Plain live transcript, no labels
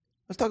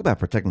Let's talk about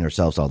protecting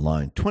ourselves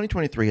online.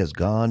 2023 has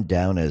gone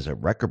down as a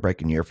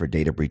record-breaking year for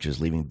data breaches,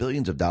 leaving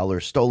billions of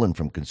dollars stolen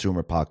from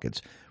consumer pockets.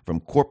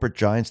 From corporate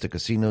giants to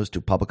casinos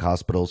to public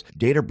hospitals,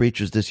 data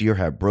breaches this year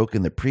have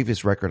broken the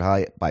previous record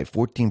high by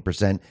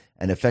 14%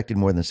 and affected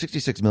more than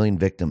 66 million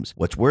victims.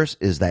 What's worse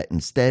is that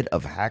instead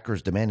of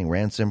hackers demanding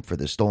ransom for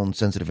the stolen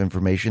sensitive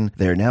information,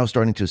 they are now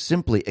starting to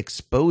simply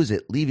expose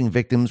it, leaving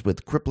victims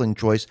with crippling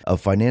choice of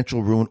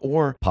financial ruin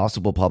or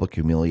possible public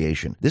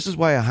humiliation. This is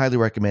why I highly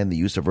recommend the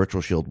use of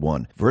Virtual Shield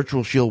 1.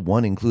 Virtual Shield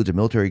 1 includes a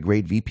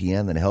military-grade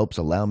VPN that helps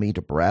allow me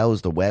to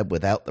browse the web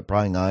without the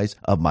prying eyes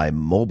of my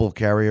mobile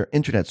carrier,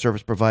 internet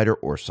service provider,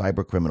 or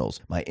cyber criminals.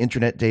 My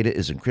internet data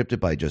is encrypted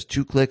by just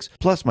 2 clicks,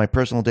 plus my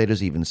personal data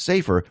is even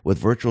safer with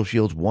Virtual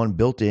Shield's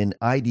built-in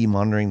ID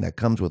monitoring that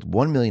comes with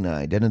 1 million in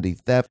identity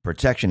theft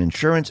protection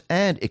insurance,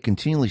 and it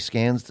continually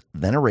scans,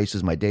 then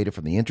erases my data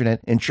from the internet,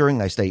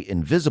 ensuring I stay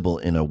invisible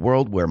in a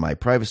world where my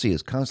privacy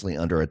is constantly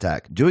under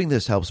attack. Doing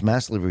this helps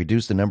massively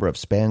reduce the number of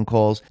spam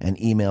calls and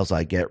emails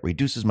I get,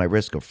 reduces my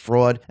risk of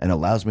fraud, and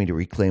allows me to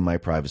reclaim my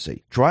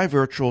privacy. Try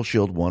Virtual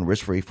Shield 1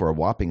 risk-free for a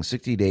whopping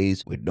 60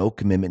 days with no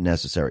commitment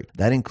necessary.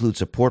 That includes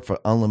support for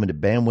unlimited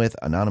bandwidth,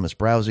 anonymous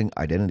browsing,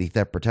 identity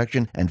theft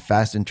protection, and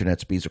fast internet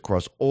speeds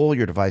across all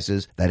your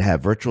devices that have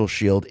Virtual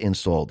Shield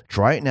installed.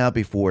 Try it now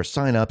before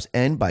signups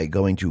and by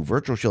going to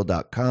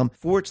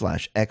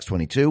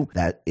virtualshield.com/X22.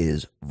 That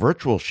is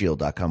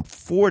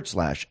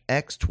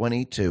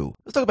virtualshield.com/X22.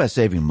 Let's talk about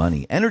saving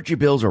money. Energy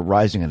bills are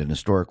rising at an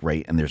historic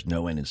rate and there's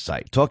no end in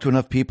sight. Talk to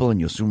enough people and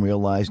you'll soon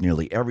realize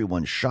nearly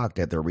everyone's shocked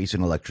at their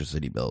recent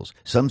electricity bills.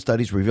 Some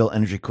studies reveal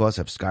energy costs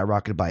have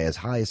skyrocketed by as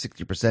high as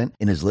 60%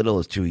 in as little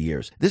as 2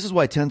 years. This is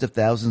why tens of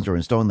thousands are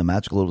installing the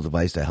magical little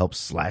device to help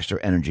slash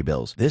their energy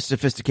bills. This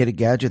sophisticated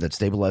gadget that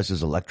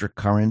stabilizes electric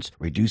currents,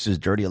 reduces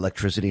dirty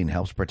electricity, and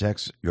helps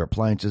protect your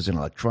appliances and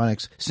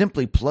electronics.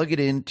 Simply plug it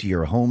into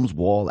your home's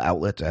wall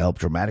outlet to help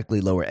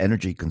dramatically lower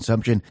energy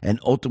consumption and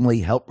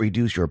ultimately help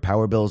reduce your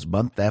power bills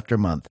month after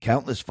month.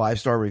 Countless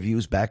 5-star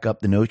reviews back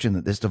up the notion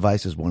that this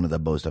device is one of the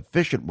most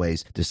efficient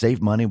ways to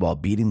save money while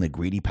beating the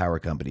greedy power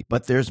company.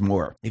 But there's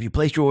more. If you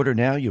place your order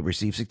now, you'll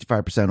receive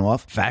 65%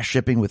 off, fast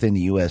shipping within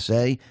the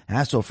USA,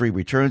 hassle-free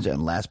returns,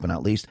 and last but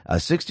not least, a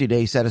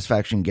 60-day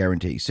satisfaction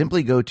guarantee.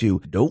 Simply go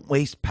to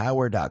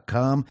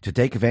don'twastepower.com to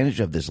take advantage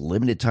of this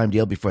limited time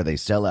deal before they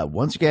sell out.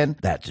 Once again,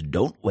 that's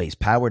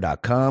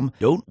don'twastepower.com,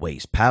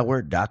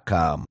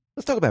 don'twastepower.com.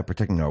 Let's talk about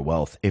protecting our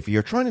wealth. If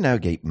you're trying to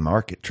navigate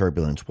market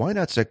turbulence, why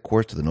not set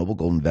course to the Noble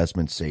Gold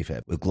Investments Safe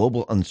Haven? With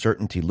global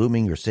uncertainty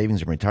looming, your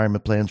savings and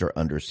retirement plans are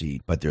under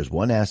siege. But there's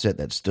one asset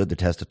that stood the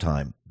test of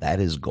time. That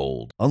is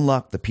gold.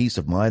 Unlock the peace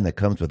of mind that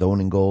comes with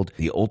owning gold,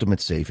 the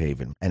ultimate safe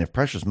haven. And if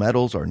precious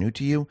metals are new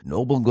to you,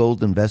 Noble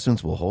Gold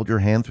Investments will hold your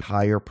hand through the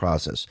entire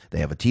process. They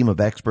have a team of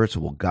experts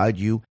who will guide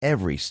you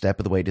every step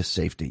of the way to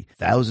safety.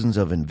 Thousands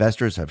of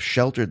investors have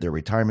sheltered their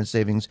retirement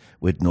savings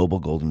with Noble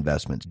Gold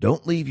Investments.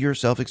 Don't leave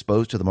yourself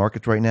exposed to the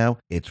markets right now.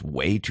 It's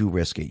way too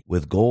risky.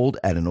 With gold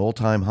at an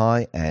all-time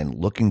high and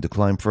looking to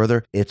climb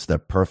further, it's the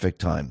perfect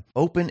time.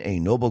 Open a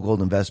Noble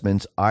Gold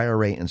Investments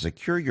IRA and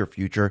secure your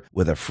future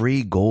with a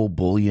free gold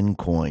bullion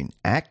coin.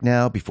 Act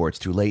now before it's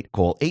too late.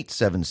 Call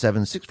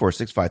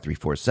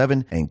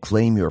 877-646-5347 and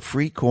claim your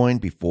free coin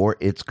before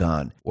it's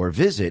gone. Or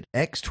visit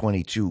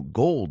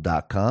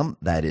x22gold.com.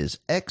 That is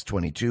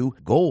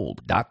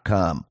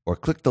x22gold.com. Or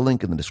click the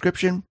link in the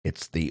description.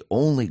 It's the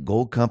only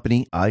gold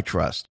company I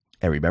trust.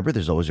 And remember,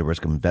 there's always a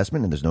risk of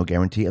investment and there's no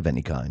guarantee of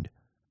any kind.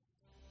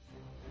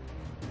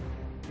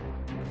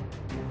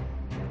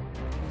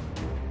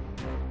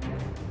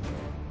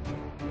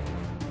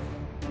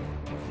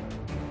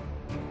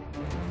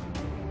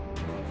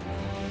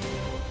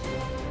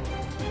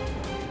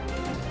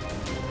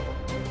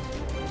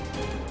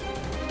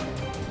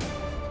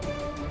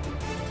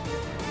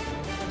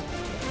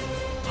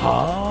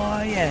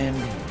 Hi, and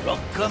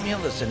welcome. You're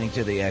listening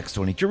to the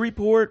X22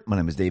 Report. My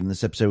name is Dave, and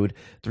this episode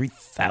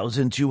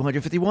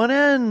 3251,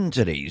 and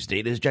today's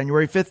date is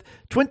January 5th,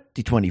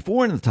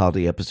 2024, and the title of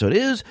the episode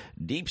is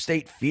Deep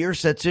State Fear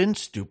Sets In,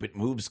 Stupid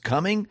Moves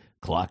Coming,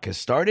 Clock Has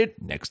Started,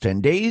 Next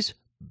 10 Days,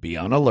 Be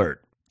on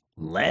Alert.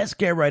 Let's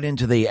get right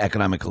into the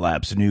economic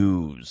collapse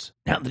news.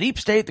 Now, the deep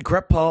state, the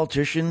corrupt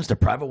politicians, the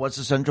private what's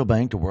the central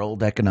bank, the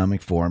World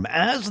Economic Forum,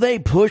 as they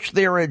push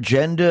their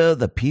agenda,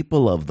 the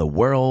people of the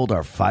world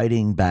are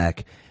fighting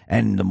back.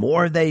 And the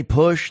more they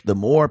push, the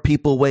more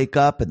people wake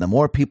up. And the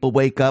more people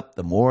wake up,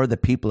 the more the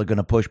people are going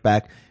to push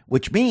back,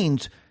 which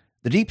means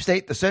the deep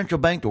state, the central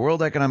bank, the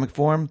World Economic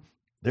Forum,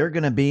 they're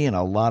going to be in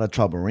a lot of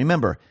trouble.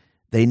 Remember,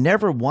 they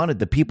never wanted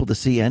the people to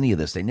see any of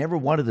this. They never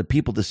wanted the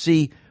people to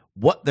see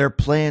what their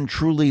plan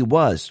truly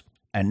was.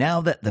 And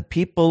now that the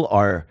people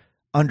are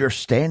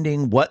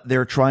understanding what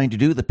they're trying to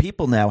do, the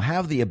people now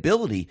have the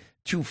ability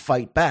to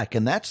fight back.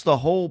 And that's the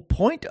whole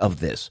point of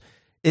this,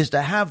 is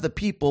to have the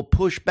people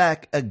push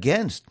back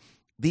against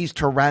these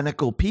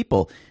tyrannical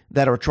people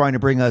that are trying to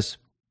bring us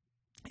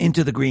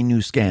into the Green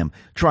New Scam,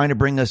 trying to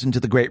bring us into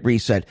the Great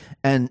Reset,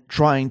 and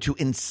trying to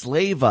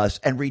enslave us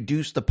and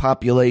reduce the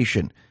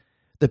population.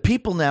 The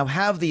people now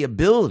have the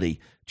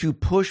ability to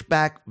push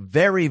back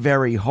very,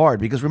 very hard.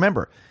 Because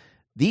remember,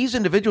 these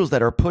individuals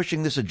that are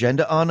pushing this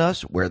agenda on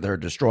us, where they're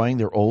destroying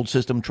their old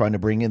system, trying to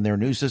bring in their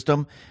new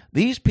system,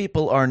 these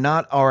people are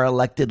not our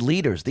elected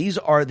leaders. These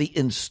are the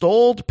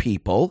installed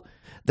people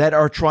that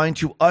are trying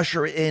to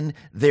usher in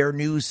their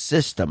new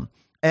system.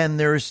 And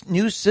their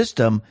new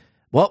system,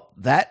 well,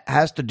 that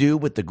has to do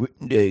with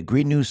the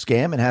Green New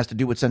Scam. It has to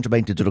do with central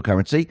bank digital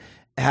currency.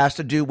 It has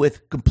to do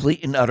with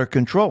complete and utter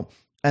control.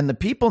 And the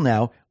people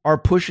now are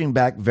pushing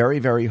back very,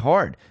 very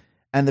hard.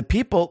 And the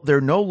people, they're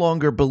no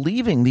longer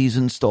believing these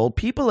installed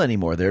people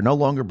anymore. They're no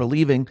longer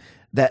believing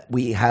that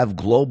we have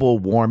global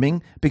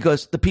warming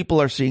because the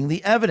people are seeing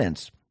the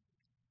evidence.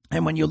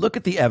 And when you look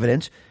at the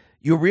evidence,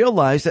 you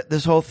realize that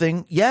this whole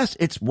thing, yes,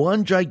 it's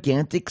one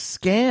gigantic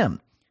scam.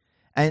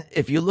 And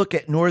if you look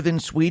at northern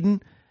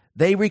Sweden,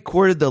 they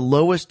recorded the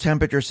lowest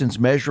temperature since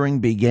measuring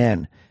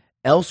began.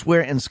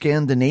 Elsewhere in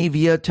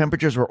Scandinavia,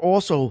 temperatures were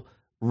also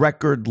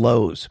record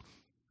lows.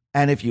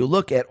 And if you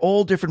look at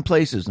all different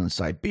places in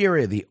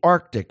Siberia, the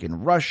Arctic, in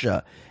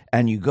Russia,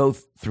 and you go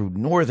through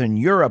Northern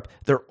Europe,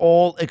 they're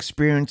all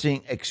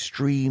experiencing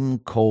extreme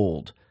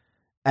cold.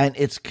 And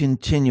it's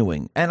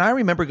continuing. And I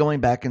remember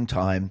going back in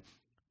time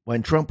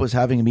when Trump was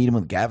having a meeting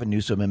with Gavin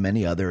Newsom and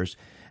many others,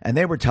 and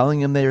they were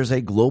telling him there's a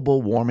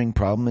global warming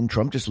problem. And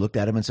Trump just looked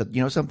at him and said,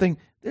 you know something?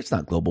 It's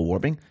not global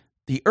warming.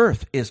 The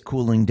earth is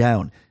cooling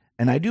down.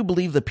 And I do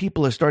believe the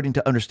people are starting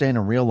to understand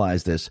and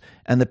realize this.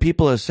 And the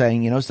people are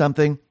saying, you know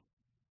something?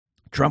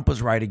 Trump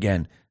was right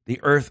again. The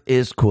earth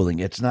is cooling.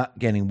 It's not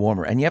getting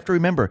warmer. And you have to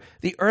remember,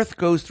 the earth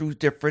goes through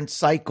different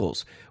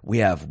cycles. We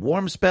have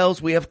warm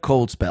spells. We have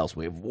cold spells.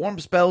 We have warm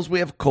spells. We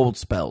have cold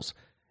spells.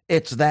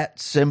 It's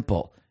that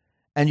simple.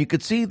 And you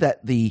could see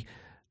that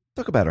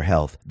talk about our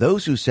health.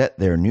 Those who set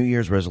their New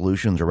Year's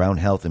resolutions around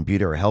health and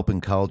beauty are helping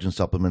collagen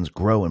supplements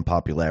grow in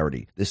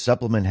popularity. This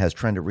supplement has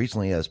trended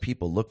recently as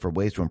people look for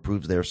ways to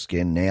improve their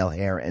skin, nail,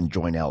 hair, and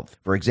joint health.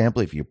 For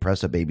example, if you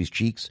press a baby's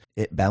cheeks,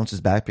 it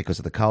bounces back because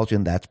of the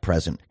collagen that's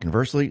present.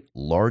 Conversely,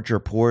 larger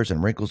pores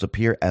and wrinkles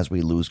appear as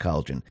we lose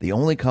collagen. The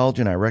only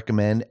collagen I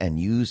recommend and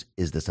use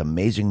is this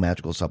amazing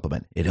magical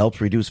supplement. It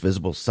helps reduce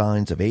visible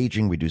signs of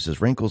aging,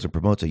 reduces wrinkles, and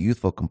promotes a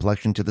youthful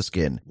complexion to the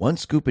skin. 1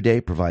 scoop a day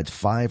provides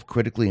 5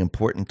 critically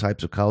important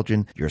types of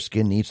collagen your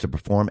skin needs to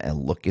perform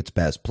and look its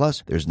best.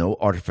 Plus, there's no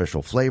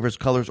artificial flavors,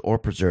 colors, or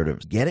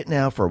preservatives. Get it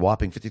now for a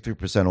whopping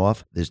 53%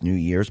 off this New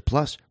Year's.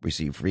 Plus,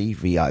 receive free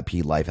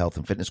VIP life, health,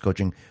 and fitness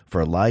coaching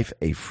for life,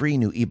 a free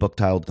new ebook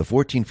titled The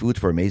 14 Foods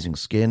for Amazing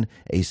Skin,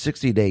 a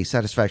 60-day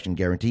satisfaction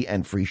guarantee,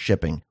 and free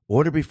shipping.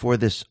 Order before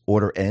this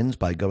order ends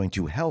by going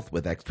to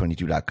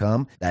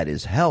healthwithx22.com. That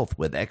is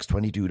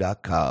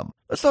healthwithx22.com.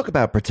 Let's talk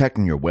about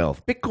protecting your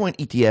wealth. Bitcoin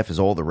ETF is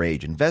all the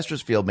rage.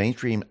 Investors feel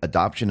mainstream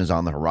adoption is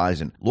on the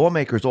horizon.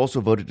 Lawmakers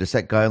also voted to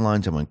set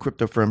guidelines on when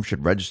crypto firms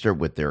should register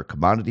with their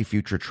Commodity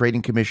Future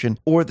Trading Commission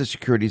or the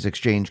Securities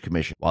Exchange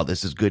Commission. While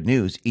this is good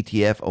news,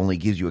 ETF only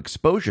gives you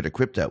exposure to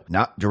crypto,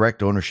 not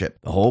direct ownership.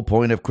 The whole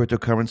point of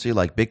cryptocurrency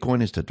like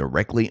Bitcoin is to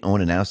directly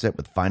own an asset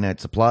with finite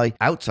supply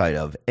outside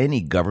of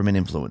any government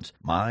influence.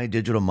 My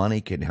Digital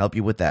Money can help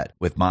you with that.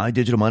 With My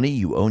Digital Money,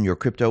 you own your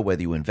crypto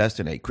whether you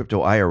invest in a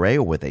crypto IRA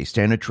or with a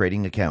standard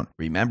trading account.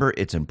 Remember,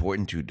 it's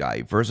important to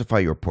diversify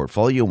your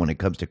portfolio when it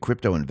comes to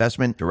crypto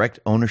investment. Direct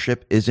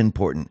ownership is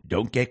important.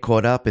 Don't get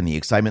caught up in the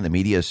excitement the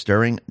media is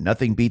stirring.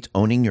 Nothing beats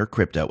owning your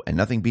crypto, and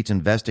nothing beats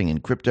investing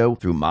in crypto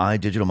through My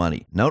Digital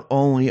Money. Not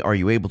only are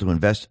you able to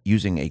invest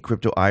using a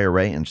crypto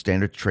IRA and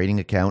standard trading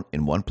account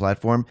in one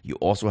platform, you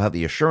also have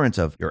the assurance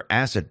of your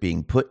asset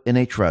being put in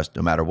a trust.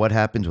 No matter what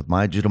happens with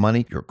My Digital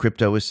Money, your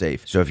crypto is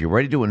safe. So if you're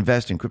ready to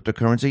invest in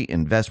cryptocurrency,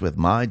 invest with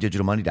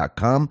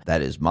MyDigitalMoney.com.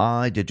 That is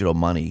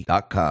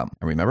MyDigitalMoney.com.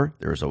 And remember,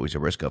 there is always a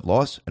risk of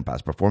loss, and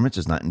past performance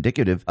is not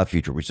indicative of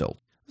future results.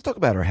 Let's talk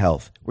about our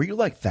health. Were you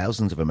like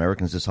thousands of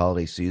Americans this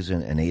holiday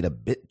season and ate a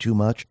bit too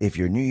much? If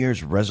your New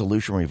Year's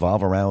resolution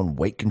revolve around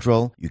weight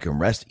control, you can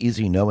rest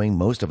easy knowing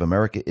most of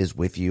America is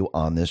with you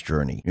on this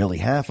journey. Nearly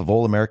half of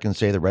all Americans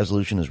say the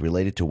resolution is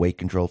related to weight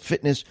control,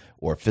 fitness,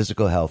 or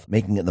physical health,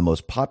 making it the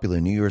most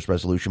popular New Year's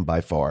resolution by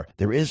far.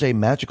 There is a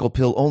magical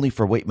pill only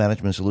for weight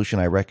management solution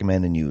I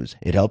recommend and use.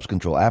 It helps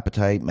control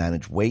appetite,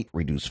 manage weight,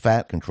 reduce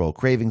fat, control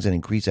cravings, and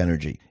increase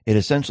energy. It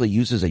essentially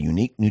uses a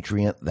unique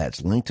nutrient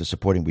that's linked to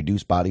supporting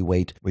reduced body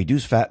weight,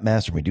 reduce fat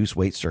mass, and reduce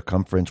waist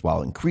circumference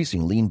while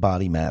increasing lean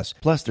body mass.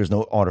 Plus, there's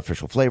no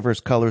artificial flavors,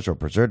 colors, or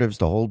preservatives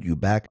to hold you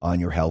back on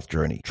your health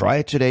journey. Try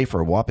it today for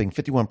a whopping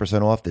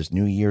 51% off this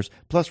New Year's,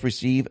 plus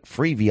receive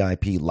free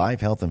VIP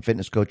live health and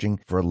fitness coaching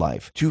for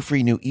life. 2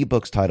 free new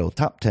ebooks titled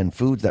Top 10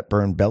 Foods That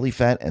Burn Belly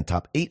Fat and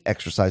Top 8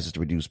 Exercises to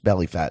Reduce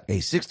Belly Fat, a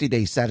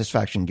 60-day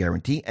satisfaction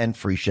guarantee, and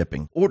free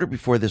shipping. Order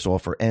before this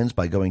offer ends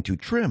by going to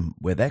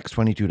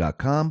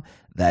trimwithx22.com.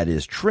 That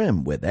is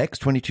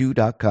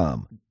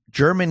trimwithx22.com.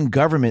 German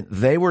government,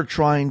 they were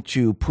trying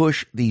to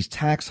push these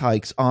tax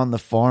hikes on the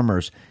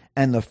farmers,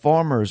 and the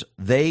farmers,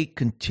 they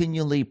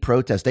continually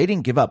protest. They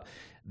didn't give up.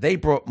 They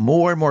brought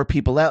more and more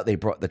people out. They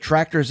brought the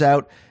tractors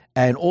out,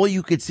 and all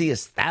you could see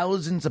is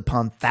thousands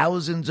upon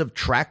thousands of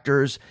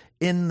tractors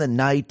in the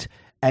night,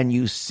 and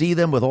you see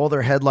them with all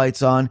their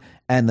headlights on,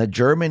 and the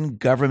German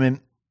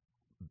government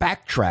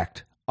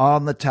backtracked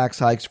on the tax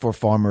hikes for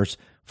farmers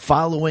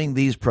following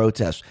these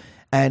protests.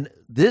 And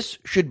this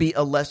should be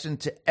a lesson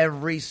to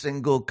every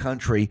single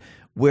country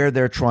where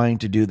they're trying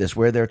to do this,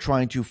 where they're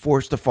trying to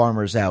force the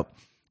farmers out.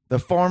 The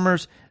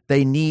farmers,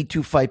 they need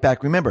to fight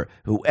back. Remember,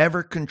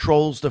 whoever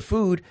controls the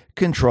food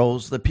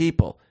controls the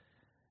people.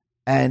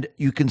 And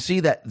you can see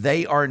that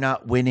they are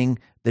not winning.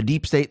 The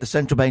deep state, the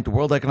central bank, the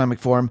World Economic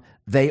Forum,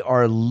 they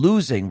are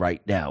losing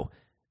right now.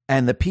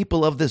 And the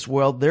people of this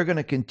world, they're going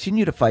to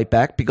continue to fight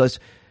back because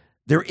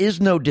there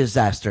is no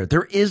disaster.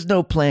 There is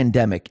no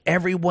pandemic.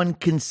 Everyone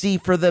can see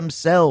for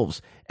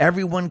themselves.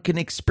 Everyone can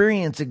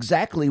experience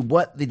exactly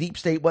what the deep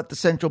state, what the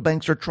central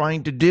banks are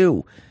trying to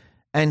do.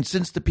 And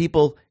since the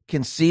people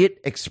can see it,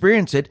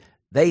 experience it,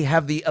 they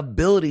have the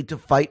ability to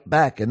fight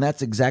back. And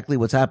that's exactly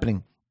what's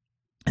happening.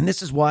 And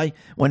this is why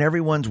when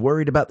everyone's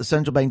worried about the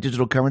central bank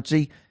digital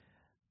currency,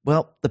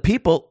 well, the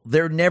people,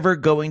 they're never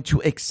going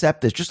to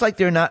accept this. Just like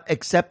they're not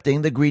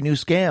accepting the Green New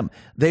Scam.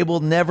 They will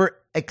never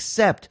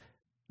accept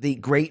the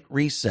Great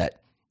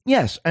Reset.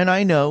 Yes, and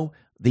I know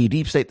the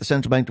deep state, the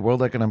central bank, the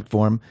World Economic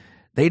Forum,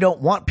 they don't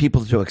want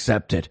people to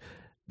accept it.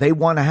 They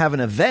want to have an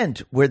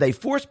event where they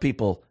force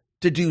people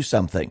to do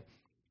something.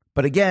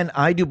 But again,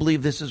 I do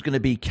believe this is going to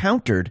be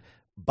countered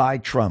by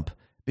Trump.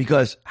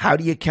 Because how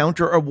do you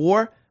counter a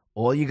war?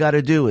 All you got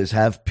to do is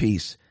have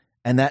peace.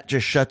 And that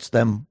just shuts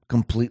them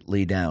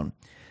completely down.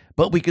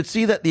 But we could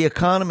see that the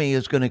economy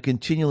is going to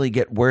continually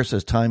get worse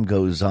as time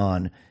goes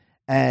on.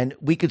 And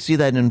we could see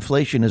that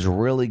inflation is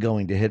really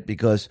going to hit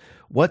because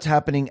what's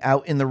happening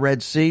out in the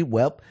Red Sea?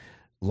 Well,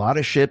 a lot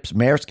of ships,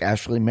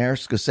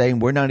 Maersk is saying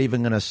we're not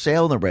even going to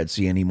sail in the Red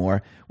Sea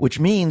anymore, which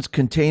means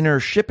container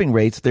shipping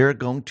rates, they're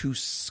going to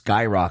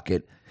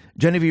skyrocket.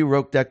 Genevieve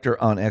Rochdechter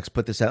on X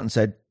put this out and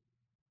said,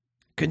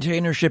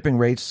 container shipping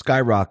rates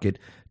skyrocket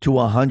to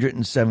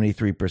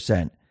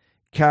 173%.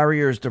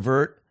 Carriers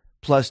divert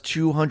plus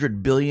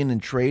 $200 billion in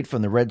trade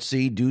from the Red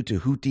Sea due to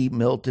Houthi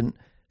militant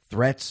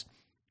threats.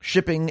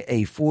 Shipping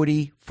a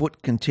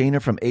 40-foot container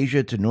from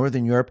Asia to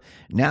Northern Europe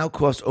now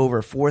costs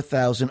over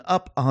 $4,000,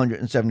 up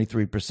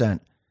 173%.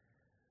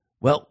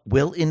 Well,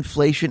 will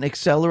inflation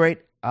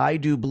accelerate? I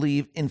do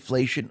believe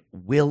inflation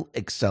will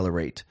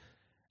accelerate.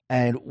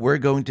 And we're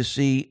going to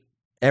see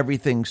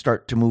everything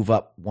start to move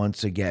up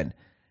once again.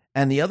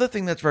 And the other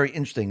thing that's very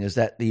interesting is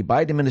that the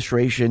Biden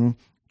administration,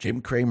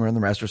 Jim Cramer and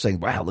the rest are saying,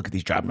 wow, look at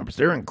these job numbers.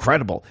 They're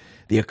incredible.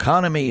 The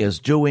economy is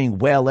doing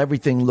well.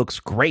 Everything looks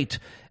great.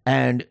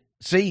 And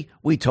see,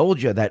 we told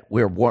you that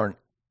we weren't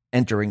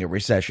entering a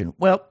recession.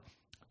 Well,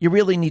 you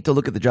really need to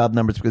look at the job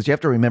numbers because you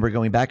have to remember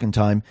going back in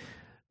time,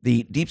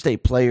 the deep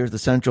state players, the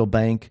central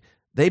bank,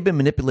 they've been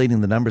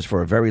manipulating the numbers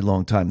for a very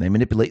long time. They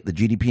manipulate the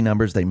GDP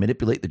numbers, they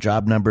manipulate the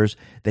job numbers,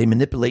 they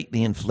manipulate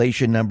the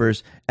inflation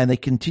numbers, and they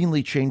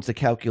continually change the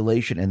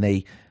calculation, and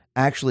they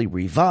actually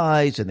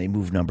revise and they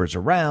move numbers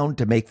around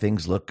to make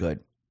things look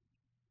good.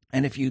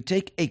 And if you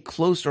take a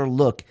closer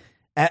look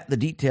at the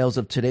details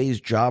of today's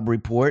job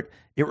report,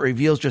 it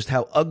reveals just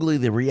how ugly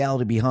the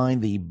reality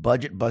behind the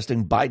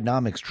budget-busting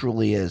Bidenomics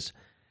truly is.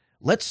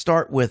 Let's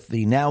start with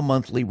the now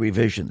monthly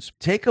revisions.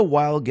 Take a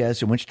wild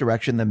guess in which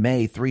direction the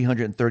May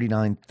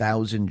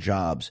 339,000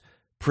 jobs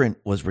print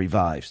was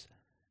revised.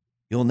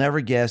 You'll never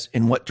guess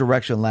in what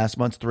direction last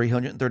month's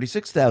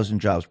 336,000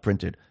 jobs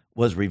printed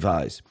was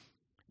revised.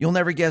 You'll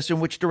never guess in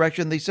which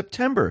direction the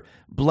September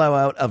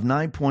blowout of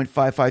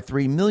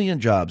 9.553 million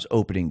jobs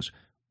openings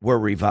were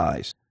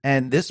revised.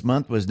 And this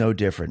month was no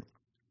different.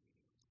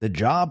 The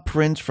job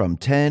prints from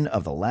 10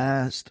 of the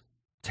last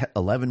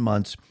 11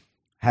 months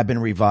have been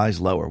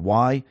revised lower.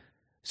 Why?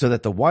 So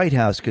that the White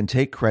House can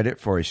take credit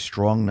for a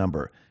strong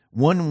number,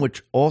 one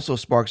which also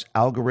sparks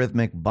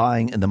algorithmic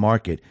buying in the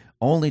market,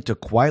 only to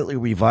quietly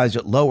revise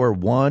it lower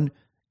 1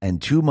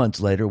 and 2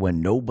 months later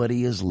when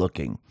nobody is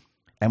looking.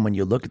 And when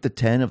you look at the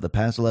 10 of the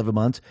past 11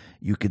 months,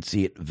 you could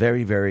see it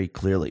very, very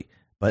clearly.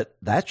 But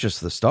that's just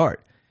the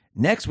start.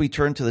 Next, we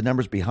turn to the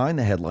numbers behind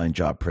the headline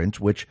job prints,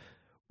 which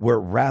were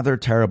rather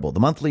terrible. The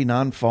monthly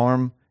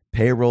non-farm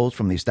payrolls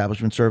from the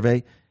Establishment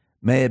Survey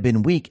may have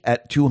been weak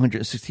at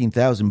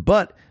 216,000,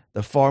 but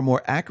the far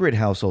more accurate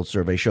household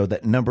survey showed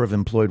that number of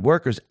employed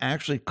workers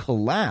actually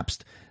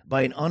collapsed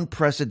by an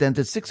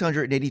unprecedented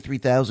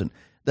 683,000,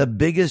 the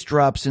biggest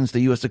drop since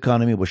the U.S.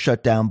 economy was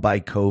shut down by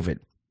COVID.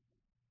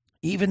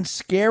 Even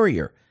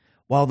scarier,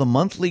 while the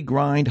monthly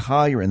grind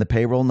higher in the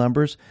payroll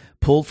numbers,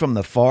 pulled from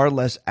the far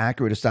less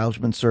accurate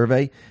Establishment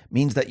Survey,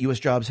 means that U.S.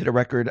 jobs hit a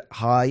record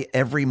high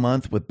every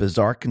month with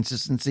bizarre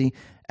consistency,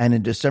 and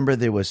in December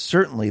there was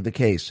certainly the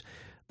case.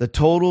 The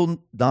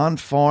total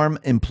non-farm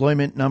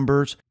employment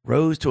numbers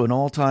rose to an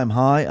all-time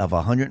high of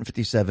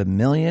 157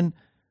 million,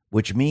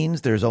 which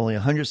means there's only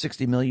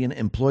 160 million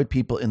employed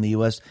people in the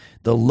U.S.,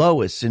 the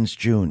lowest since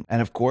June.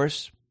 And of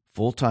course,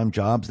 full-time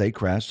jobs, they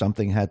crashed.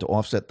 Something had to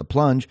offset the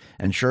plunge.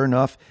 And sure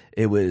enough,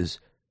 it was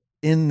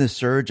in the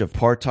surge of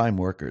part-time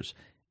workers.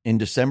 In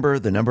December,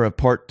 the number of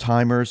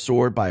part-timers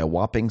soared by a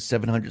whopping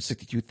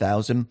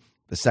 762,000,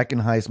 the second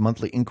highest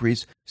monthly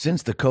increase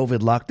since the COVID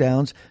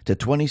lockdowns, to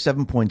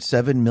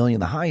 27.7 million,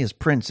 the highest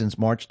print since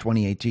March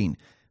 2018.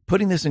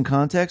 Putting this in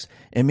context,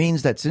 it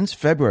means that since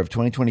February of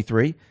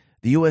 2023,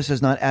 the U.S.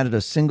 has not added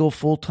a single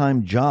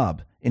full-time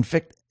job. In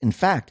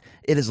fact,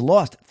 it has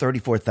lost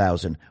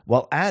 34,000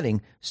 while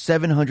adding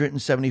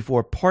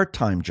 774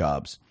 part-time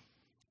jobs.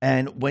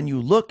 And when you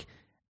look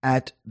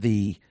at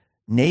the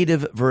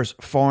native versus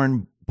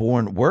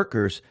foreign-born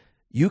workers,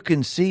 you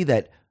can see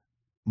that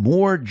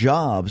more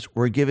jobs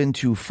were given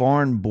to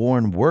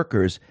foreign-born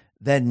workers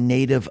than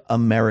Native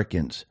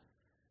Americans.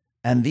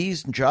 And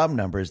these job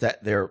numbers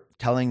that they're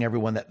telling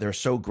everyone that they're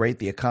so great,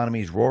 the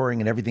economy is roaring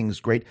and everything's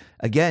great,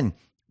 again,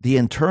 the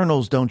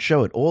internals don't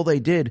show it. All they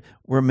did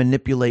were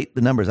manipulate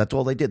the numbers. That's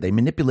all they did. They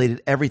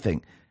manipulated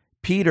everything.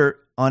 Peter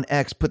on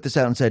X put this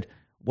out and said,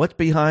 what's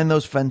behind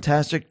those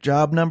fantastic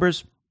job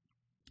numbers?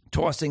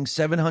 Tossing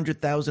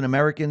 700,000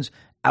 Americans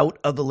out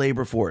of the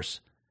labor force.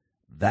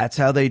 That's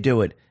how they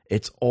do it.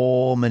 It's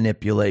all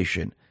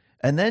manipulation.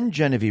 And then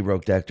Genevieve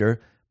Roekdechter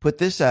put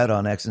this out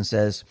on X and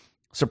says,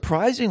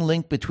 surprising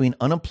link between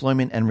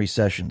unemployment and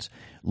recessions.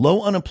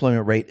 Low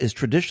unemployment rate is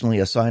traditionally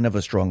a sign of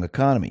a strong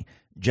economy.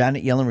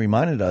 Janet Yellen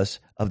reminded us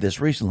of this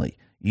recently.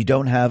 You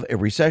don't have a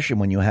recession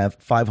when you have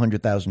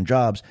 500,000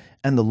 jobs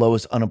and the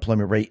lowest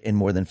unemployment rate in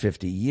more than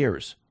 50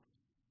 years.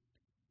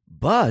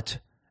 But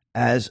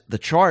as the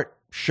chart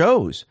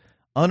shows,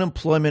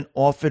 unemployment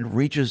often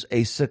reaches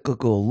a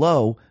cyclical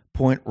low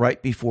point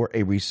right before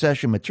a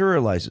recession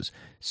materializes.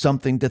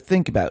 Something to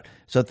think about.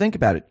 So think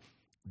about it.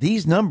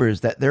 These numbers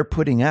that they're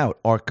putting out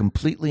are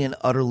completely and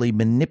utterly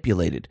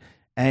manipulated.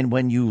 And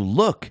when you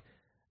look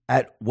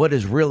at what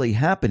is really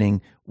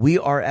happening, we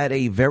are at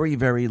a very,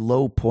 very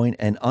low point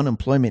and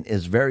unemployment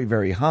is very,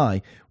 very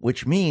high,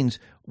 which means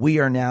we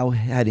are now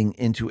heading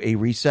into a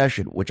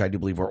recession, which I do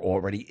believe we're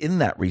already in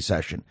that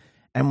recession.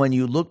 And when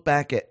you look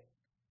back at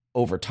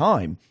over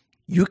time,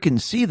 you can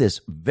see this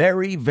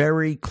very,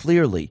 very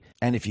clearly.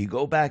 And if you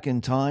go back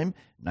in time,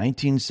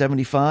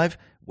 1975,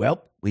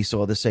 well, we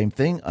saw the same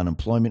thing.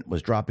 Unemployment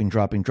was dropping.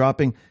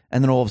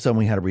 And then all of a sudden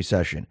we had a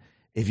recession.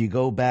 If you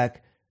go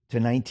back to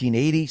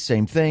 1980,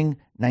 same thing.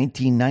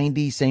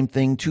 1990, same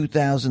thing.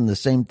 2000, the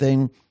same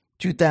thing.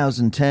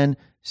 2010,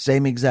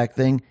 same exact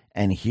thing.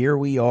 And here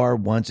we are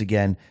once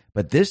again.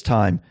 But this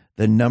time,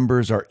 the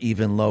numbers are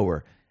even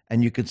lower.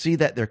 And you can see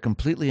that they're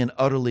completely and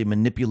utterly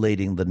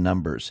manipulating the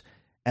numbers.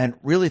 And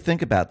really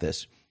think about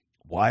this.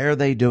 Why are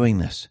they doing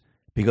this?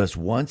 Because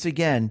once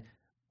again,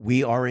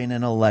 we are in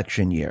an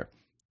election year.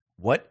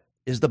 What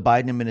is the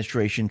Biden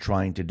administration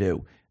trying to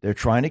do? They're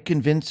trying to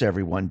convince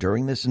everyone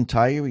during this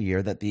entire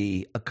year that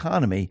the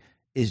economy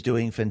is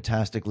doing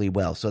fantastically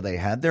well. So they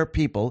had their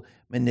people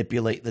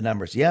manipulate the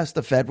numbers. Yes,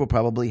 the Fed will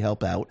probably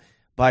help out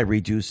by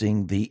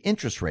reducing the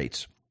interest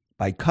rates,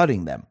 by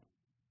cutting them.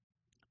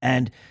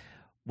 And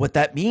what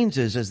that means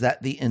is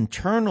that the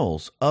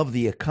internals of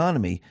the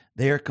economy,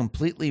 they are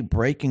completely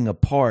breaking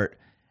apart.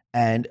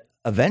 And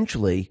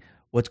eventually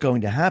what's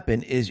going to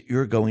happen is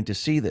you're going to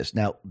see this.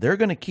 Now, they're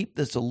going to keep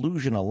this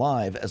illusion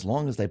alive as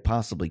long as they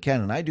possibly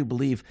can. And I do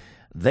believe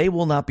they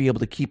will not be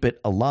able to keep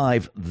it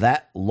alive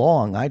that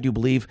long. I do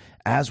believe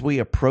as we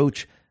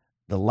approach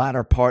the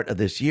latter part of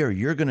this year,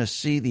 you're going to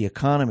see the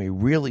economy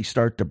really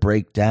start to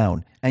break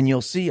down. And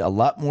you'll see a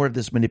lot more of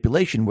this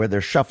manipulation where they're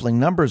shuffling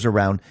numbers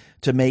around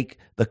to make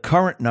the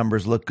current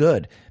numbers look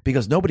good,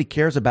 because nobody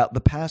cares about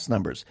the past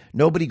numbers.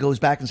 Nobody goes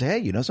back and say, hey,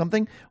 you know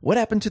something? What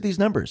happened to these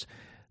numbers?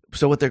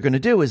 So what they're going to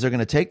do is they're going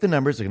to take the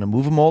numbers, they're going to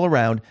move them all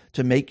around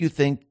to make you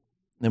think,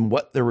 and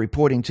what they're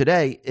reporting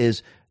today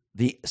is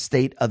the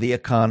state of the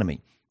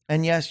economy.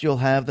 And yes, you'll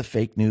have the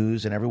fake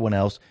news and everyone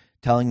else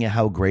telling you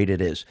how great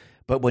it is.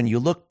 But when you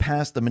look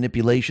past the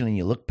manipulation and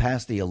you look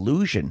past the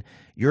illusion,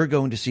 you're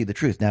going to see the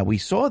truth. Now, we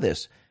saw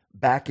this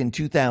back in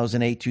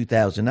 2008,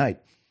 2009.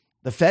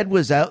 The Fed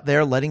was out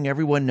there letting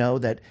everyone know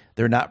that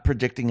they're not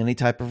predicting any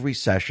type of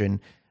recession.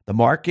 The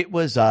market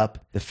was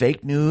up. The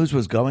fake news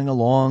was going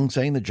along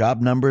saying the job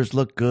numbers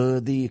look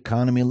good. The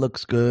economy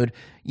looks good.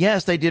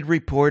 Yes, they did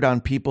report on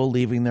people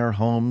leaving their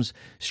homes.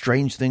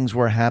 Strange things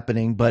were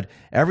happening, but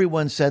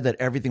everyone said that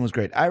everything was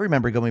great. I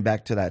remember going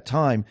back to that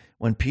time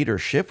when Peter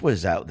Schiff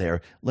was out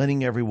there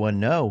letting everyone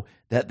know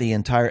that the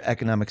entire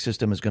economic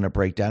system is going to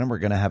break down and we're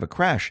going to have a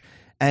crash.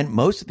 And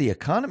most of the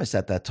economists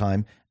at that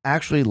time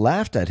actually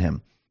laughed at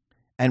him.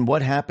 And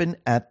what happened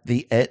at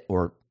the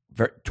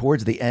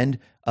towards the end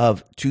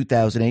of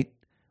 2008?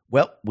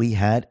 Well, we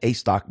had a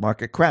stock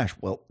market crash.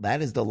 Well,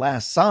 that is the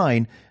last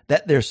sign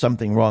that there's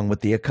something wrong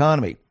with the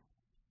economy.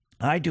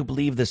 I do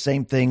believe the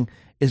same thing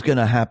is going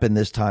to happen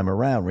this time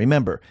around.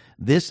 Remember,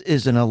 this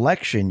is an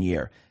election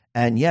year.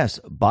 And yes,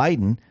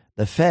 Biden,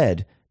 the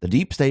Fed, the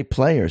deep state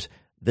players,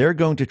 they're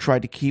going to try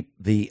to keep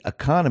the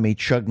economy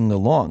chugging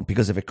along,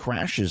 because if it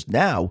crashes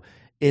now,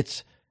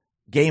 it's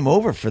game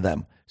over for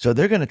them. So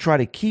they're going to try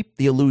to keep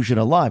the illusion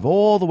alive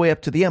all the way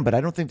up to the end, but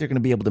I don't think they're going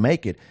to be able to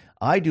make it.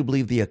 I do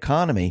believe the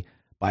economy,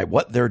 by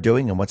what they're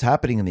doing and what's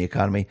happening in the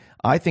economy,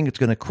 I think it's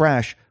going to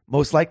crash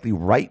most likely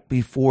right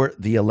before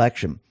the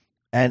election.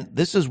 And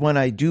this is when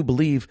I do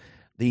believe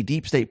the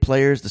deep state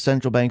players, the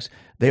central banks,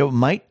 they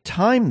might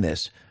time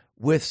this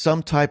with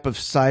some type of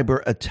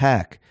cyber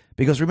attack.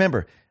 Because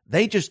remember,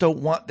 they just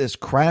don't want this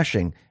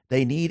crashing.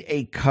 They need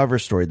a cover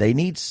story. They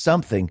need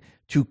something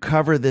to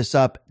cover this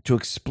up, to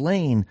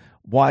explain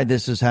why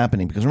this is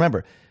happening. Because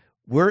remember,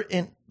 we're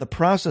in the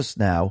process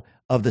now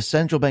of the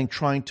central bank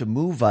trying to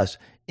move us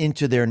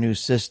into their new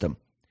system.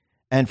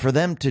 And for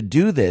them to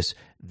do this,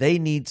 they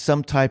need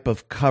some type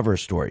of cover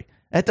story.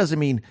 That doesn't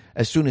mean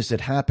as soon as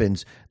it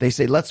happens, they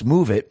say, let's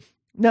move it.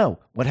 No,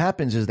 what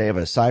happens is they have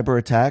a cyber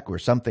attack or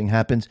something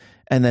happens,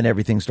 and then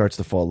everything starts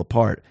to fall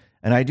apart.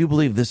 And I do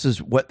believe this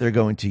is what they're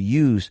going to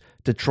use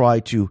to try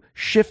to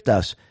shift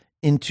us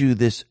into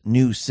this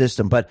new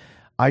system. But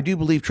I do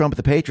believe Trump and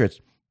the Patriots,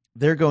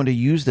 they're going to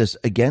use this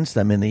against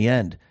them in the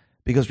end.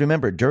 Because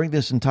remember, during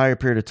this entire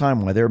period of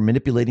time, while they're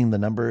manipulating the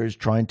numbers,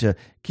 trying to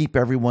keep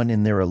everyone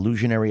in their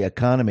illusionary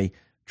economy,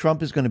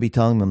 Trump is going to be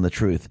telling them the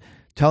truth,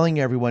 telling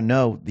everyone,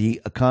 no,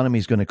 the economy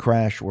is going to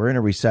crash. We're in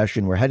a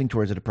recession. We're heading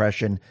towards a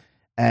depression,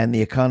 and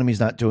the economy is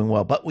not doing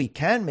well. But we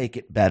can make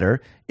it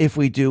better if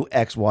we do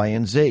X, Y,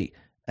 and Z.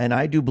 And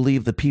I do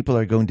believe the people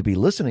are going to be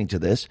listening to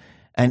this.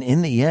 And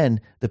in the end,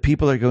 the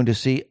people are going to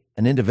see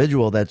an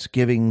individual that's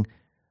giving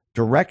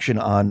direction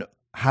on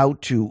how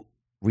to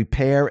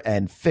repair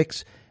and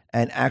fix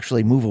and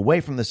actually move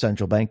away from the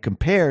central bank,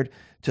 compared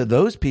to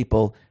those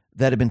people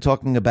that have been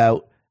talking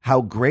about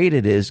how great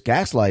it is,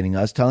 gaslighting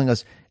us, telling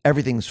us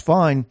everything's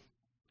fine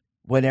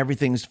when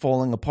everything's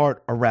falling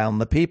apart around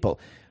the people.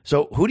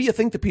 So who do you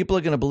think the people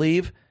are going to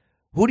believe?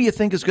 Who do you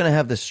think is going to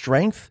have the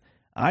strength?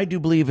 I do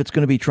believe it's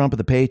going to be Trump and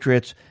the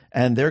Patriots,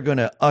 and they're going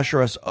to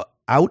usher us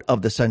out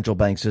of the central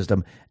bank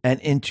system and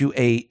into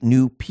a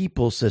new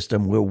people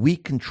system where we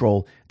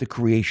control the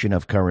creation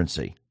of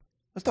currency.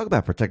 Let's talk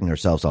about protecting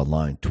ourselves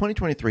online.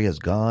 2023 has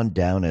gone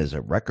down as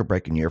a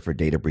record-breaking year for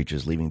data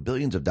breaches, leaving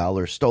billions of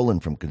dollars stolen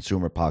from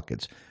consumer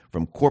pockets.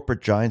 From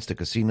corporate giants to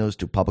casinos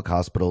to public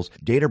hospitals,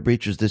 data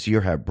breaches this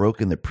year have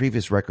broken the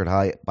previous record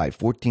high by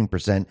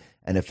 14%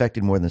 and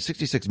affected more than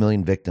 66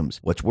 million victims.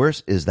 What's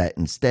worse is that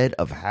instead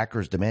of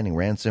hackers demanding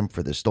ransom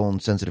for the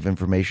stolen sensitive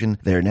information,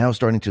 they are now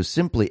starting to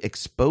simply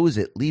expose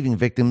it, leaving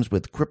victims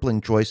with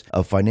crippling choice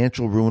of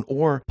financial ruin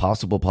or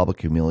possible public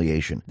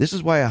humiliation. This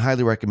is why I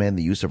highly recommend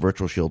the use of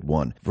Virtual Shield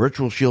 1.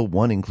 Virtual Shield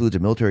 1 includes a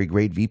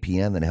military-grade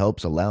VPN that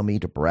helps allow me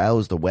to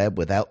browse the web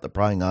without the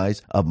prying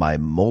eyes of my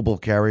mobile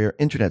carrier,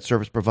 internet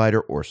service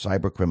provider, or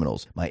cyber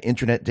criminals. My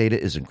internet data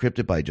is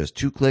encrypted by just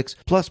 2 clicks,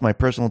 plus my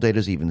personal data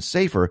is even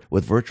safer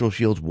with Virtual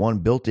Shield's one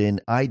built-in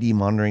ID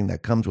monitoring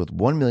that comes with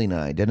 1 million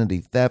identity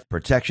theft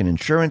protection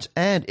insurance,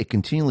 and it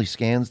continually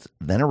scans,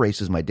 then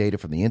erases my data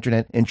from the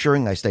internet,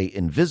 ensuring I stay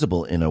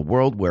invisible in a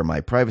world where my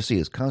privacy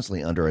is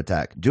constantly under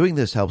attack. Doing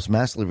this helps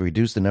massively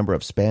reduce the number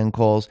of spam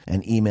calls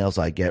and emails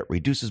I get,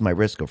 reduces my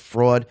risk of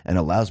fraud, and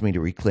allows me to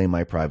reclaim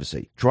my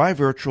privacy. Try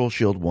Virtual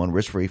Shield 1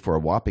 risk-free for a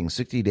whopping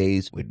 60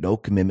 days with no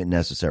commitment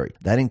necessary.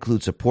 That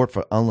includes support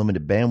for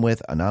unlimited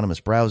bandwidth, anonymous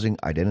browsing,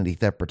 identity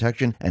theft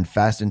protection, and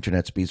fast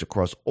internet speeds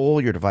across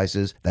all your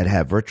devices that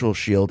have Virtual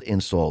Shield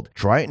installed.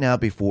 Try it now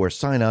before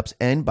signups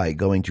and by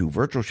going to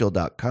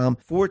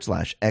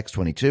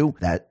virtualshield.com/X22.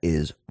 That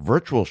is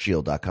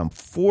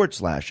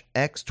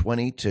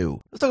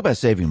virtualshield.com/X22. Let's talk about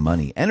saving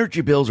money.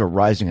 Energy bills are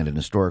rising at an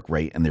historic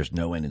rate, and there's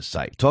no end in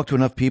sight. Talk to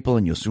enough people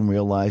and you'll soon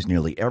realize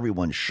nearly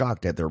everyone's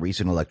shocked at their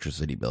recent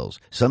electricity bills.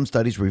 Some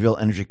studies reveal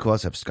energy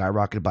costs have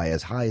skyrocketed by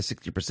as high as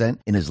 60%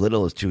 in as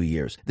little as 2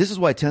 years. This is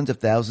why tens of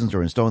thousands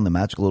are installing the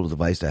magical little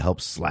device to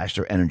help slash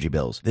their energy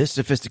bills. This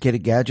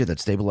sophisticated gadget that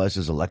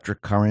stabilizes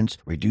electric currents,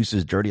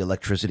 reduces dirty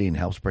electricity, and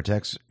helps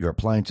protect your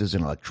appliances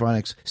and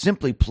electronics.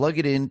 Simply plug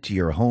it into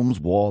your home's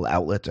wall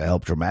outlet to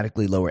help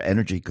dramatically lower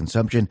energy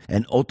consumption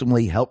and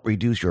ultimately help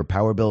reduce your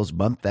power bills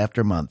month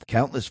after month.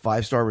 Countless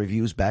 5-star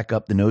reviews back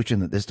up the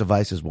notion that this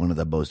device is one of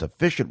the most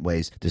efficient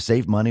ways to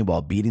save money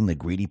while beating the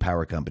greedy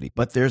power company.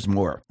 But there's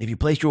more. If you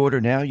place your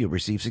order now, you'll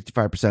receive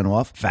 65%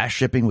 off, fast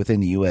shipping within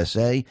the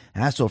USA,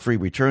 hassle-free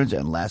returns,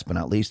 and last but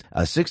not least,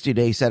 a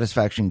 60-day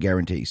satisfaction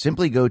guarantee.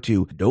 Simply go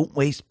to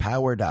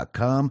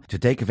don'twastepower.com to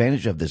take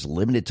advantage of this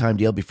limited time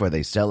deal before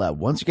they sell out.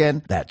 Once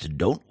again, that's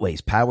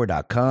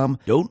don'twastepower.com,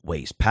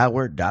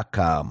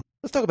 don'twastepower.com.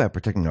 Let's talk about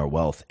protecting our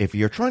wealth. If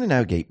you're trying to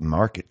navigate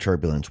market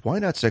turbulence, why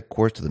not set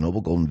course to the Noble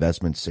Gold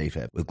Investments Safe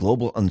Haven? With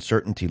global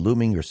uncertainty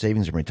looming, your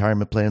savings and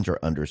retirement plans are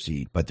under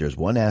siege. But there's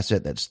one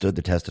asset that stood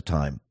the test of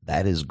time.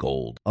 That is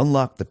gold.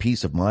 Unlock the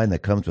peace of mind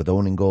that comes with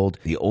owning gold,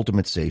 the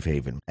ultimate safe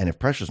haven. And if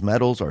precious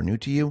metals are new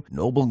to you,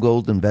 Noble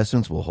Gold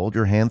Investments will hold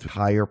your hand through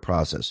the entire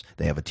process.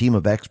 They have a team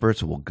of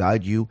experts who will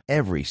guide you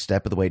every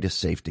step of the way to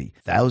safety.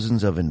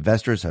 Thousands of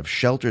investors have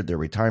sheltered their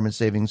retirement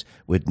savings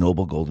with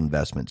Noble Gold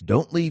Investments.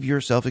 Don't leave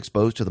yourself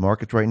exposed to the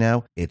markets right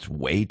now. It's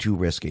way too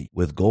risky.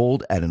 With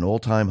gold at an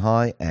all-time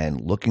high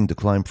and looking to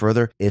climb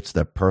further, it's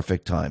the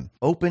perfect time.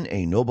 Open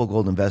a Noble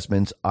Gold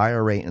Investments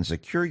IRA and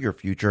secure your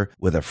future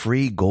with a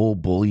free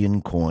gold bullion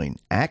bullion coin.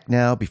 Act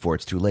now before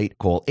it's too late.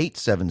 Call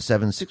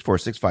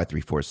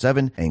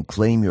 877-646-5347 and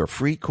claim your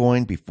free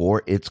coin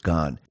before it's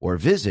gone. Or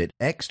visit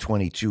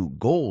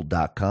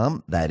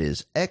x22gold.com. That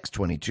is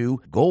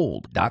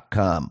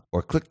x22gold.com.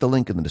 Or click the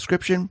link in the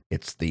description.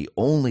 It's the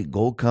only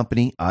gold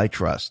company I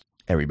trust.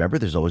 And remember,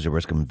 there's always a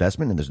risk of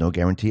investment and there's no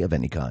guarantee of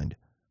any kind.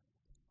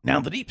 Now,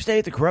 the deep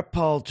state, the corrupt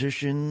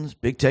politicians,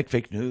 big tech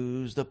fake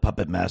news, the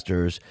puppet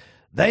masters,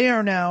 they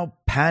are now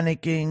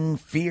panicking.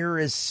 Fear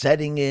is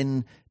setting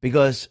in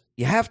because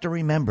you have to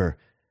remember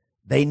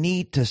they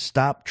need to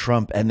stop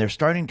Trump, and they're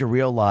starting to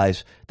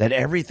realize that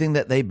everything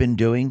that they've been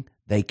doing,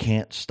 they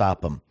can't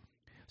stop him.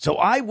 So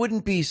I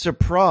wouldn't be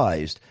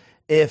surprised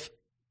if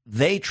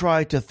they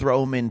try to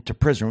throw him into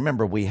prison.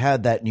 Remember, we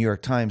had that New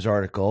York Times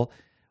article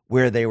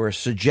where they were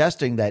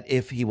suggesting that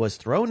if he was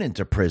thrown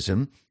into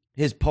prison,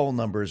 his poll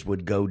numbers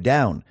would go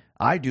down.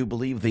 I do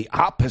believe the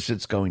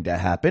opposite's going to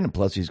happen. And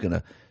plus, he's going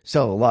to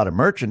sell a lot of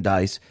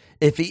merchandise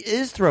if he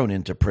is thrown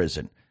into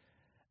prison.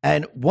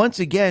 And once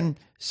again,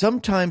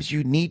 sometimes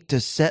you need to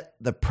set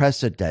the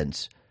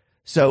precedents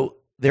so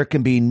there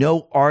can be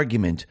no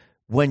argument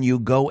when you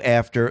go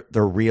after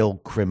the real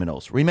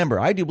criminals. Remember,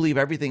 I do believe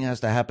everything has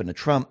to happen to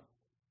Trump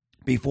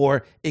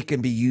before it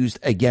can be used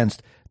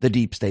against the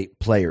deep state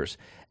players.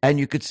 And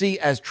you could see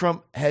as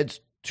Trump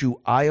heads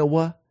to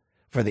Iowa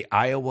for the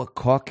Iowa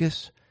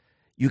caucus,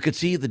 you could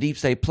see the deep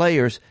state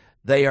players,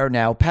 they are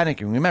now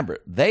panicking. Remember,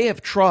 they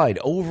have tried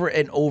over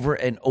and over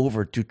and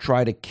over to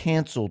try to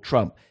cancel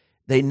Trump.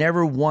 They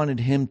never wanted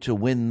him to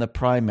win the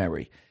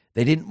primary.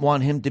 They didn't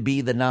want him to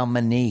be the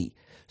nominee.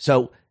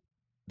 So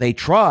they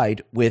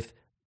tried with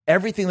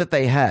everything that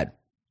they had,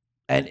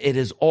 and it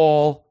has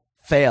all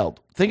failed.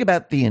 Think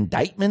about the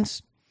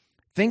indictments.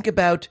 Think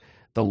about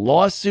the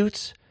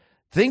lawsuits.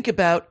 Think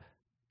about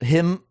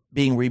him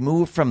being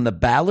removed from the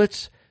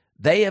ballots.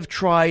 They have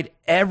tried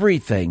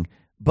everything,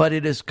 but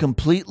it is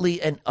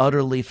completely and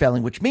utterly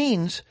failing, which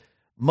means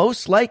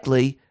most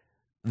likely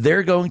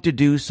they're going to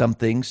do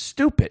something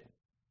stupid.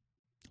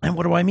 And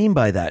what do I mean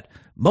by that?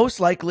 Most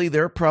likely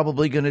they're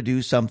probably going to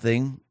do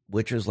something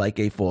which is like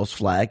a false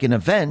flag, an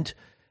event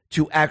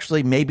to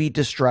actually maybe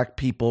distract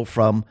people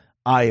from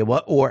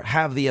Iowa or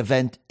have the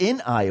event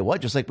in Iowa,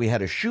 just like we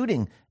had a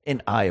shooting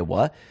in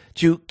Iowa,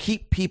 to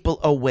keep people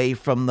away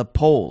from the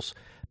polls.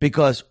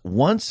 Because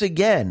once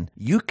again,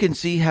 you can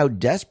see how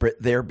desperate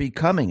they're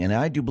becoming. And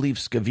I do believe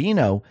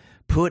Scavino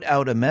put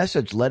out a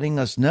message letting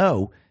us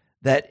know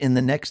that in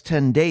the next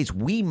 10 days,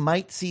 we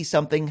might see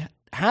something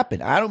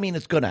happen. I don't mean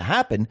it's going to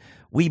happen.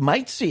 We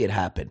might see it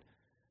happen.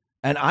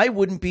 And I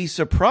wouldn't be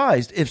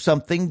surprised if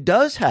something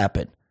does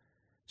happen.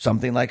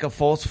 Something like a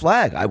false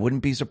flag. I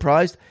wouldn't be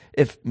surprised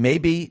if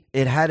maybe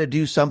it had to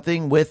do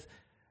something with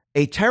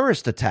a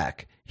terrorist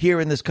attack here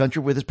in this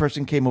country where this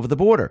person came over the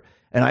border.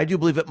 And I do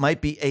believe it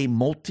might be a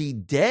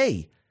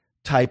multi-day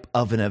type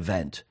of an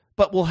event.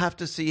 But we'll have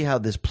to see how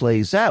this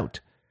plays out.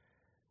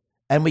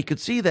 And we could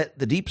see that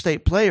the deep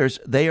state players,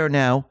 they are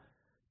now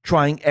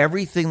trying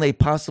everything they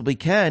possibly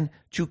can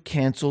to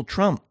cancel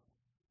Trump.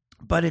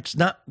 But it's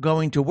not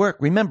going to work.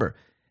 Remember,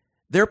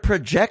 they're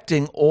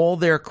projecting all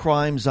their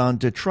crimes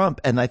onto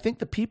Trump. And I think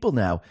the people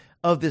now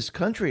of this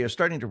country are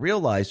starting to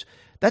realize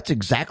that's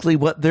exactly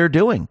what they're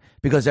doing,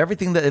 because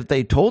everything that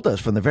they told us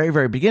from the very,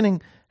 very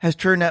beginning has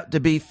turned out to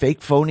be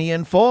fake, phony,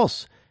 and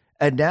false.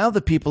 And now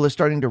the people are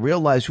starting to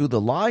realize who the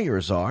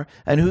liars are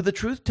and who the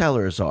truth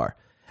tellers are.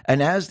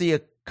 And as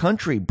the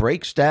country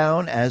breaks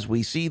down, as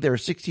we see their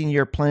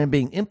 16-year plan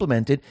being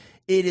implemented,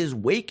 it is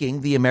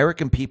waking the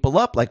American people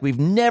up like we've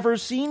never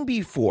seen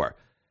before.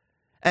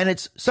 And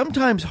it's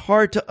sometimes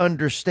hard to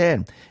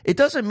understand. It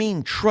doesn't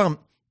mean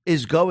Trump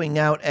is going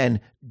out and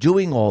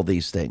doing all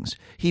these things.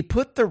 He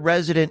put the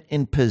resident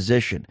in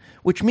position,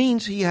 which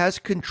means he has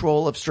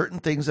control of certain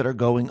things that are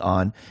going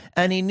on.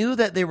 And he knew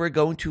that they were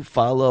going to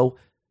follow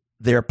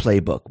their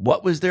playbook.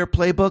 What was their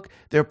playbook?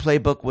 Their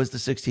playbook was the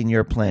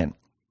 16-year plan.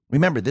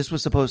 Remember, this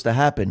was supposed to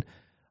happen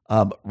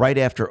right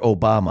after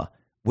Obama,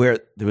 where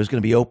there was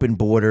going to be open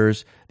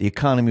borders. The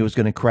economy was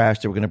going to crash.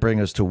 They were going to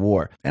bring us to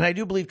war. And I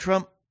do believe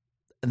Trump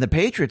and the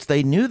Patriots,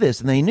 they knew this,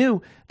 and they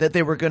knew that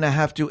they were going to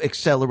have to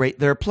accelerate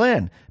their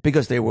plan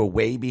because they were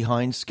way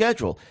behind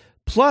schedule.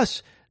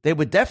 Plus, they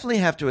would definitely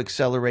have to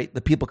accelerate the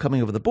people coming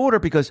over the border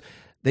because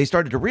they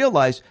started to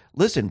realize,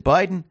 listen,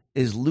 Biden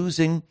is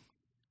losing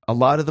a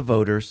lot of the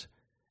voters.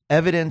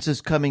 Evidence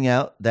is coming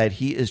out that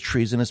he is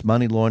treasonous,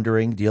 money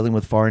laundering, dealing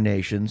with foreign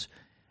nations.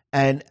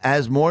 And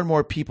as more and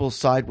more people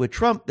side with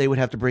Trump, they would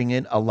have to bring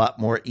in a lot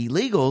more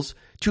illegals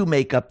to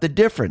make up the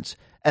difference.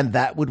 And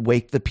that would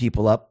wake the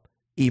people up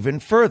even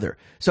further.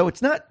 So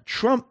it's not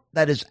Trump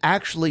that is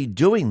actually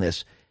doing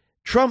this.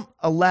 Trump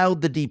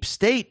allowed the deep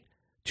state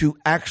to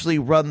actually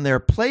run their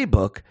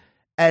playbook,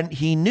 and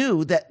he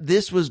knew that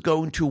this was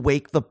going to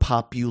wake the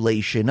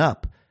population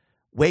up,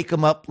 wake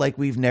them up like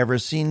we've never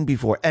seen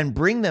before, and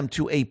bring them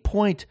to a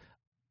point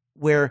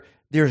where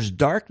there's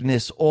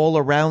darkness all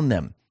around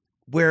them,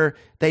 where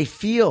they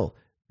feel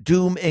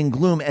doom and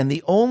gloom, and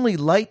the only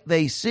light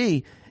they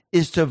see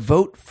is to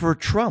vote for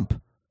Trump.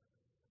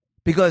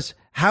 Because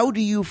how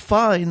do you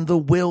find the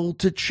will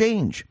to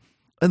change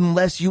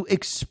unless you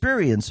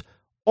experience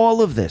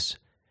all of this?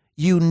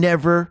 You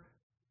never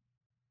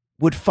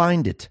would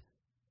find it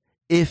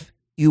if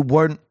you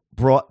weren't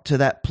brought to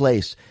that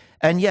place.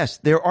 And yes,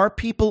 there are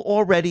people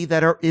already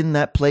that are in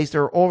that place.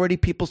 There are already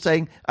people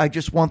saying, I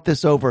just want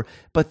this over.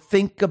 But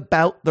think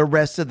about the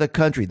rest of the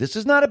country. This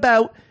is not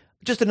about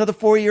just another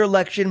 4-year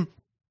election.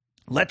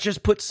 Let's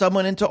just put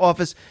someone into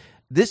office.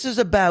 This is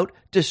about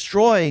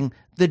destroying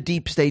the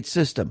deep state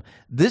system.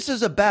 This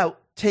is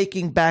about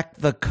taking back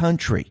the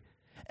country.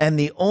 And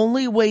the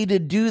only way to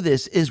do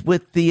this is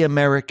with the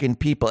American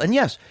people. And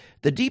yes,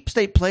 the deep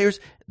state players,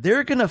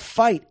 they're going to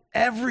fight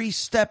every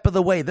step of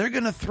the way. They're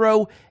going to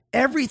throw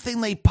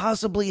everything they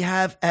possibly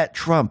have at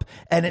Trump.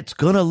 And it's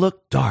going to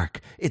look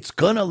dark. It's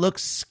going to look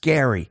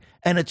scary.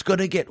 And it's going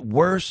to get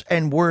worse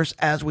and worse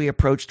as we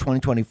approach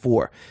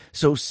 2024.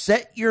 So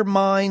set your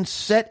mind,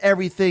 set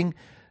everything,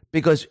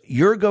 because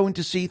you're going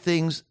to see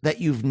things that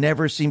you've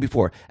never seen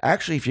before.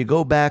 Actually, if you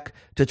go back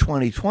to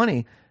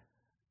 2020,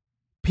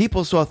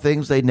 people saw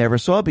things they never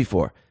saw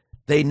before.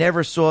 They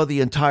never saw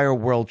the entire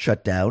world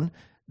shut down.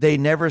 They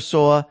never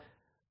saw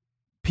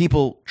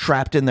people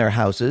trapped in their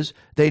houses.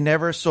 They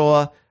never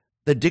saw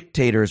the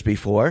dictators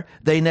before.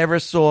 They never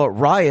saw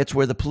riots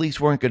where the police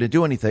weren't going to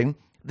do anything.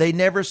 They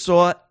never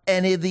saw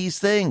any of these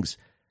things.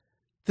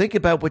 Think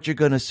about what you're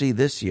going to see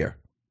this year.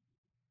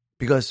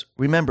 Because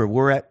remember,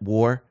 we're at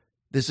war.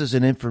 This is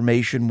an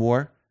information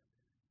war.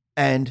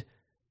 And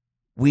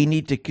we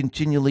need to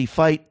continually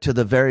fight to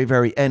the very,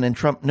 very end. And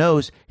Trump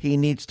knows he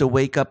needs to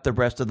wake up the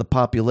rest of the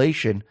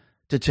population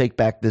to take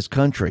back this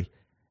country.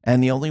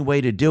 And the only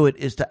way to do it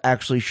is to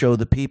actually show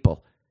the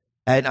people.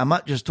 And I'm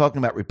not just talking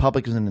about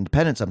Republicans and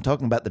independents. I'm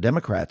talking about the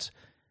Democrats.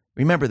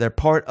 Remember, they're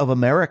part of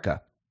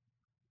America.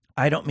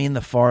 I don't mean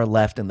the far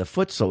left and the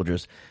foot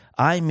soldiers.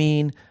 I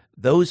mean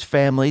those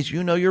families,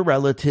 your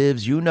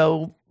relatives,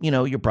 your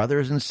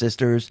brothers and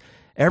sisters.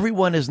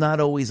 Everyone is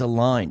not always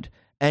aligned.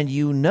 And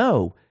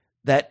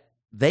that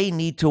they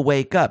need to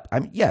wake up.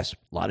 Yes,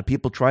 a lot of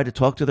people try to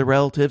talk to their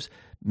relatives.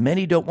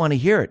 Many don't want to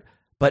hear it.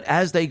 But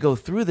as they go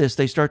through this,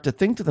 they start to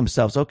think to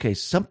themselves, okay,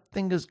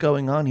 something is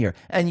going on here.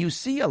 And you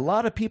see a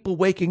lot of people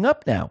waking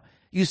up now.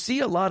 You see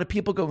a lot of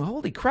people going,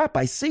 holy crap,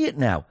 I see it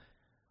now.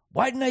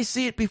 Why didn't I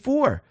see it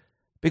before?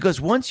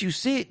 Because once you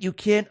see it, you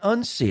can't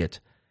unsee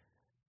it.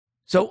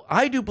 So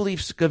I do believe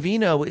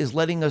Scavino is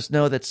letting us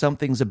know that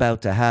something's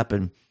about to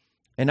happen.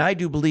 And I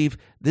do believe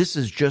this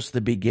is just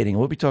the beginning.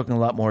 We'll be talking a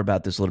lot more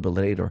about this a little bit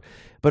later.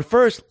 But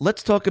first,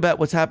 let's talk about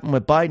what's happened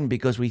with Biden,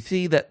 because we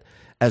see that,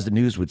 as the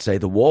news would say,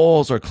 the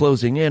walls are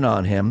closing in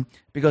on him,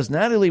 because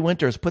Natalie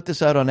Winters put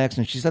this out on X,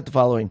 and she said the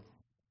following: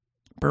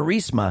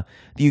 Burisma,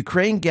 the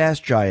Ukraine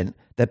gas giant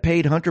that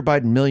paid Hunter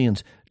Biden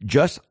millions,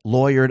 just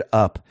lawyered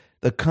up.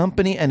 The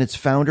company and its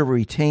founder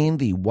retained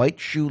the white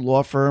shoe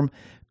law firm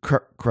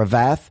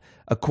Cravath,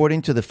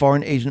 according to the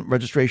Foreign Agent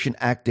Registration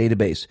Act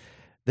database.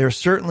 They're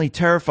certainly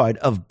terrified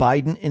of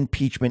Biden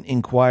impeachment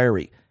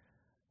inquiry.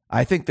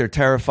 I think they're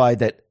terrified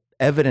that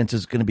evidence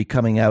is going to be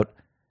coming out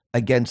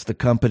against the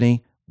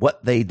company,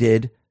 what they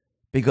did,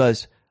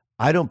 because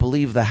I don't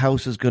believe the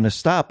House is going to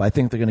stop. I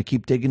think they're going to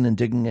keep digging and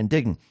digging and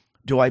digging.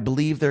 Do I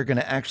believe they're going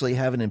to actually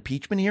have an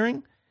impeachment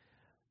hearing?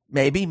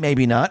 Maybe,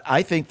 maybe not.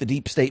 I think the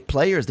deep state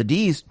players, the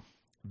Ds,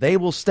 they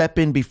will step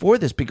in before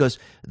this because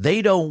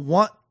they don't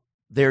want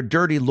their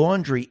dirty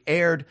laundry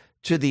aired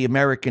to the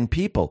American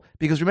people.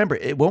 Because remember,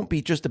 it won't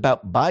be just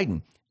about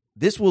Biden.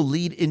 This will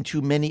lead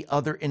into many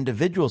other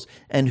individuals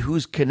and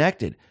who's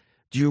connected.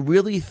 Do you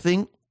really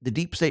think the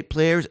deep state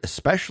players,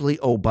 especially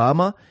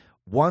Obama,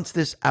 wants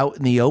this out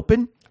in the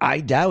open? I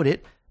doubt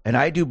it. And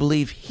I do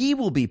believe he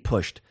will be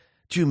pushed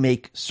to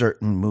make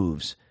certain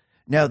moves.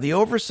 Now, the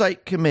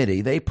Oversight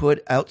Committee, they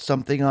put out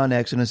something on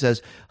X, and it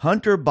says,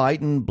 Hunter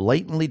Biden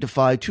blatantly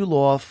defied two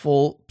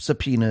lawful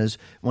subpoenas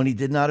when he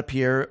did not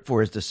appear for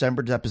his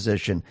December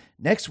deposition.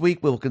 Next week,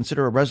 we will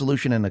consider a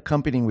resolution and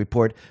accompanying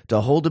report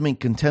to hold him in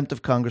contempt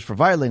of Congress for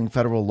violating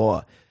federal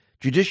law.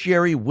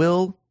 Judiciary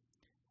will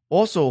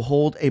also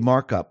hold a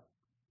markup.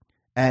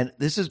 And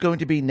this is going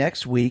to be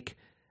next week,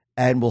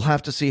 and we'll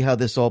have to see how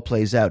this all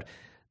plays out.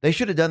 They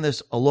should have done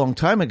this a long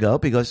time ago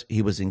because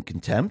he was in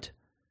contempt.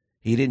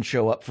 He didn't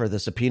show up for the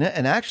subpoena.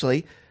 And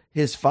actually,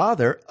 his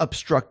father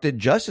obstructed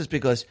justice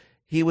because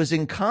he was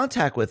in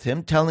contact with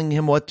him, telling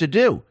him what to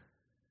do.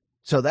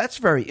 So that's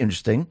very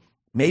interesting.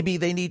 Maybe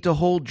they need to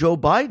hold Joe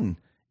Biden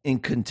in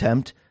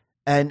contempt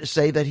and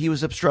say that he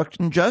was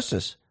obstructing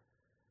justice.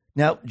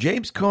 Now,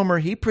 James Comer,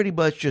 he pretty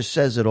much just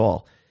says it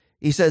all.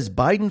 He says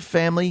Biden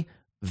family,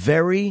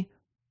 very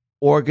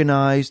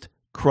organized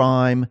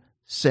crime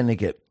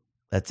syndicate.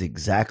 That's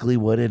exactly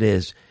what it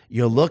is.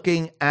 You're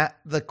looking at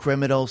the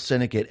criminal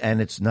syndicate,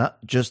 and it's not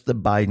just the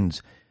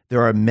Bidens.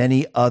 There are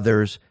many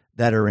others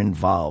that are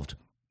involved.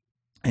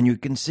 And you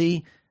can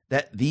see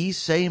that these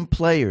same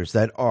players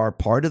that are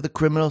part of the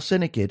criminal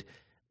syndicate,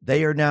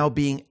 they are now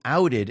being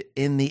outed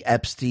in the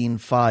Epstein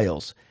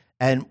files.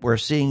 And we're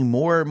seeing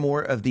more and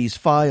more of these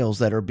files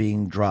that are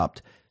being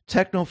dropped.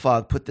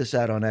 Technofog put this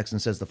out on X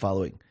and says the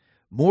following: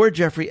 More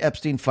Jeffrey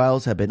Epstein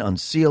files have been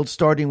unsealed,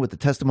 starting with the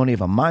testimony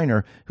of a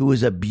minor who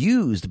was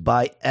abused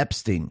by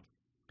Epstein.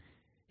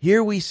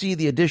 Here we see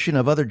the addition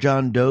of other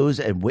John Does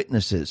and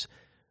witnesses,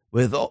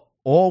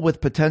 all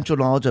with potential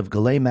knowledge of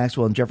Ghislaine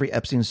Maxwell and Jeffrey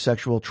Epstein's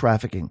sexual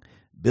trafficking.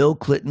 Bill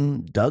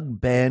Clinton, Doug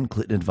Bann,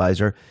 Clinton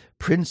advisor,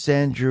 Prince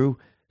Andrew,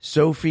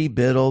 Sophie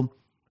Biddle.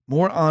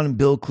 More on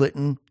Bill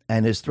Clinton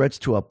and his threats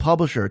to a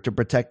publisher to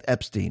protect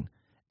Epstein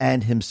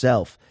and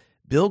himself.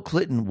 Bill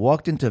Clinton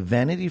walked into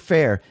Vanity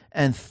Fair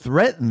and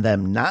threatened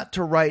them not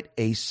to write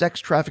a sex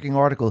trafficking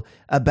article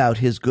about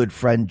his good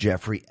friend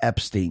Jeffrey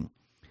Epstein.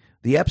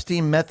 The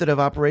Epstein method of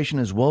operation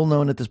is well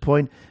known at this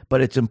point,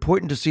 but it's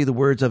important to see the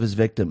words of his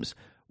victims.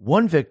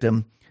 One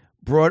victim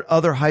brought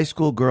other high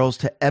school girls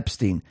to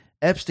Epstein.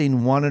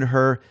 Epstein wanted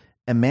her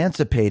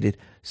emancipated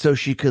so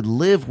she could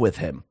live with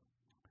him.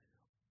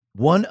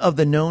 One of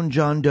the known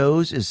John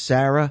Does is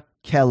Sarah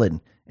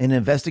Kellen. An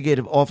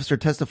investigative officer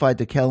testified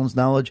to Kellen's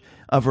knowledge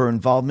of her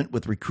involvement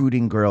with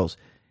recruiting girls.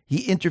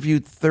 He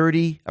interviewed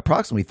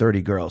approximately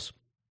 30 girls.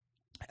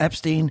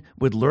 Epstein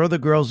would lure the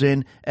girls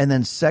in and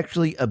then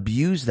sexually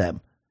abuse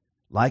them.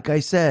 Like I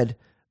said,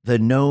 the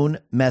known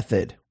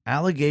method.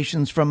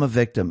 Allegations from a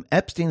victim.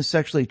 Epstein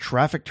sexually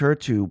trafficked her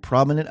to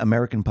prominent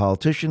American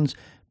politicians,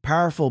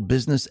 powerful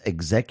business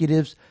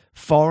executives,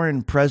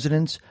 foreign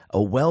presidents,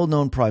 a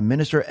well-known prime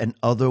minister, and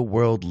other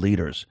world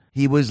leaders.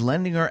 He was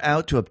lending her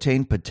out to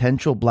obtain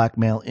potential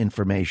blackmail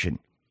information.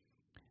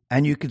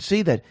 And you can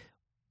see that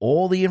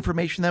all the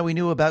information that we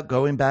knew about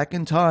going back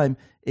in time,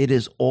 it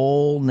is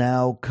all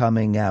now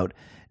coming out.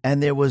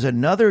 And there was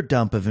another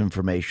dump of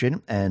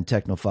information, and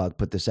Technofog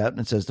put this out,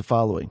 and it says the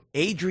following.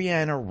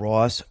 Adriana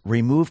Ross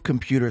removed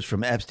computers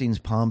from Epstein's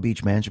Palm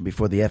Beach mansion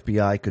before the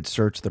FBI could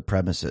search the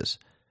premises.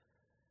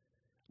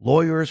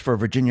 Lawyers for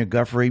Virginia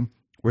Giuffre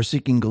were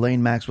seeking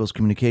Ghislaine Maxwell's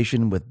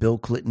communication with Bill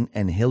Clinton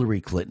and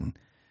Hillary Clinton.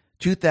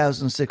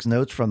 2006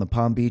 notes from the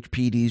Palm Beach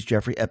PD's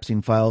Jeffrey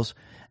Epstein files.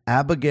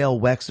 Abigail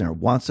Wexner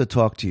wants to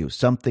talk to you,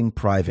 something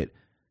private.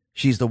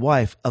 She's the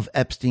wife of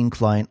Epstein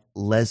client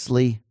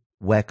Leslie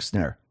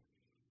Wexner.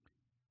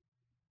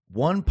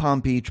 One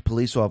Palm Beach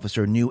police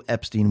officer knew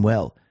Epstein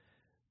well,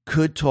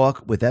 could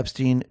talk with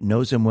Epstein,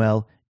 knows him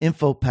well,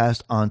 info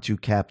passed on to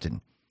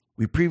Captain.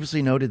 We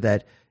previously noted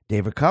that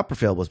David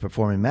Copperfield was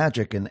performing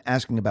magic and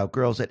asking about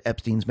girls at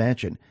Epstein's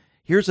mansion.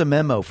 Here's a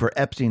memo for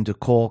Epstein to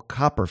call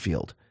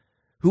Copperfield.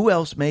 Who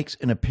else makes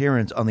an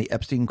appearance on the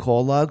Epstein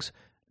call logs?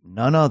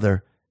 None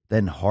other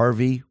than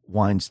Harvey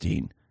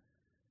Weinstein.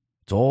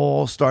 It's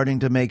all starting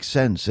to make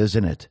sense,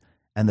 isn't it?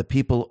 And the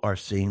people are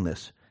seeing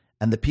this.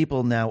 And the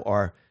people now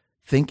are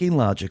thinking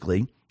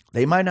logically.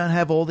 They might not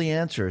have all the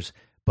answers,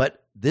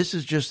 but this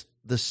is just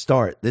the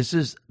start. This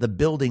is the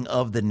building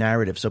of the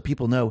narrative. So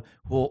people know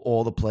who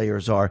all the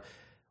players are,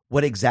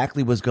 what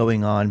exactly was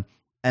going on,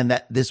 and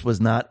that this was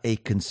not a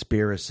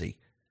conspiracy,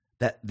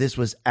 that this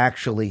was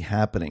actually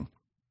happening.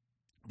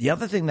 The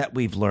other thing that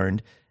we've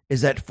learned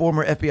is that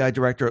former FBI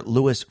Director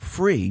Louis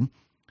Freeh,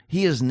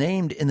 he is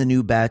named in the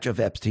new batch of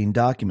Epstein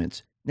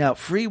documents. Now,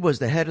 Freeh was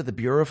the head of the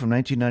Bureau from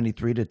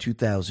 1993 to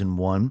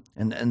 2001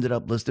 and ended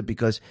up listed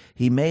because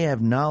he may have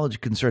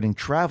knowledge concerning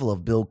travel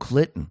of Bill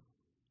Clinton.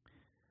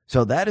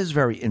 So that is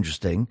very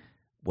interesting.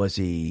 Was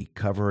he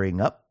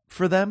covering up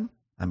for them?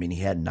 I mean,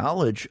 he had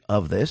knowledge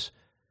of this.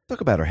 Talk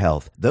about our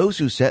health. Those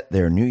who set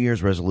their New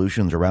Year's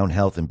resolutions around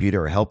health and beauty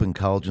are helping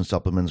collagen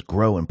supplements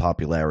grow in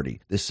popularity.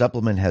 This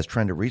supplement has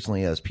trended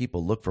recently as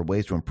people look for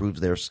ways to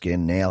improve their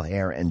skin, nail,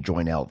 hair, and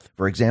joint health.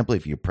 For example,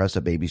 if you press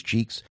a baby's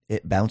cheeks,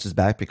 it bounces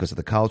back because of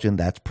the collagen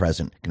that's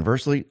present.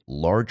 Conversely,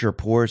 larger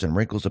pores and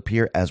wrinkles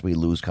appear as we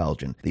lose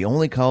collagen. The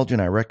only collagen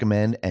I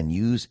recommend and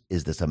use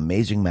is this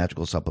amazing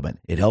magical supplement.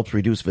 It helps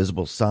reduce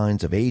visible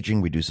signs of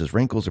aging, reduces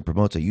wrinkles, and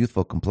promotes a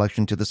youthful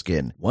complexion to the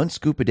skin. 1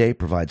 scoop a day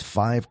provides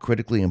 5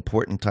 critically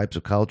important types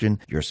of collagen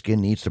your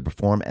skin needs to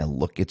perform and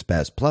look its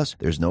best. Plus,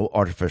 there's no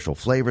artificial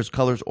flavors,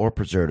 colors, or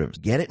preservatives.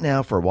 Get it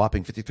now for a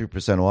whopping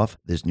 53% off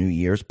this New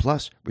Year's.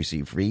 Plus,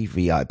 receive free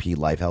VIP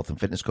life, health, and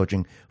fitness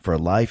coaching for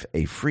life,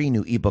 a free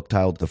new ebook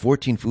titled The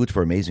 14 Foods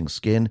for Amazing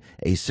Skin,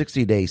 a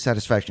 60-day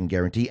satisfaction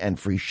guarantee, and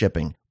free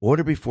shipping.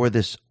 Order before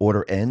this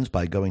order ends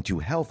by going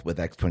to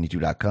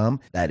healthwithx22.com.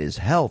 That is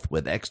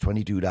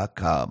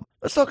healthwithx22.com.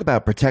 Let's talk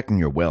about protecting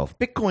your wealth.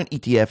 Bitcoin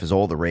ETF is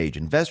all the rage.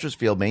 Investors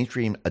feel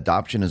mainstream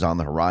adoption is on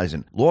the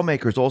horizon.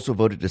 Lawmakers also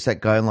voted to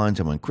set guidelines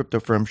on when crypto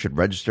firms should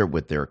register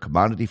with their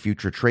Commodity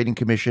Future Trading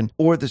Commission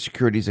or the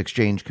Securities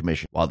Exchange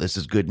Commission. While this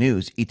is good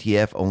news,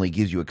 ETF only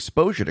gives you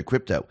exposure to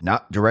crypto,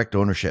 not direct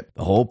ownership.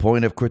 The whole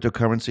point of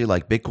cryptocurrency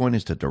like Bitcoin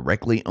is to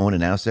directly own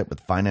an asset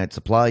with finite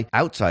supply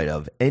outside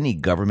of any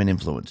government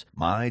influence.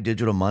 My My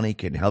Digital Money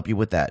can help you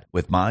with that.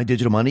 With My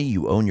Digital Money,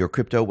 you own your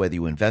crypto whether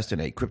you invest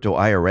in a crypto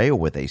IRA or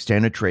with a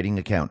standard trading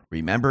account.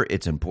 Remember,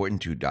 it's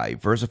important to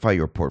diversify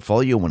your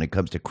portfolio when it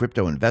comes to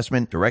crypto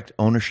investment. Direct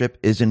ownership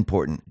is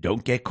important.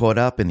 Don't get caught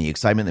up in the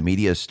excitement the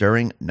media is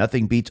stirring.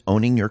 Nothing beats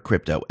owning your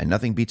crypto, and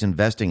nothing beats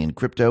investing in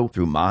crypto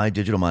through My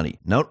Digital Money.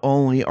 Not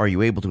only are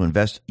you able to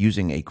invest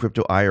using a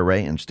crypto IRA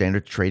and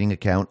standard trading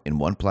account in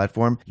one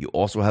platform, you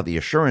also have the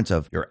assurance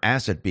of your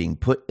asset being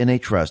put in a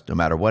trust. No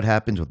matter what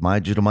happens with My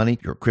Digital Money,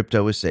 your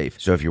crypto is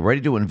safe. So if you're ready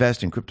to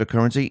invest in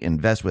cryptocurrency,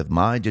 invest with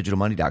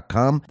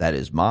MyDigitalMoney.com. That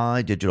is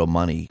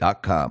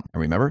MyDigitalMoney.com.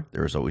 And remember,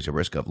 there is always a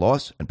risk of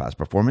loss, and past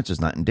performance is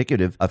not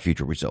indicative of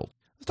future results.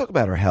 Let's talk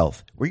about our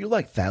health. Were you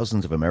like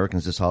thousands of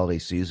Americans this holiday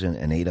season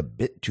and ate a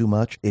bit too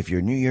much? If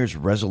your New Year's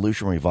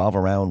resolution revolve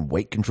around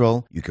weight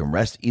control, you can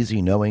rest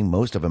easy knowing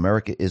most of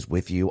America is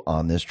with you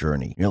on this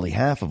journey. Nearly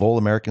half of all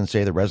Americans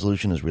say the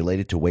resolution is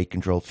related to weight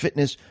control,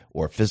 fitness,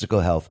 or physical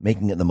health,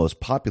 making it the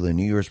most popular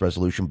New Year's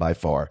resolution by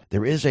far.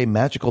 There is a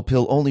magical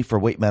pill only for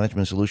weight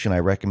management solution I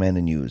recommend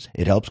and use.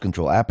 It helps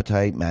control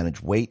appetite,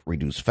 manage weight,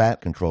 reduce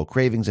fat, control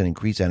cravings, and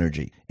increase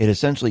energy. It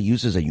essentially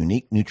uses a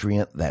unique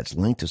nutrient that's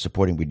linked to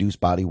supporting reduced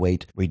body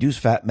weight, reduce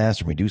fat mass,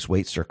 and reduce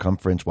waist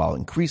circumference while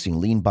increasing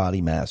lean body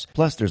mass.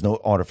 Plus, there's no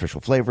artificial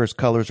flavors,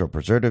 colors, or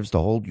preservatives to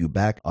hold you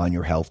back on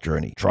your health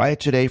journey. Try it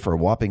today for a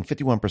whopping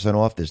 51%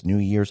 off this New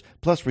Year's,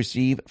 plus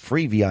receive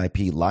free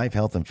VIP live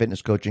health and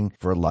fitness coaching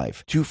for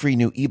life. 2 free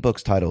new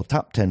ebooks titled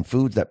Top 10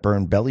 Foods That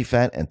Burn Belly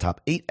Fat and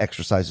Top 8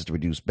 Exercises to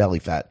Reduce Belly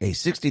Fat, a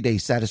 60-day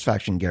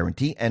satisfaction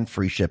guarantee, and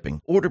free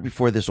shipping. Order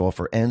before this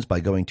offer ends by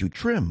going to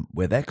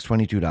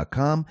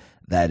trimwithx22.com.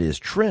 That is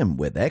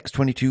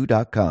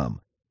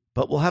trimwithx22.com.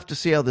 But we'll have to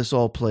see how this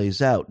all plays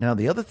out. Now,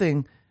 the other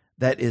thing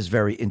that is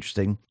very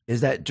interesting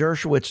is that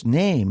Dershowitz's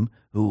name,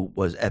 who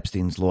was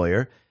Epstein's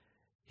lawyer,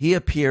 he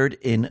appeared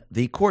in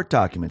the court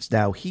documents.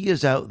 Now, he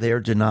is out there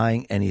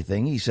denying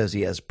anything. He says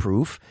he has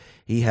proof.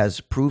 He has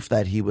proof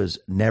that he was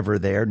never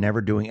there,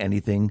 never doing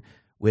anything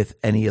with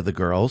any of the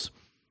girls.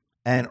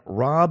 And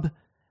Rob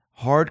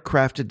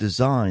Hardcrafted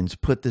Designs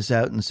put this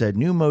out and said,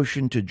 new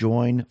motion to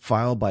join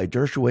filed by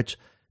Dershowitz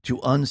to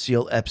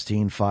unseal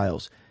Epstein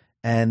files.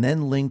 And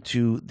then linked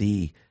to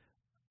the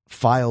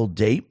file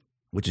date,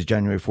 which is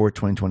January 4th,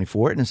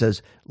 2024. And it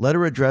says,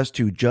 letter addressed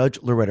to Judge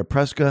Loretta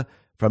Preska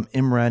from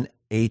Imran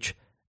H.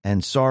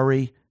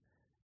 Ansari.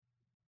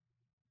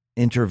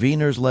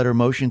 Intervener's letter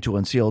motion to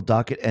unseal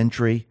docket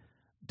entry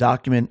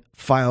document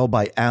filed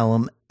by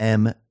Alan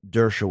M.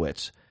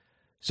 Dershowitz.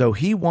 So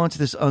he wants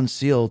this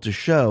unsealed to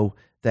show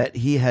that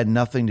he had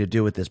nothing to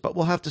do with this. But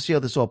we'll have to see how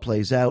this all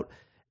plays out.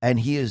 And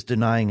he is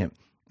denying it.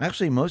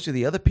 Actually, most of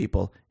the other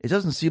people, it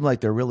doesn't seem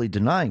like they're really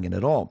denying it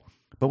at all.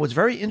 But what's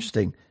very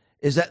interesting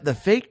is that the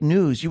fake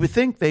news, you would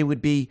think they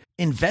would be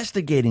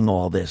investigating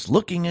all this,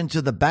 looking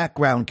into the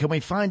background. Can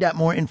we find out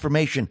more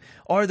information?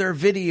 Are there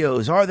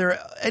videos? Are there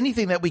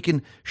anything that we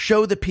can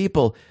show the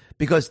people?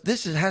 Because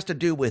this has to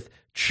do with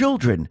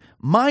children,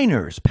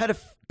 minors,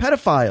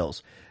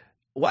 pedophiles.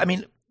 Well, I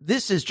mean,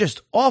 this is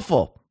just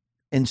awful.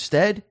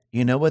 Instead,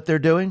 you know what they're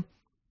doing?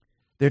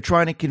 They're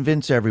trying to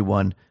convince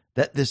everyone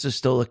that this is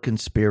still a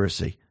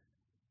conspiracy.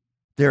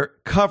 They're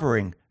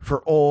covering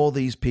for all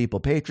these people.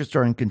 Patriots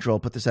are in control.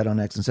 Put this out on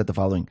X and said the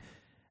following.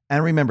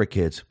 And remember,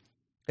 kids,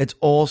 it's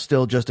all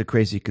still just a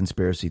crazy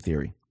conspiracy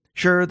theory.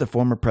 Sure, the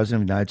former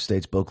president of the United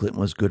States, Bill Clinton,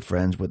 was good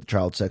friends with the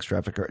child sex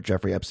trafficker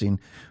Jeffrey Epstein,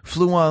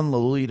 flew on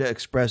Lolita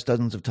Express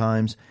dozens of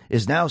times,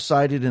 is now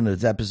cited in a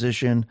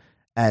deposition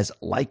as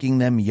liking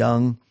them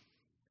young.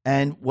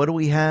 And what do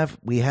we have?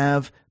 We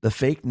have the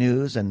fake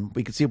news, and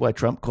we can see why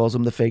Trump calls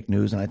them the fake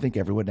news, and I think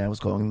everyone now is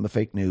calling them the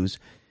fake news.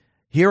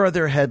 Here are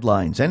their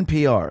headlines.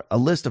 NPR, a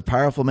list of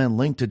powerful men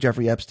linked to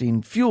Jeffrey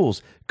Epstein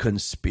fuels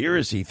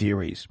conspiracy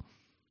theories.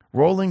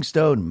 Rolling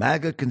Stone,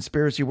 MAGA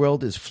conspiracy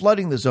world is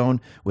flooding the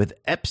zone with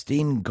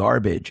Epstein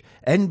garbage.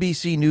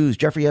 NBC News,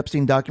 Jeffrey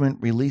Epstein document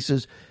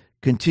releases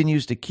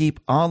continues to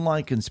keep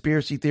online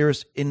conspiracy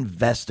theorists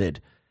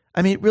invested.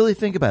 I mean, really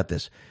think about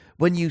this.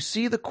 When you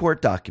see the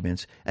court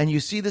documents and you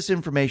see this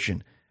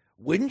information,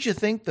 wouldn't you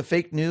think the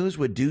fake news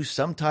would do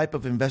some type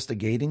of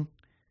investigating?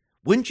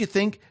 Wouldn't you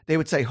think they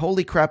would say,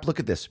 holy crap, look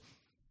at this.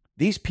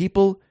 These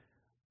people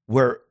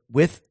were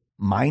with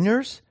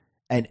minors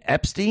and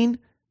Epstein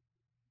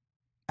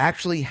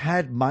actually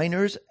had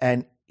minors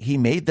and he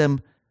made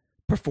them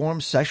perform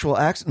sexual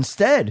acts.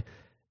 Instead,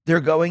 they're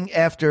going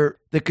after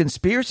the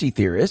conspiracy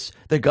theorists.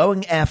 They're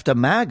going after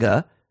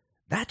MAGA.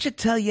 That should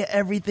tell you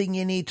everything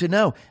you need to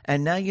know.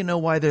 And now you know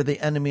why they're the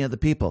enemy of the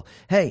people.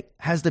 Hey,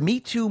 has the Me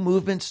Too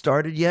movement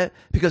started yet?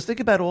 Because think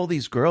about all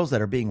these girls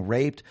that are being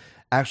raped,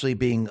 actually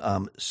being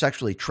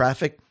sexually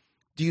trafficked.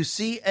 Do you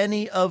see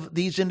any of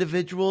these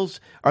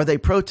individuals? Are they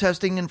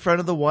protesting in front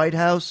of the White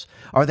House?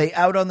 Are they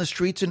out on the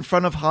streets in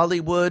front of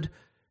Hollywood?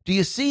 Do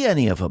you see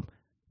any of them?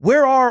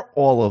 Where are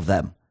all of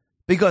them?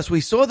 Because we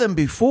saw them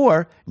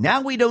before.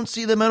 Now we don't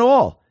see them at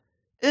all.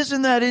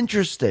 Isn't that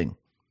interesting?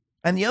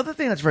 And the other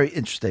thing that's very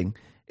interesting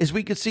is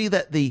we could see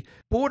that the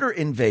border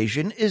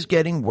invasion is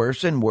getting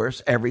worse and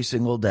worse every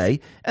single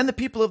day. And the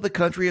people of the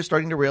country are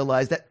starting to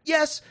realize that,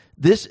 yes,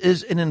 this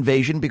is an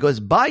invasion because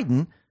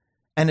Biden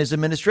and his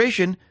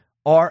administration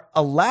are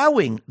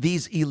allowing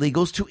these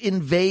illegals to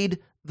invade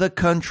the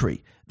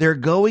country. They're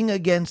going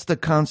against the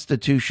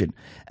Constitution.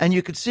 And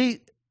you can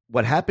see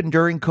what happened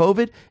during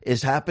COVID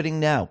is happening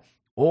now.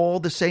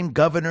 All the same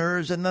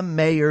governors and the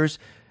mayors,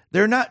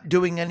 they're not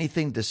doing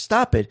anything to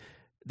stop it.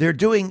 They're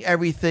doing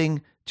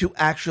everything to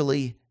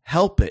actually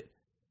help it.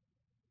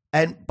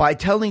 And by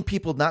telling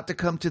people not to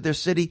come to their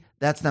city,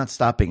 that's not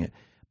stopping it.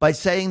 By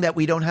saying that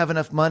we don't have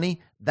enough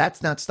money,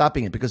 that's not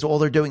stopping it, because all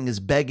they're doing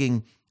is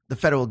begging the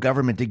federal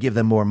government to give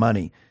them more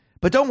money.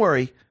 But don't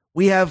worry,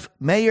 we have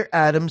Mayor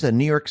Adams in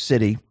New York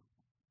City.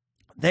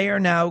 They are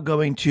now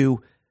going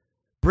to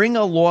bring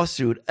a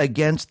lawsuit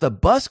against the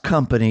bus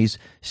companies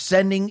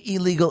sending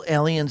illegal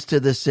aliens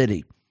to the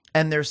city.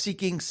 And they're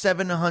seeking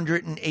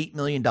 $708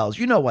 million.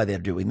 You know why they're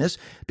doing this,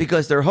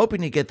 because they're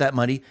hoping to get that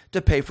money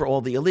to pay for all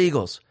the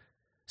illegals.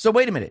 So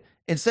wait a minute.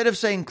 Instead of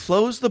saying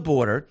close the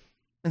border,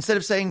 instead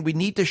of saying we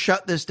need to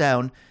shut this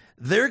down,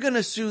 they're going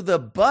to sue the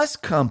bus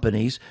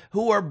companies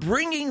who are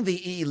bringing the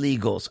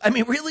illegals. I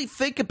mean, really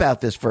think about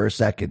this for a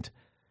second.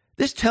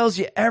 This tells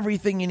you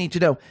everything you need to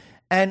know.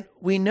 And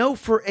we know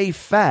for a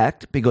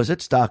fact, because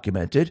it's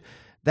documented,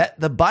 that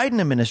the Biden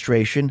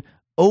administration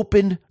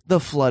opened the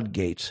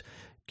floodgates.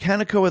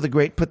 Kaneko the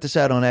Great put this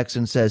out on X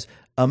and says,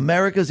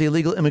 America's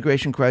illegal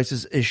immigration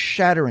crisis is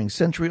shattering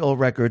century-old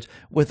records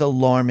with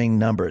alarming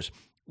numbers.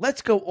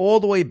 Let's go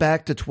all the way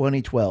back to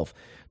 2012.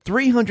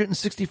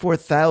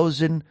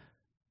 364,000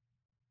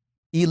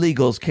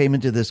 illegals came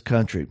into this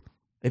country.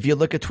 If you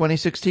look at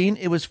 2016,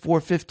 it was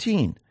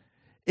 415.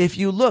 If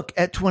you look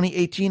at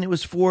 2018, it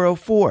was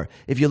 404.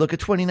 If you look at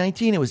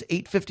 2019, it was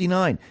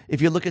 859. If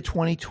you look at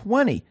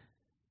 2020,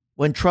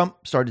 when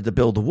Trump started to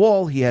build the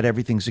wall, he had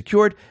everything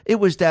secured. It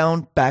was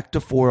down back to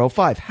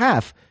 405,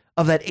 half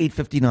of that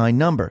 859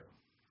 number.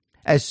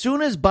 As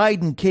soon as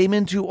Biden came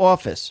into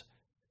office,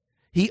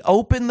 he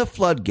opened the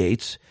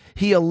floodgates.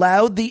 He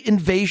allowed the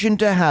invasion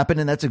to happen,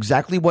 and that's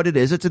exactly what it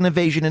is. It's an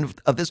invasion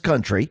of this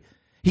country.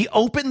 He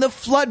opened the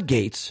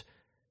floodgates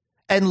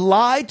and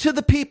lied to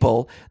the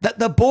people that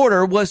the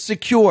border was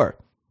secure.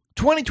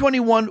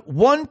 2021,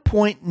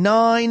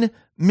 1.9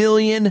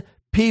 million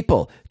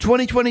people.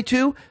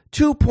 2022,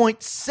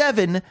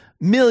 2.7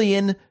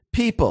 million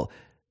people.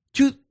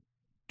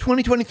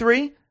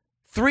 2023,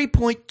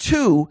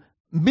 3.2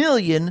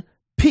 million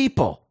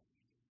people.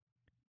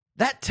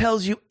 That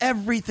tells you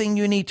everything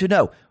you need to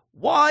know.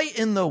 Why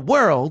in the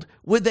world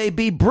would they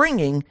be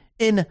bringing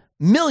in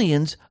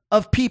millions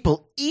of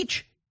people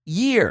each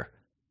year?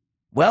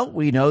 Well,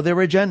 we know their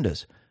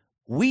agendas.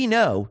 We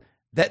know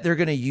that they're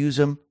going to use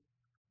them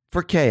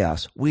for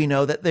chaos. We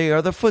know that they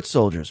are the foot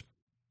soldiers.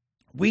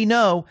 We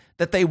know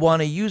that they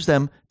want to use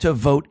them to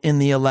vote in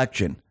the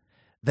election.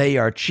 They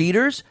are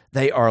cheaters.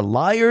 They are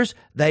liars.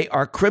 They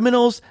are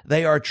criminals.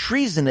 They are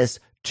treasonous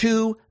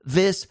to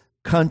this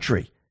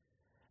country.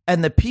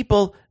 And the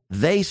people,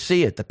 they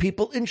see it. The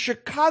people in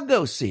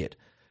Chicago see it.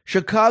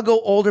 Chicago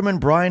Alderman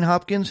Brian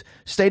Hopkins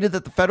stated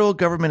that the federal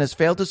government has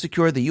failed to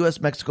secure the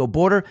U.S.-Mexico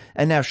border,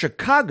 and now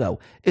Chicago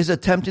is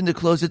attempting to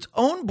close its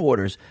own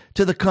borders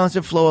to the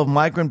constant flow of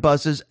migrant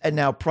buses and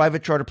now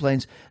private charter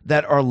planes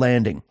that are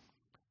landing.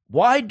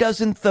 Why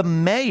doesn't the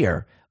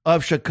mayor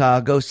of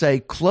Chicago say,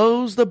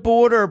 close the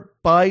border,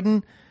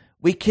 Biden?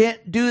 We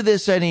can't do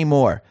this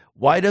anymore.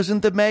 Why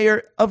doesn't the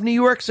mayor of New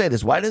York say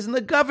this? Why doesn't the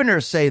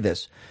governor say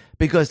this?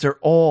 Because they're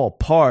all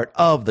part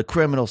of the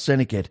criminal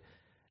syndicate.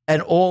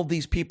 And all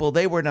these people,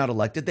 they were not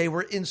elected. They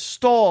were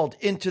installed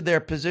into their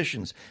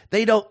positions.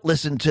 They don't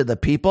listen to the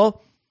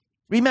people.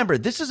 Remember,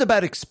 this is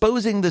about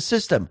exposing the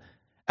system.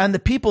 And the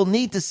people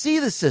need to see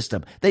the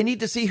system. They need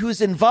to see who's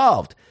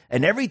involved.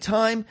 And every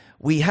time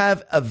we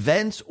have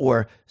events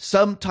or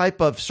some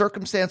type of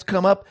circumstance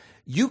come up,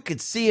 you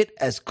could see it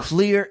as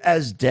clear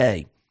as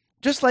day.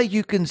 Just like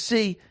you can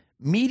see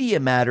Media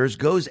Matters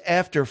goes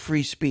after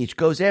free speech,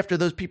 goes after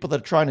those people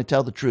that are trying to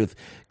tell the truth,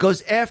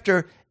 goes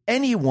after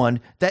anyone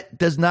that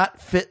does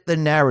not fit the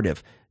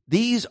narrative.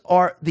 These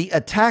are the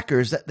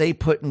attackers that they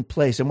put in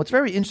place. And what's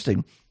very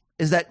interesting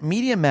is that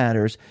Media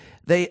Matters,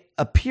 they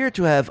appear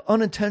to have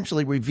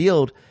unintentionally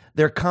revealed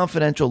their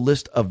confidential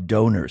list of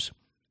donors.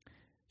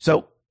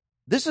 So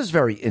this is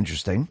very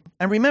interesting.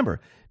 And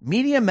remember,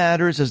 Media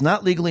Matters is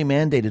not legally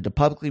mandated to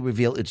publicly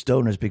reveal its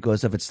donors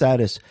because of its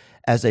status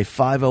as a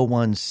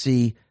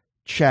 501c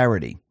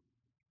charity.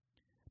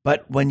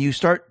 But when you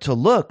start to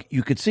look,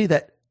 you could see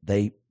that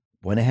they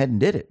went ahead and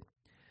did it.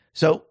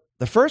 So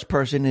the first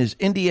person is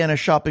Indiana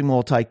shopping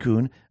mall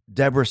tycoon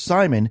Deborah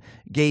Simon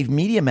gave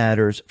Media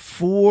Matters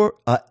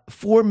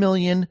 $4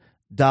 million.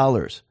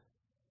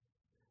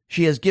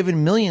 She has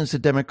given millions to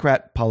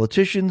Democrat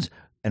politicians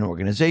and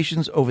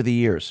organizations over the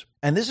years.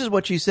 And this is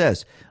what she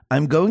says: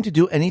 I'm going to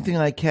do anything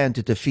I can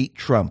to defeat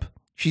Trump.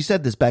 She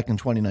said this back in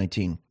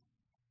 2019.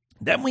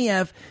 Then we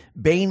have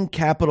Bain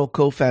Capital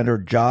co-founder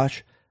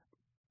Josh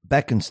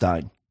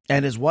Bekenstein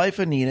and his wife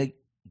Anita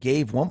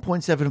gave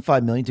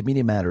 $1.75 million to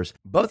Media Matters.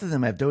 Both of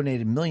them have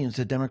donated millions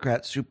to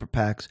Democrat super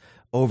PACs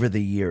over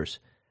the years.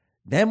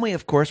 Then we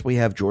have George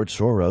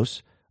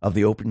Soros of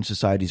the Open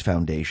Societies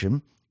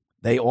Foundation.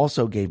 They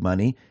also gave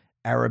money.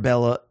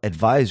 Arabella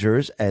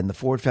Advisors and the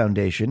Ford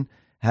Foundation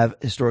have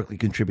historically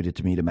contributed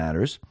to Media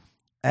Matters.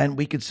 And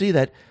we can see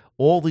that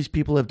all these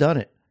people have done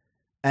it.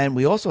 And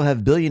we also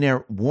have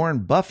billionaire Warren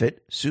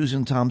Buffett,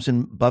 Susan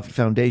Thompson Buffett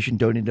Foundation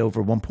donated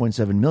over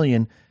 $1.7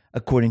 million,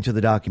 according to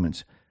the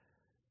documents.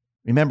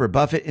 Remember,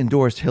 Buffett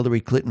endorsed Hillary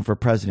Clinton for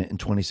president in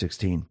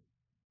 2016.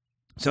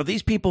 So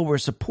these people were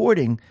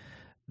supporting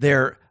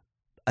their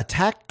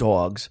attack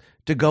dogs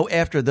to go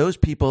after those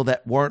people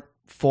that weren't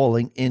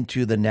falling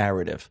into the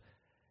narrative.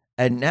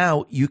 And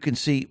now you can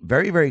see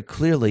very, very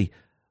clearly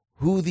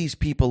who these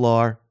people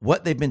are,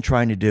 what they've been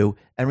trying to do.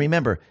 And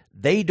remember,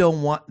 they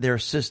don't want their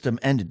system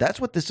ended. That's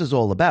what this is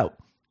all about.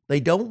 They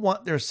don't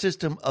want their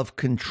system of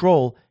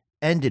control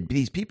ended.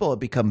 These people have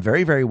become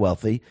very, very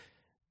wealthy.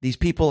 These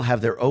people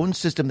have their own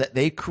system that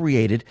they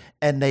created,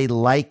 and they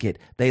like it.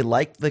 They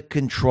like the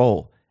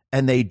control,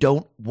 and they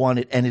don't want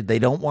it ended. They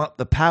don't want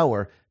the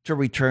power to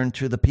return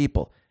to the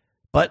people.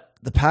 But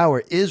the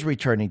power is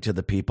returning to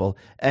the people.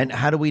 And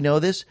how do we know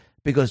this?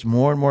 Because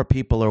more and more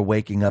people are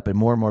waking up and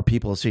more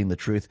people are seeing the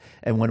truth.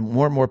 And when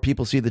more and more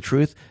people see the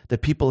truth, the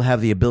people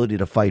have the ability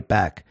to fight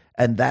back.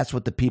 And that's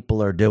what the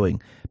people are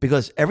doing.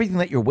 Because everything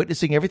that you're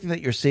witnessing, everything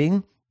that you're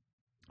seeing,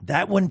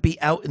 that wouldn't be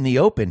out in the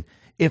open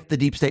if the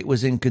deep state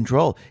was in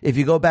control. If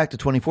you go back to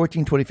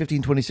 2014,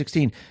 2015,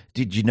 2016,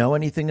 did you know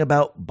anything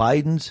about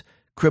Biden's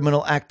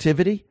criminal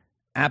activity?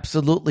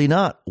 Absolutely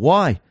not.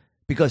 Why?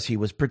 Because he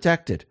was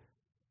protected.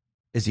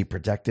 Is he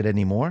protected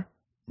anymore?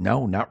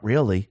 No, not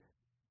really.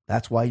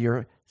 That's why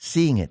you're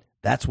seeing it.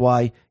 That's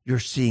why you're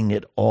seeing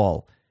it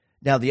all.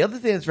 Now, the other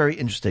thing that's very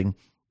interesting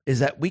is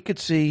that we could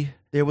see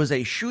there was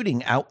a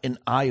shooting out in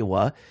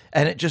Iowa,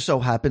 and it just so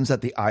happens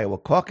that the Iowa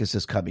caucus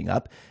is coming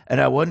up. And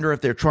I wonder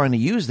if they're trying to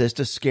use this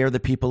to scare the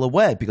people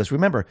away. Because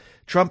remember,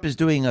 Trump is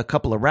doing a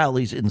couple of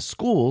rallies in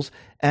schools,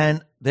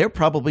 and they're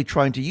probably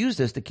trying to use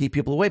this to keep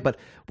people away. But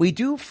we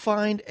do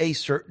find a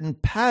certain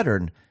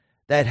pattern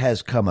that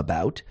has come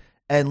about.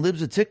 And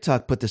Libs of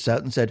TikTok put this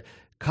out and said,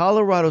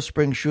 Colorado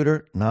Springs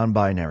shooter,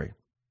 non-binary.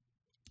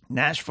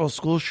 Nashville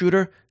school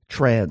shooter,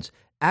 trans.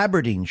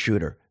 Aberdeen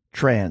shooter,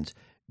 trans.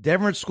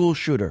 Denver school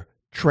shooter,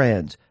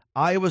 trans.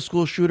 Iowa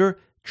school shooter,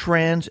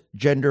 trans,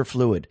 gender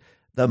fluid.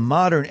 The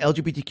modern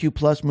LGBTQ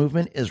plus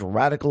movement is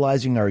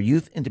radicalizing our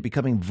youth into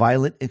becoming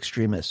violent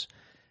extremists.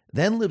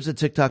 Then Libs of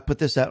TikTok put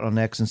this out on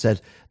X and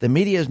said, the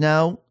media is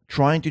now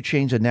trying to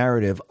change the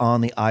narrative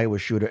on the Iowa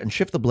shooter and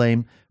shift the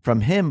blame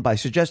from him by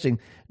suggesting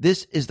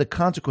this is the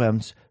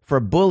consequence for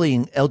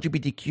bullying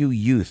LGBTQ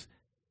youth.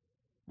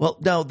 Well,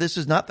 no, this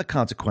is not the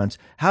consequence.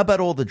 How about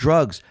all the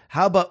drugs?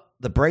 How about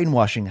the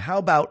brainwashing? How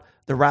about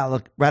the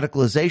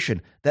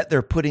radicalization that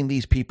they're putting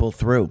these people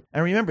through?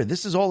 And remember,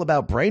 this is all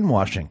about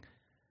brainwashing.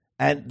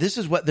 And this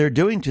is what they're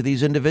doing to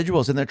these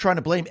individuals, and they're trying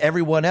to blame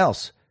everyone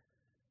else.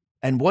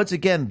 And once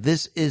again,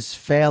 this is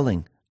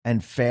failing,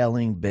 and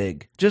failing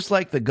big. Just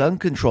like the gun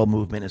control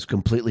movement is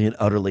completely and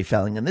utterly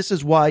failing. And this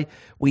is why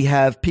we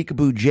have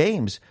Peekaboo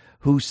James,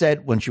 who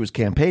said when she was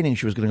campaigning,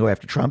 she was going to go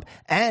after Trump,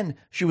 and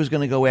she was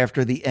going to go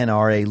after the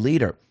NRA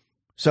leader.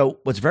 So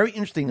what's very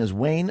interesting is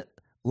Wayne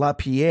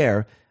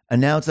LaPierre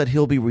announced that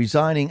he'll be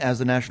resigning as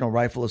the National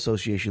Rifle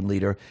Association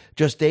leader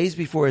just days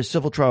before his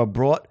civil trial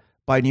brought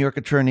by New York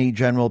Attorney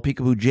General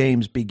Peekaboo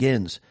James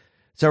begins.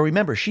 So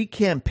remember, she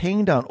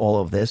campaigned on all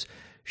of this.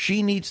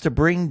 She needs to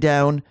bring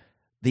down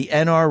the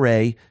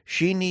NRA.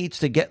 She needs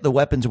to get the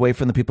weapons away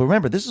from the people.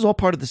 Remember, this is all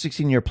part of the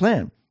 16-year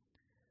plan.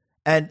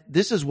 And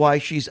this is why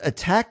she's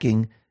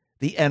attacking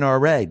the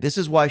NRA. This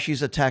is why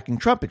she's attacking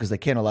Trump, because they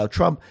can't allow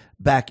Trump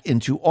back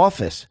into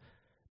office.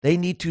 They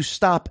need to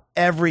stop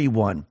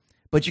everyone.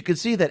 But you can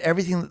see that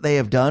everything that they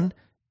have done,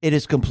 it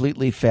is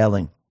completely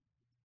failing.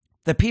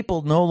 The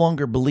people no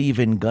longer believe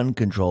in gun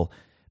control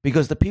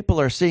because the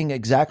people are seeing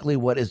exactly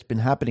what has been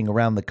happening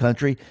around the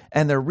country,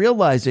 and they're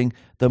realizing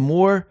the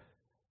more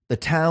the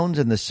towns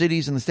and the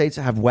cities and the states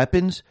have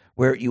weapons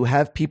where you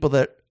have people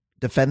that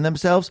defend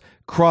themselves,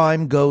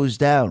 crime goes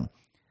down.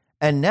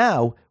 And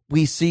now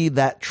we see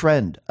that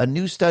trend. A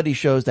new study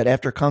shows that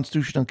after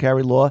constitutional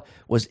carry law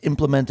was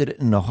implemented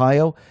in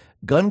Ohio,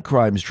 gun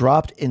crimes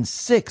dropped in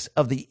 6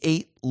 of the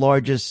 8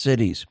 largest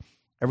cities.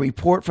 A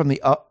report from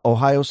the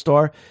Ohio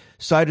Star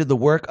cited the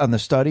work on the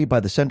study by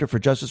the Center for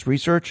Justice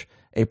Research,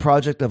 a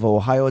project of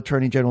Ohio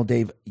Attorney General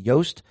Dave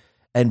Yost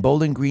and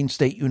Bowling Green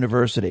State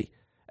University.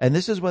 And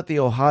this is what the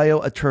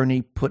Ohio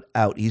attorney put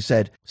out. He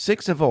said,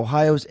 6 of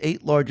Ohio's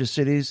 8 largest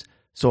cities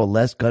saw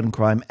less gun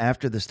crime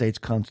after the state's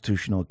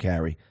constitutional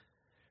carry.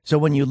 So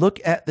when you look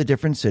at the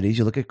different cities,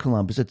 you look at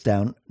Columbus, it's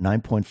down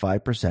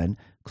 9.5%.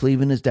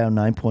 Cleveland is down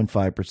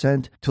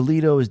 9.5%.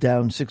 Toledo is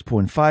down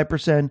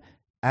 6.5%.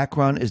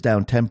 Akron is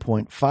down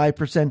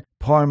 10.5%.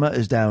 Parma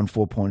is down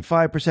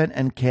 4.5%.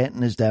 And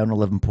Canton is down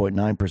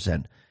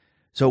 11.9%.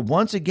 So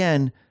once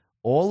again,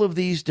 all of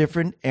these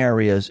different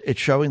areas, it's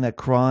showing that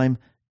crime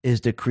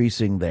is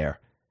decreasing there.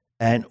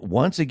 And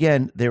once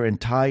again, their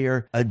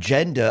entire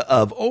agenda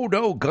of, oh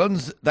no,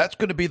 guns, that's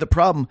going to be the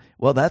problem.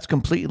 Well, that's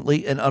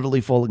completely and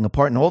utterly falling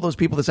apart. And all those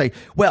people that say,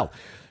 well,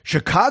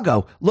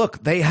 Chicago,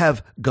 look, they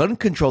have gun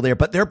control there,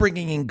 but they're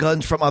bringing in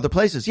guns from other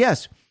places.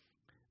 Yes,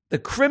 the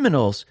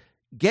criminals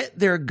get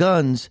their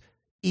guns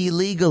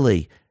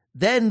illegally.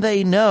 Then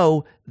they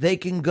know they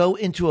can go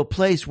into a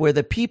place where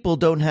the people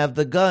don't have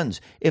the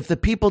guns. If the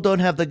people don't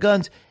have the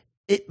guns,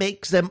 it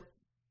makes them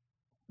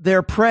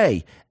their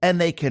prey,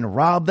 and they can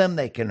rob them,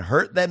 they can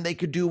hurt them, they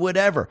could do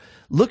whatever.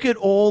 Look at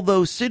all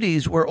those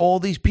cities where all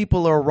these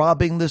people are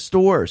robbing the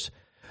stores.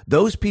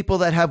 Those people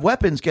that have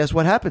weapons, guess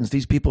what happens?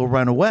 These people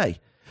run away.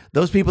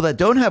 Those people that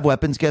don't have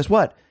weapons, guess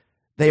what?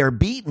 They are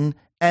beaten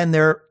and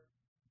their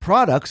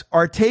products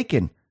are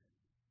taken.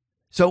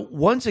 So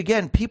once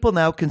again, people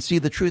now can see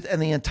the truth,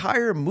 and the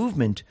entire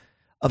movement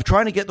of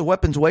trying to get the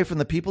weapons away from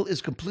the people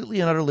is completely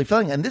and utterly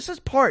failing. And this is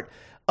part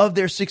of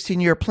their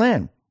 16-year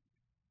plan.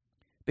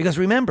 Because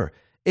remember,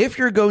 if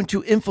you're going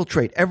to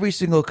infiltrate every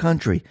single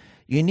country,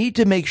 you need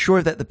to make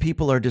sure that the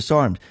people are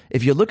disarmed.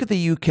 If you look at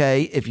the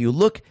UK, if you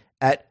look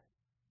at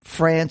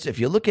France, if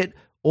you look at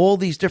all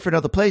these different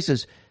other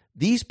places,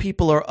 these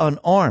people are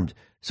unarmed.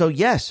 So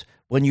yes,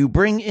 when you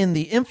bring in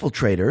the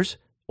infiltrators,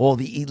 all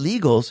the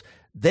illegals,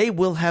 they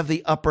will have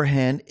the upper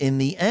hand in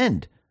the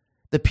end.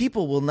 The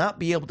people will not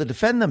be able to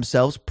defend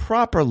themselves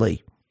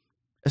properly,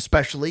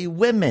 especially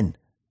women.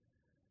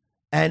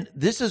 And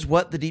this is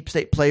what the deep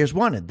state players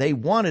wanted. They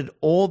wanted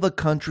all the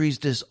countries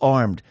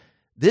disarmed.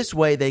 This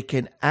way they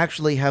can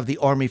actually have the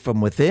army from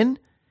within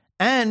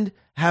and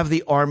have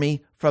the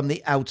army from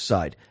the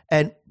outside.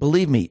 And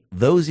believe me,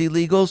 those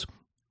illegals,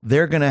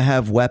 they're going to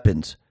have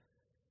weapons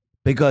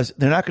because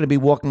they're not going to be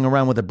walking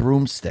around with a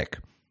broomstick.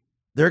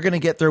 They're going to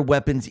get their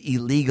weapons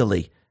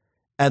illegally,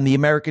 and the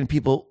American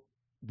people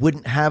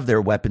wouldn't have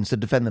their weapons to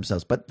defend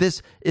themselves. But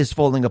this is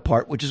falling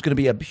apart, which is going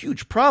to be a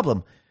huge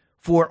problem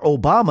for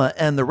Obama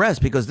and the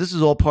rest, because this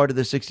is all part of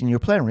the 16-year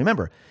plan.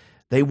 Remember,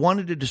 they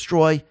wanted to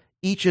destroy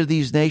each of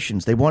these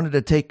nations. They wanted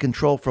to take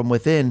control from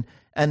within,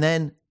 and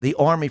then the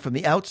army from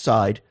the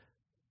outside,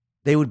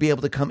 they would be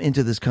able to come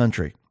into this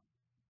country.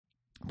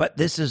 But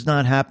this is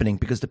not happening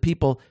because the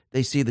people,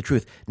 they see the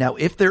truth. Now,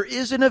 if there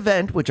is an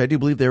event, which I do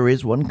believe there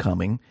is one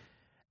coming,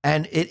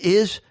 and it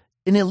is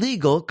an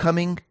illegal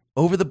coming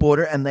over the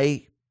border, and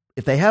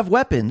if they have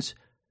weapons,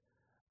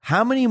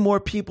 how many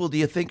more people do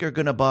you think are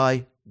going to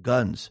buy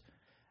guns?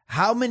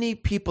 How many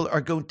people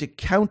are going to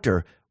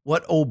counter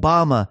what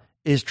Obama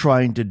is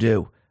trying to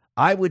do?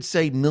 I would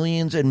say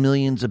millions and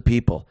millions of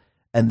people,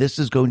 and this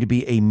is going to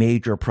be a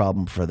major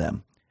problem for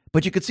them.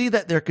 But you can see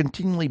that they're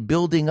continually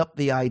building up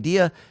the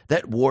idea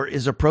that war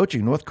is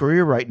approaching. North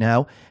Korea right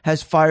now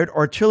has fired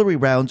artillery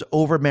rounds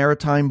over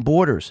maritime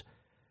borders,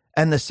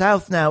 and the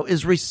South now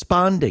is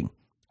responding.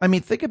 I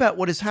mean, think about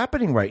what is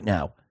happening right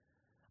now.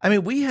 I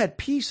mean, we had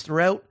peace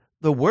throughout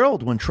the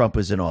world when Trump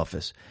was in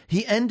office.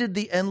 He ended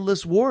the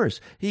endless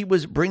wars. He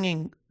was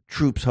bringing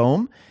troops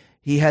home.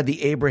 He had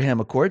the Abraham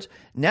Accords.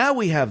 Now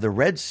we have the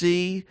Red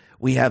Sea.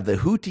 We have the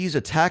Houthis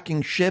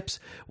attacking ships.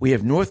 We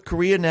have North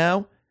Korea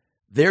now.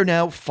 They're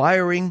now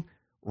firing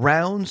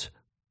rounds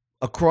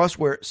across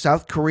where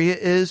South Korea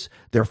is.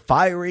 They're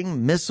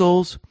firing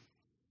missiles.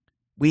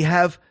 We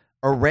have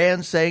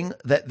Iran saying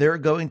that they're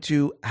going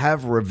to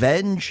have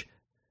revenge.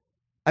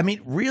 I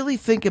mean, really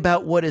think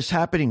about what is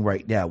happening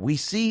right now. We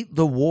see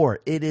the war.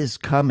 It is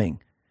coming.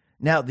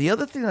 Now, the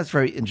other thing that's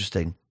very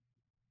interesting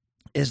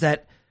is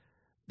that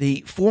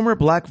the former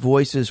Black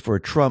Voices for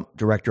Trump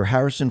director,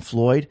 Harrison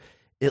Floyd,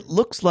 it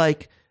looks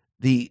like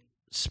the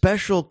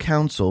special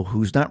counsel,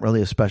 who's not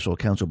really a special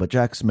counsel, but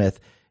Jack Smith,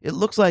 it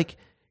looks like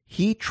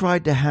he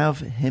tried to have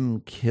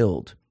him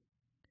killed.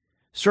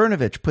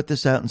 Cernovich put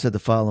this out and said the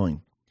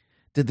following: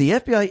 did the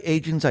FBI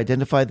agents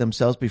identify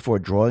themselves before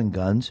drawing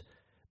guns?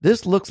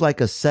 This looks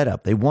like a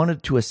setup. They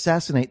wanted to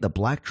assassinate the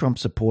Black Trump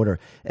supporter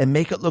and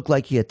make it look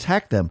like he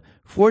attacked them.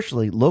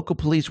 Fortunately, local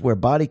police wear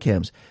body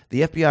cams.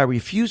 The FBI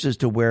refuses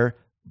to wear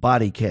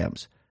body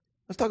cams.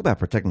 Let's talk about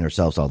protecting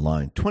ourselves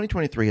online.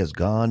 2023 has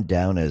gone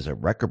down as a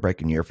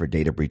record-breaking year for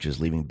data breaches,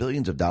 leaving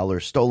billions of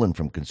dollars stolen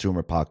from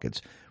consumer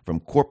pockets. From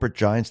corporate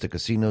giants to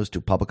casinos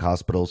to public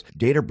hospitals,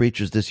 data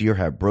breaches this year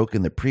have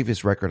broken the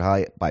previous record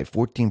high by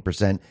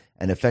 14%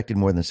 and affected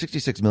more than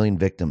 66 million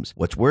victims.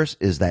 What's worse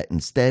is that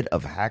instead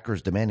of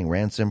hackers demanding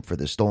ransom for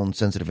the stolen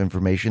sensitive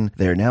information,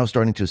 they are now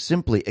starting to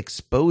simply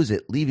expose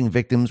it, leaving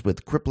victims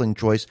with crippling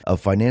choice of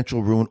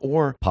financial ruin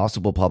or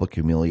possible public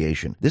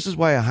humiliation. This is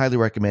why I highly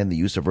recommend the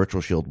use of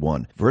Virtual Shield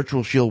 1.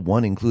 Virtual Shield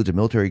 1 includes a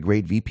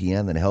military-grade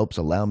VPN that helps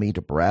allow me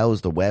to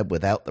browse the web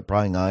without the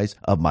prying eyes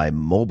of my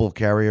mobile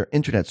carrier,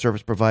 internet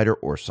service provider, provider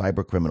or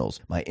cyber criminals.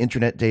 My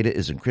internet data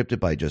is encrypted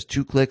by just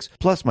 2 clicks,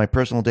 plus my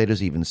personal data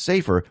is even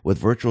safer with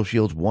Virtual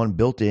Shield's one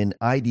built-in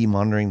ID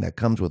monitoring that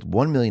comes with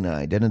 1 million in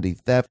identity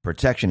theft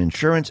protection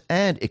insurance,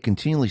 and it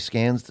continually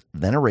scans,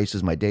 then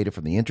erases my data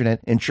from the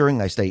internet,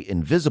 ensuring I stay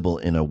invisible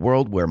in a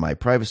world where my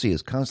privacy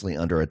is constantly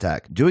under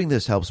attack. Doing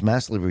this helps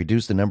massively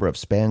reduce the number of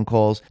spam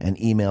calls and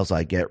emails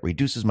I get,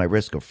 reduces my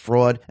risk of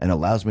fraud, and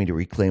allows me to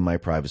reclaim my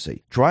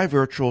privacy. Try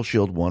Virtual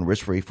Shield 1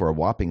 risk-free for a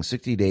whopping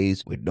 60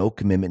 days with no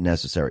commitment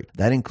necessary.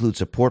 That includes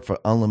support for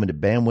unlimited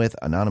bandwidth,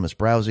 anonymous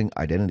browsing,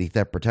 identity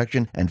theft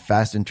protection, and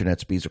fast internet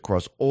speeds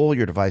across all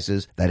your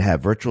devices that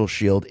have Virtual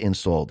Shield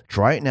installed.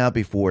 Try it now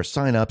before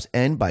sign-ups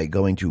and by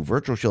going to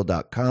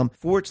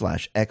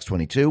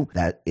virtualshield.com/X22.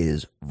 That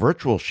is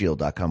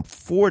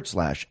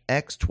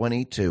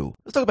virtualshield.com/X22.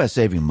 Let's talk about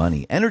saving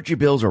money. Energy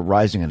bills are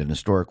rising at an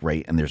historic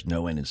rate, and there's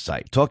no end in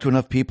sight. Talk to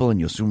enough people, and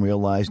you'll soon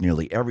realize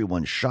nearly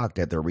everyone's shocked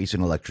at their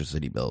recent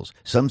electricity bills.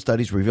 Some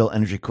studies reveal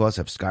energy costs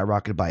have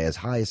skyrocketed by as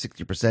high as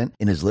 60%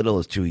 in as little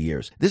as 2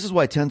 years. This is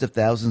why tens of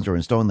thousands are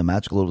installing the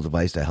magical little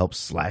device to help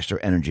slash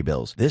their energy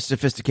bills. This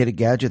sophisticated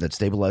gadget that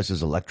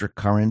stabilizes electric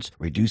currents,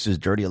 reduces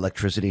dirty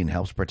electricity, and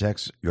helps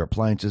protect your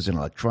appliances and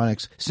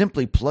electronics.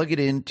 Simply plug it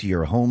into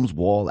your home's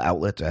wall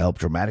outlet to help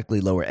dramatically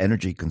lower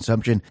energy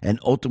consumption and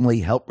ultimately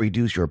help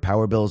reduce your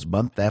power bills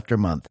month after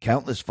month.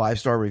 Countless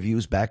 5-star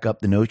reviews back up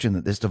the notion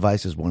that this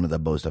device is one of the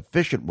most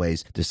efficient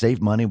ways to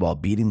save money while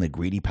beating the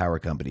greedy power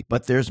company.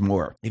 But there's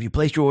more. If you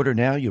place your order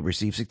now, you'll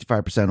receive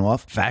 65%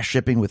 off, fast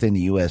shipping within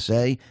the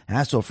USA,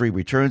 hassle-free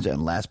returns,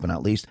 and last but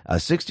not least, a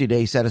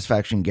 60-day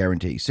satisfaction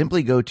guarantee.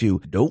 Simply go to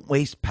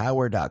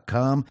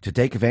don'twastepower.com to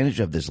take advantage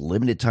of this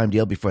limited time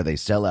deal before they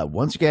sell out.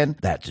 Once again,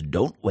 that's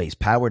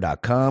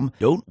don'twastepower.com,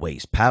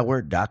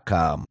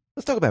 don'twastepower.com.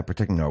 Let's talk about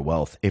protecting our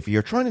wealth. If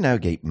you're trying to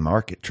navigate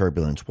market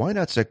turbulence, why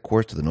not set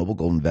course to the Noble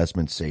Gold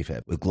Investments Safe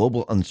Haven? With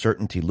global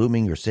uncertainty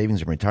looming, your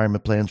savings and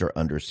retirement plans are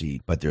under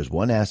siege. But there's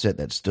one asset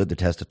that stood the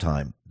test of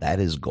time. That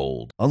is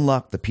gold.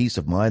 Unlock the peace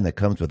of mind that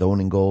comes with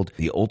owning gold,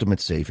 the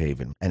ultimate safe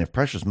haven. And if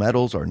precious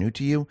metals are new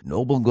to you,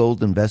 Noble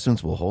Gold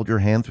Investments will hold your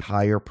hand through the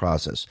entire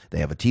process. They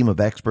have a team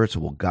of experts who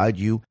will guide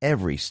you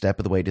every step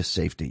of the way to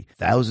safety.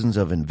 Thousands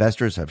of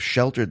investors have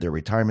sheltered their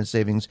retirement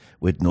savings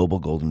with Noble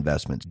Gold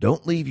Investments.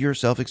 Don't leave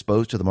yourself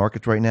exposed to the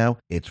markets right now.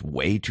 It's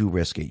way too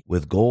risky.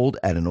 With gold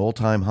at an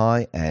all-time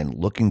high and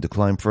looking to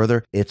climb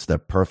further, it's the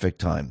perfect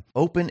time.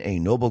 Open a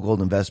Noble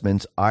Gold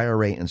Investments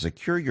IRA and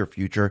secure your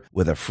future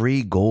with a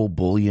free gold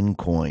bullion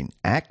coin.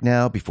 Act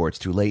now before it's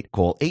too late.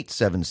 Call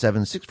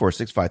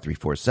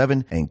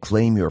 877-646-5347 and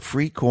claim your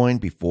free coin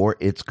before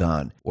it's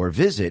gone. Or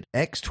visit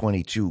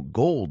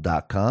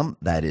x22gold.com.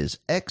 That is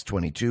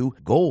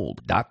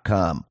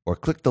x22gold.com. Or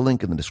click the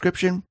link in the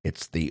description.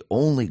 It's the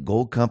only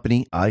gold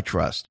company I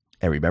trust.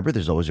 And remember,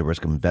 there's always a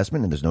risk of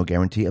investment and there's no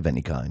guarantee of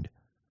any kind.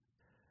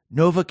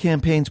 Nova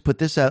Campaigns put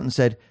this out and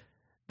said,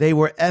 they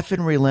were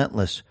effing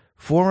relentless.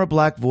 Former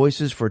black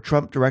voices for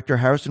Trump director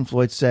Harrison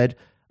Floyd said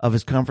of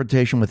his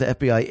confrontation with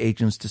FBI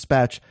agents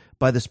dispatched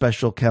by the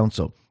special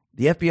counsel.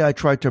 The FBI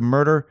tried to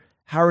murder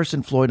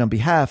Harrison Floyd on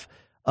behalf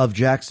of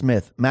Jack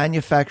Smith.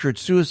 Manufactured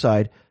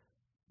suicide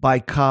by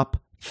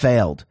cop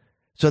failed.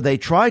 So they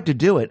tried to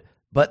do it,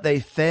 but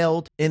they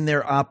failed in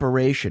their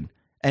operation.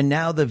 And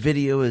now the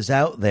video is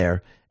out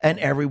there and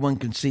everyone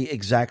can see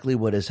exactly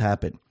what has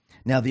happened.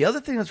 Now, the other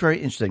thing that's very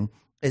interesting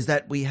is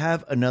that we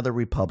have another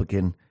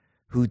Republican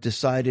who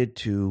decided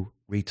to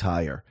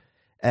retire.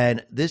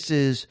 And this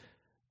is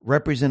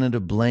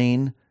Representative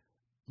Blaine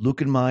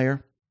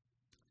Luetkemeyer.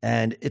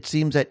 And it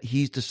seems that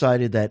he's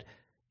decided that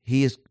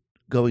he is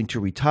going to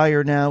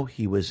retire now.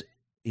 He was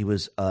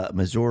a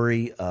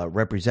Missouri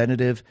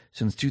representative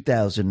since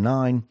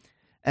 2009.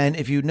 And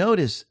if you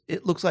notice,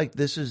 it looks like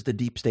this is the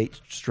deep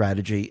state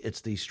strategy.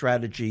 It's the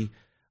strategy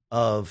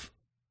of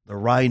the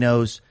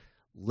rhinos.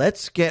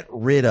 Let's get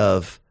rid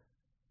of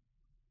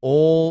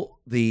all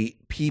the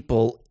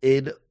people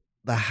in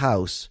the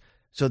House.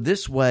 So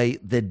this way,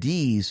 the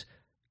D's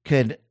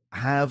can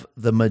have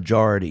the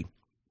majority.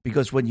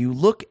 Because when you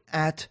look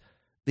at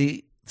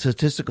the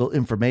statistical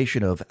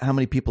information of how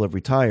many people have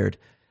retired,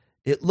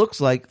 it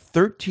looks like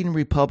 13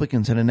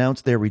 Republicans had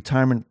announced their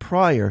retirement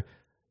prior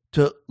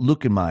to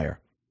Luetkemeyer.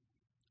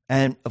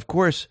 And of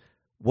course,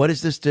 what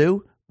does this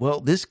do? Well,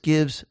 this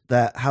gives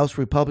the House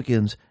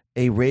Republicans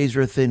a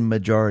razor-thin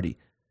majority.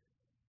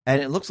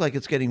 And it looks like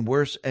it's getting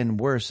worse and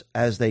worse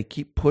as they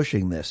keep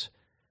pushing this,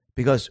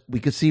 because we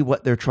could see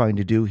what they're trying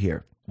to do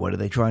here. What are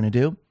they trying to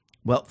do?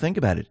 Well, think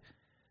about it.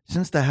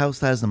 Since the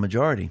House has the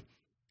majority,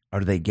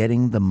 are they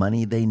getting the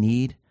money they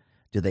need?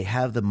 Do they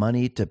have the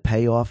money to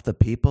pay off the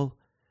people?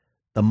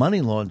 The money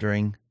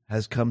laundering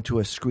has come to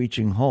a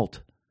screeching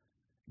halt.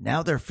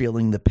 Now they're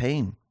feeling the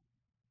pain,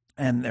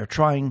 and they're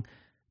trying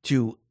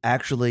to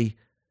actually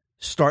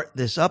start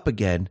this up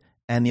again.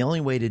 And the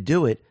only way to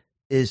do it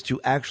is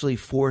to actually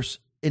force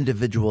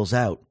individuals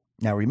out.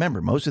 Now, remember,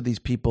 most of these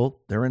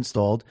people, they're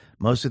installed.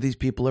 Most of these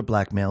people are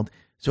blackmailed.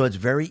 So it's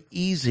very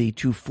easy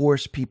to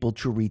force people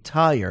to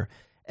retire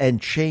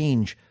and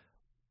change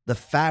the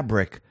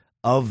fabric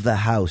of the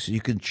House.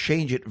 You can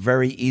change it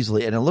very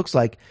easily. And it looks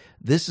like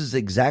this is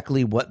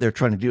exactly what they're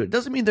trying to do. It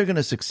doesn't mean they're going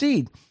to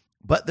succeed,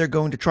 but they're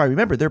going to try.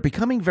 Remember, they're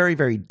becoming very,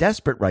 very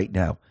desperate right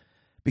now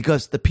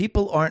because the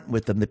people aren't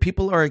with them. The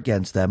people are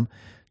against them.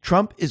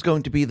 Trump is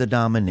going to be the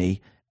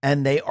nominee,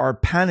 and they are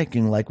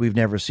panicking like we've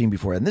never seen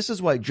before. And this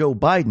is why Joe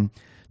Biden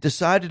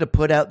decided to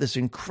put out this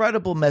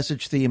incredible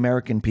message to the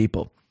American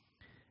people.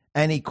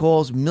 And he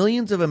calls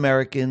millions of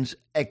Americans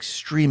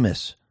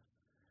extremists.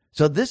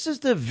 So this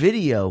is the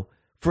video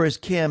for his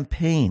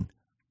campaign.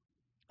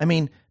 I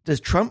mean, does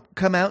Trump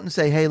come out and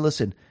say, hey,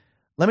 listen,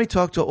 let me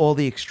talk to all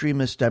the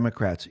extremist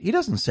Democrats? He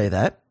doesn't say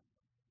that.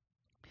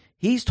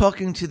 He's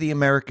talking to the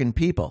American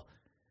people.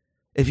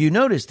 If you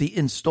notice, the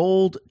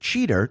installed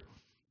cheater,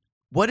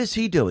 what is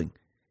he doing?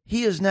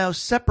 He is now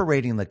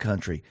separating the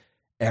country.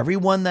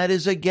 Everyone that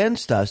is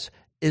against us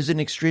is an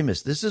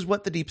extremist. This is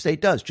what the deep state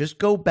does. Just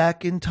go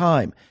back in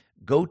time.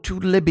 Go to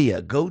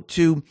Libya. Go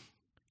to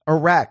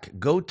Iraq.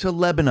 Go to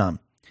Lebanon.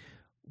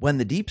 When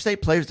the deep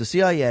state players, the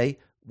CIA,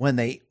 when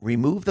they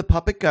remove the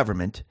puppet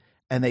government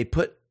and they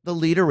put the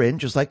leader in,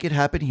 just like it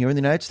happened here in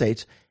the United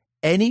States,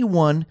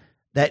 anyone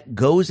that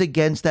goes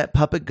against that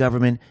puppet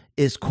government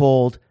is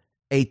called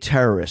a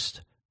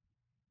terrorist.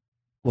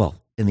 Well,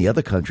 in the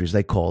other countries,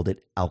 they called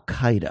it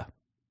Al-Qaeda.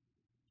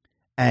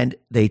 And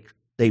they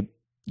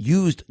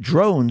used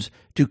drones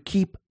to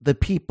keep the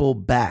people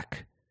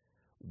back.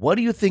 What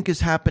do you think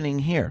is happening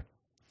here?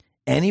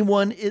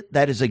 Anyone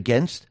that is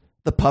against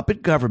the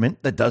puppet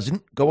government, that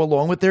doesn't go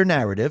along with their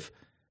narrative,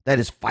 that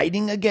is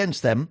fighting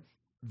against them,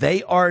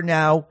 they are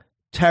now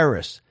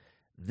terrorists.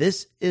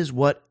 This is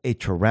what a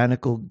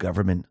tyrannical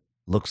government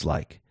looks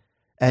like.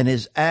 And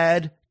his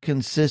ad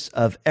consists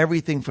of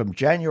everything from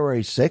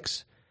January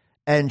 6th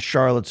and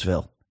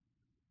Charlottesville.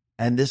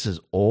 And this is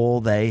all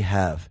they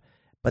have.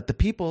 But the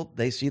people,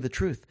 they see the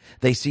truth.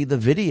 They see the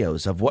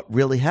videos of what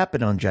really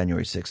happened on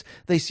January 6th.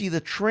 They see the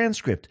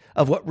transcript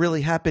of what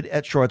really happened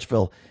at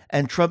Charlottesville.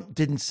 And Trump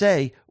didn't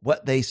say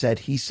what they said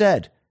he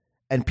said.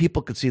 And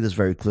people could see this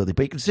very clearly.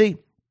 But you can see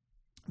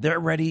they're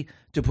ready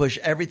to push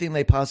everything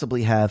they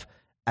possibly have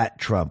at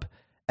Trump.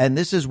 And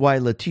this is why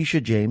Letitia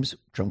James,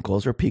 Trump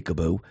calls her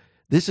Peekaboo,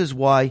 this is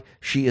why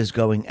she is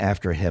going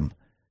after him,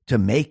 to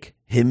make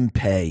him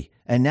pay.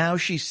 And now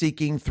she's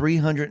seeking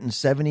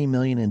 $370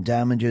 million in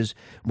damages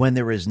when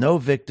there is no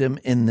victim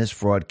in this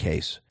fraud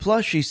case.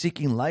 Plus, she's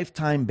seeking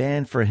lifetime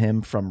ban for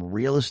him from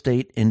real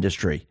estate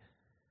industry.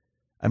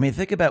 I mean,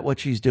 think about what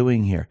she's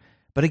doing here.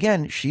 But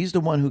again, she's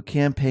the one who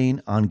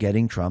campaigned on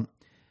getting Trump.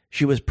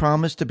 She was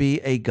promised to be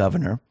a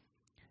governor.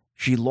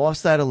 She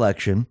lost that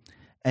election,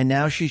 and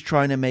now she's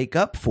trying to make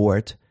up for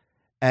it.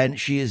 And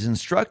she is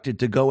instructed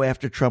to go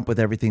after Trump with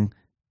everything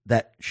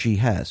that she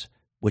has,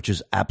 which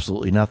is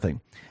absolutely nothing.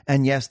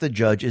 And yes, the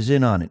judge is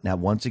in on it. Now,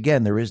 once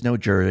again, there is no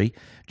jury.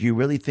 Do you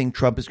really think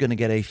Trump is going to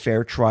get a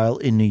fair trial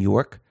in New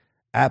York?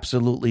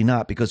 Absolutely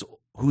not, because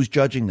who's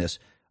judging this?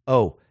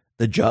 Oh,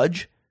 the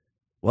judge?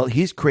 Well,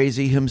 he's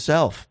crazy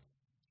himself.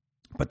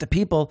 But the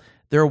people,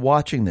 they're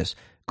watching this.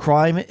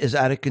 Crime is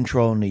out of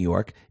control in New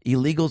York.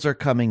 Illegals are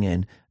coming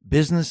in.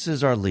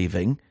 Businesses are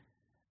leaving.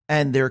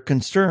 And they're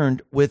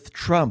concerned with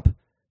Trump.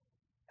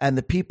 And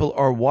the people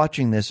are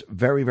watching this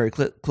very, very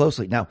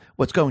closely. Now,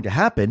 what's going to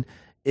happen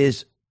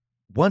is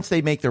once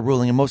they make their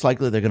ruling, and most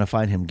likely they're going to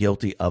find him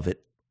guilty of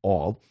it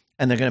all,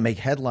 and they're going to make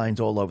headlines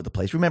all over the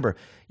place.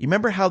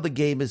 Remember how the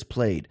game is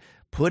played.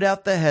 Put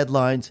out the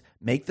headlines,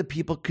 make the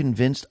people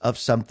convinced of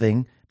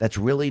something that's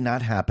really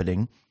not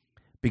happening,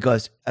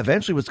 because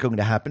eventually what's going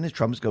to happen is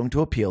Trump is going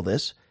to appeal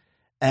this,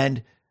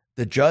 and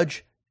the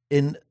judge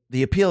in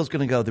the appeal is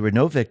going to go, there were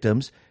no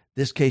victims.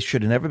 This case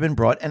should have never been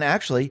brought. And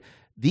actually,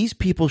 these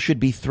people should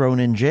be thrown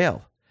in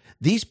jail.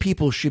 These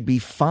people should be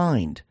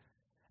fined,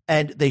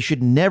 and they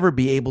should never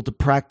be able to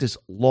practice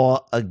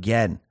law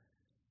again.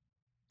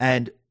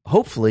 And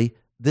hopefully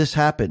this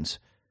happens.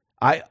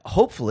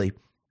 Hopefully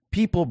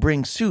people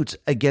bring suits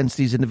against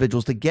these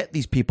individuals to get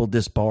these people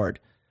disbarred.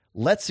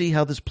 Let's see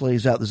how this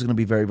plays out. This is going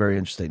to be very, very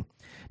interesting.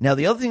 Now,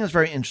 the other thing that's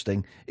very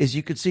interesting is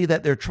you could see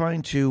that they're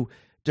trying to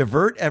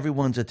divert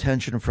everyone's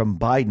attention from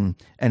Biden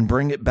and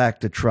bring it back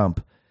to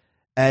Trump.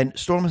 And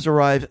Storm Has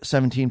Arrived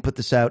 17 put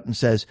this out and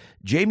says,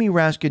 Jamie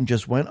Raskin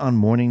just went on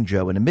Morning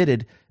Joe and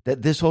admitted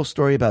that this whole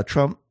story about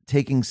Trump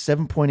taking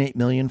 $7.8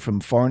 million from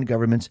foreign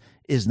governments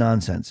is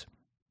nonsense.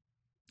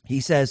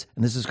 He says,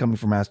 and this is coming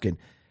from Raskin,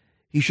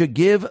 he should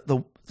give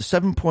the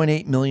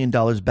 $7.8 million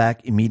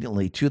back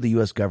immediately to the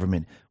U.S.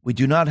 government. We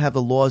do not have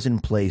the laws in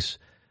place,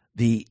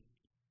 the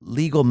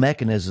legal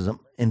mechanism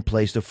in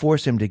place to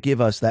force him to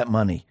give us that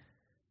money.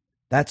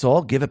 That's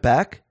all? Give it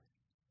back?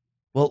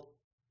 Well,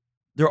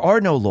 there are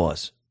no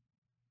laws.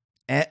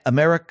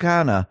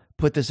 Americana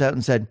put this out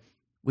and said,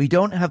 we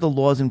don't have the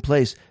laws in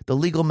place, the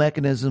legal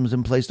mechanisms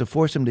in place to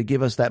force him to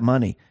give us that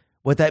money.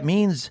 What that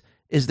means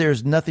is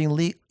there's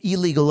nothing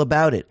illegal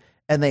about it,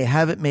 and they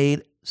haven't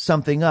made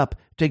something up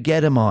to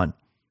get him on.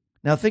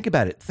 Now think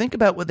about it. Think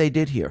about what they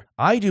did here.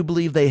 I do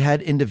believe they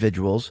had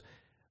individuals,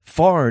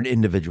 foreign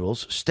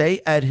individuals,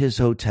 stay at his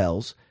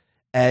hotels,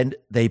 and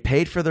they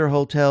paid for their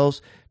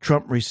hotels.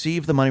 Trump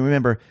received the money.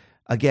 Remember,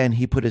 again,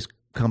 he put his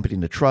company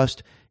into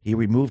trust. He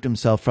removed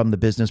himself from the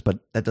business, but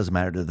that doesn't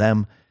matter to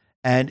them.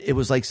 And it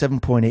was like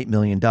 $7.8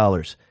 million.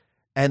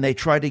 And they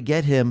tried to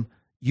get him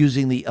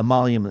using the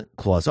emolument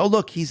clause. Oh,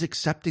 look, he's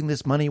accepting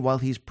this money while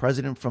he's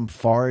president from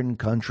foreign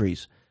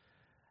countries.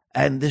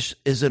 And this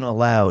isn't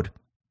allowed.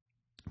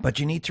 But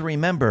you need to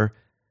remember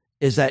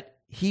is that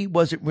he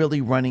wasn't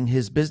really running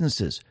his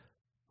businesses.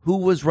 Who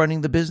was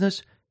running the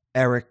business?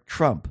 Eric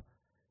Trump.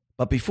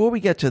 But before we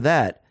get to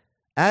that,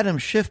 Adam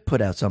Schiff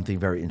put out something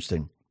very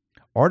interesting.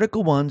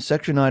 Article 1,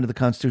 Section 9 of the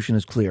Constitution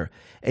is clear.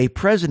 A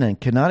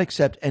president cannot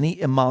accept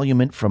any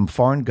emolument from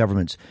foreign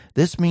governments.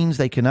 This means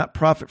they cannot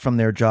profit from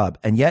their job.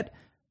 And yet,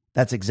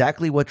 that's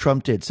exactly what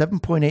Trump did,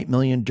 $7.8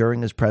 million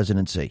during his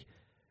presidency.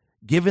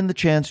 Given the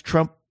chance,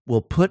 Trump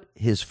will put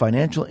his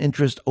financial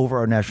interest over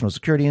our national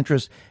security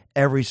interest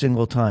every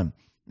single time.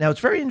 Now, it's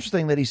very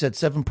interesting that he said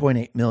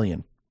 $7.8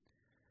 million.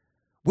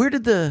 Where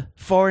did the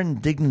foreign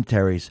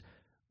dignitaries,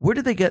 where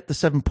did they get the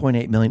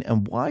 $7.8 million,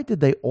 and why did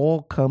they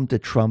all come to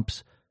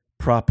Trump's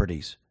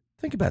properties?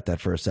 Think about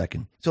that for a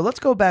second. So let's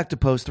go back to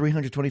post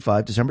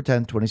 325, December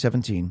 10,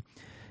 2017.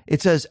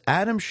 It says,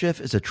 Adam Schiff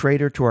is a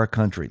traitor to our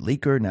country.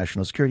 Leaker,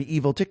 national security,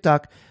 evil,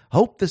 TikTok.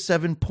 Hope the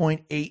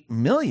 $7.8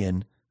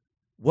 million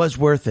was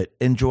worth it.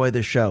 Enjoy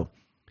the show.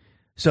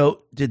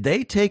 So did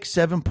they take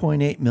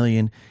 $7.8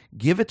 million,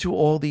 give it to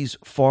all these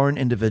foreign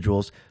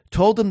individuals,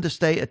 told them to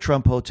stay at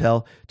Trump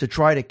Hotel to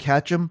try to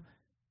catch them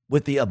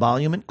with the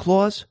emolument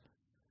clause?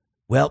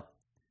 Well,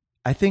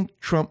 I think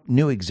Trump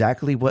knew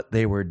exactly what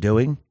they were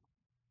doing,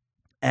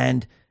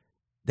 and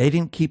they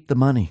didn't keep the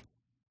money.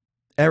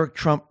 Eric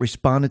Trump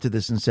responded to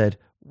this and said,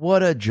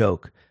 what a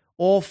joke.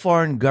 All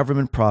foreign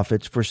government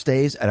profits for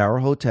stays at our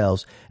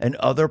hotels and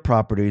other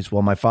properties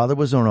while my father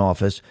was in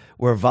office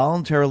were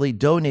voluntarily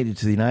donated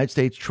to the United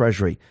States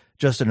Treasury.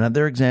 Just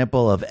another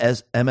example of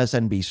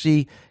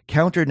MSNBC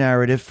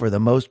counter-narrative for the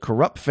most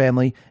corrupt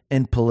family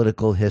in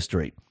political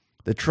history.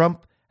 The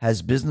Trump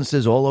has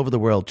businesses all over the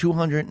world,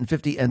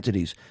 250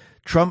 entities.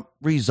 Trump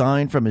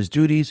resigned from his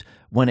duties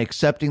when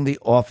accepting the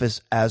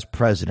office as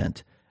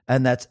president.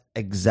 And that's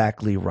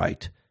exactly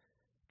right.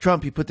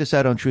 Trump, he put this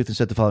out on Truth and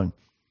said the following.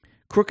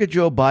 Crooked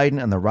Joe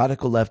Biden and the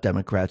radical left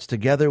Democrats,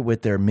 together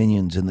with their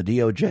minions in the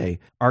DOJ,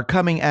 are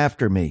coming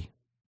after me,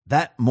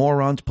 that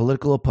moron's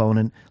political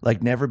opponent,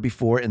 like never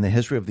before in the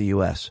history of the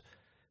U.S.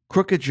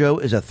 Crooked Joe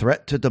is a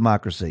threat to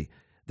democracy.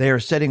 They are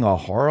setting a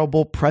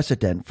horrible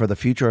precedent for the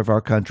future of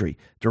our country.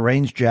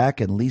 Deranged Jack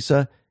and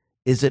Lisa,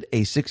 is it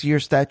a 6-year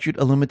statute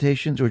of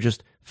limitations or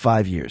just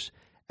 5 years?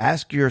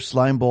 Ask your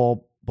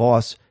slimeball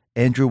boss,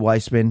 Andrew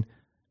Weissman,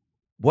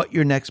 what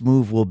your next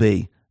move will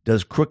be.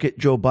 Does Crooked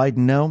Joe Biden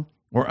know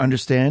or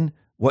understand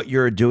what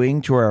you're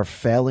doing to our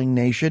failing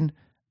nation?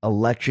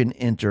 Election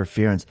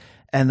interference.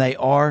 And they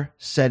are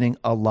setting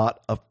a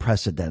lot of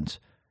precedents,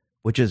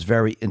 which is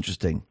very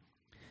interesting.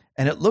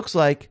 And it looks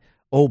like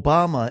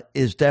Obama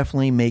is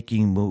definitely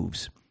making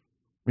moves.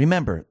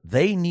 Remember,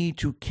 they need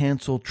to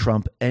cancel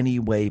Trump any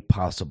way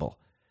possible.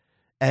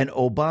 And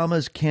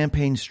Obama's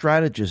campaign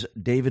strategist,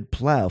 David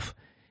Plouffe,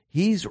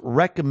 he's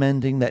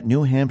recommending that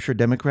New Hampshire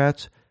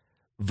Democrats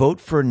vote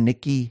for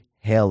Nikki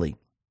Haley.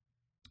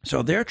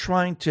 So they're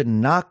trying to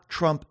knock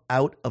Trump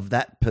out of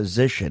that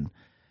position,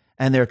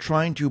 and they're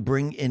trying to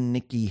bring in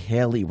Nikki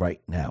Haley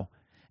right now.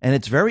 And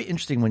it's very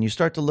interesting when you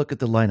start to look at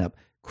the lineup.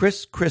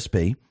 Chris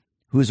Christie,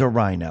 who's a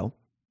rhino,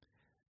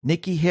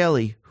 Nikki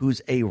Haley,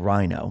 who's a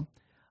rhino.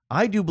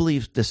 I do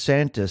believe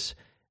DeSantis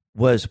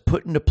was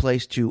put into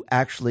place to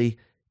actually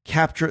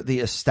capture the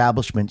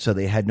establishment so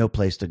they had no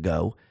place to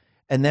go.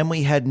 And then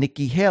we had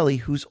Nikki Haley,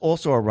 who's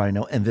also a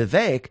rhino. And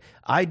Vivek,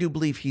 I do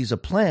believe he's a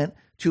plant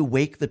to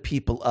wake the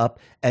people up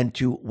and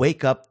to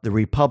wake up the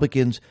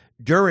Republicans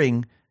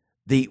during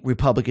the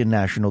Republican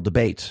national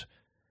debates.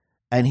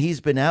 And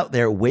he's been out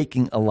there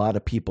waking a lot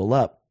of people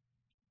up.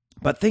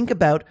 But think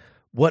about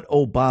what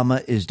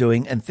Obama is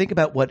doing and think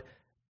about what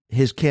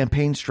his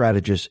campaign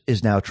strategist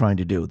is now trying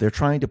to do. They're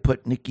trying to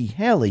put Nikki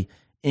Haley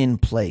in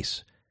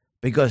place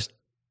because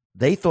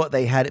they thought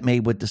they had it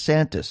made with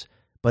DeSantis,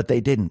 but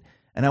they didn't.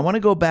 And I want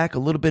to go back a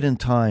little bit in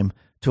time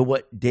to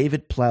what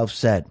David Plouffe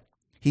said.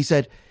 He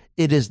said,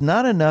 it is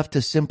not enough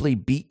to simply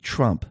beat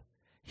Trump.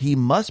 He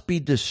must be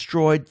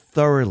destroyed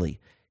thoroughly.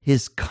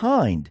 His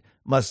kind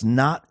must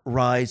not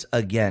rise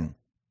again.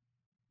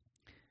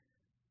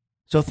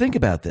 So think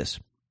about this.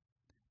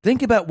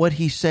 Think about what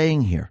he's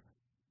saying here.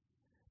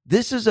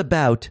 This is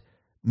about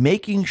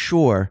making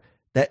sure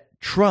that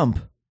Trump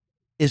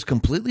is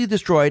completely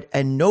destroyed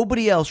and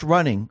nobody else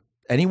running,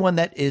 anyone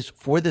that is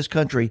for this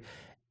country,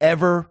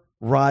 ever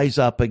rise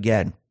up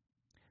again.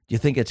 Do you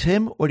think it's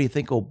him or do you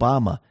think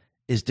Obama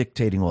is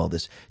dictating all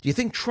this? Do you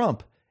think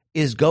Trump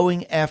is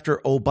going after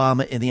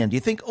Obama in the end? Do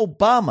you think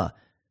Obama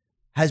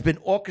has been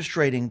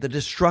orchestrating the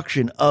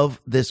destruction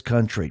of this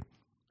country?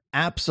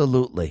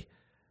 Absolutely.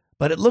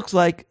 But it looks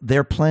like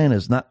their plan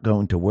is not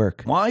going to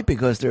work. Why?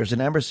 Because there's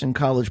an Emerson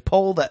College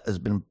poll that has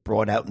been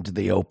brought out into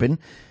the open,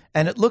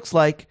 and it looks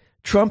like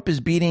Trump is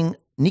beating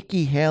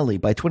Nikki Haley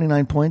by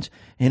 29 points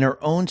in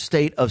her own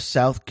state of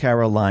South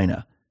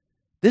Carolina.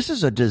 This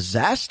is a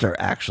disaster,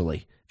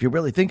 actually, if you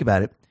really think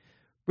about it.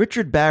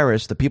 Richard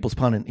Barris, the People's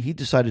Pundit, he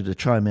decided to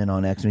chime in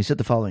on X, and he said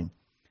the following.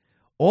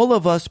 All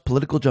of us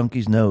political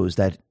junkies knows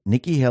that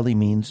Nikki Haley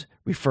means,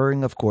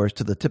 referring, of course,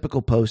 to the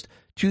typical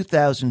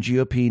post-2000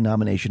 GOP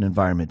nomination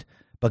environment.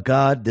 But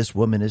God, this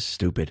woman is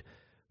stupid.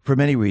 For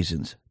many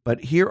reasons.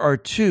 But here are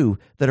two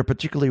that are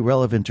particularly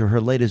relevant to her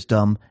latest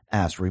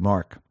dumb-ass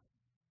remark.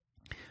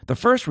 The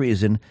first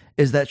reason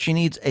is that she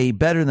needs a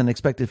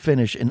better-than-expected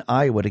finish in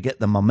Iowa to get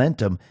the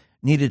momentum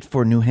needed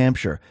for New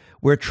Hampshire,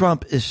 where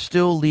Trump is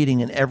still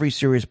leading in every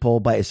serious poll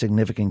by a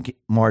significant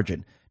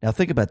margin. Now,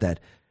 think about that.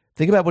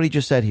 Think about what he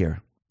just said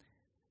here.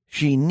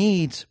 She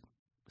needs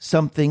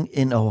something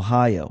in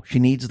Ohio. She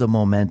needs the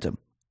momentum.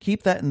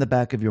 Keep that in the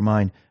back of your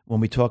mind when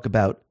we talk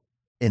about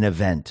an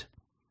event.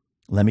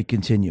 Let me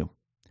continue.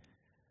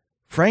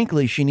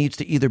 Frankly, she needs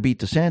to either beat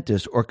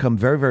DeSantis or come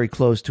very, very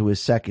close to his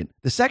second.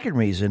 The second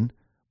reason,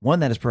 one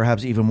that is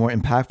perhaps even more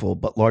impactful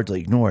but largely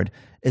ignored,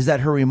 is that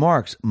her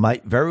remarks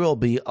might very well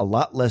be a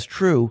lot less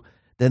true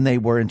than they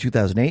were in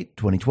 2008,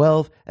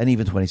 2012, and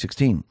even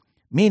 2016.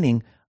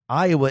 Meaning,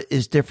 Iowa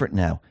is different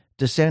now.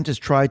 DeSantis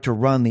tried to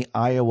run the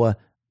Iowa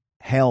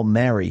Hail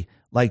Mary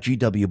like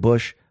G.W.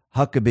 Bush,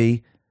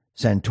 Huckabee,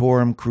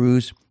 Santorum,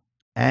 Cruz,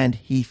 and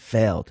he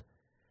failed.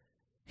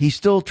 He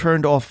still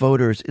turned off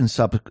voters in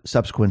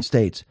subsequent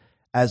states,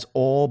 as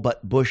all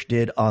but Bush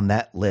did on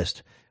that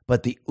list.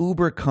 But the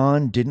Uber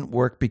con didn't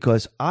work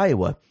because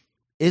Iowa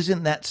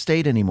isn't that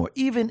state anymore,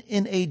 even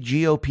in a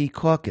GOP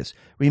caucus.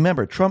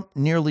 Remember, Trump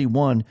nearly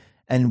won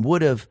and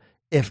would have,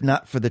 if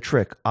not for the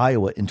trick,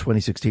 Iowa in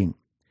 2016.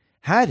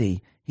 Had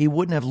he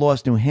wouldn't have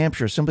lost New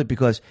Hampshire simply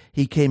because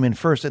he came in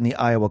first in the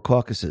Iowa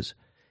caucuses.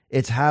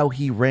 It's how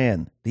he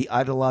ran, the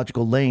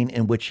ideological lane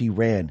in which he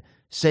ran.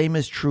 Same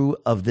is true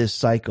of this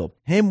cycle.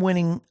 Him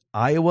winning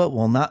Iowa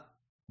will not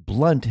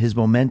blunt his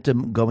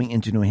momentum going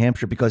into New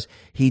Hampshire because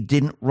he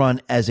didn't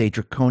run as a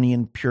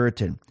draconian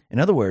Puritan. In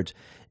other words,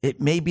 it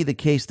may be the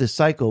case this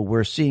cycle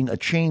we're seeing a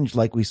change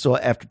like we saw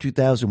after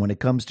 2000 when it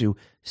comes to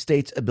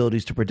states'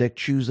 abilities to predict,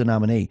 choose the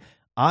nominee.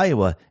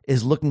 Iowa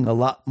is looking a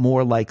lot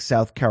more like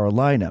South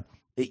Carolina.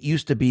 It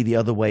used to be the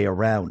other way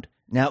around.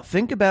 Now,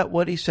 think about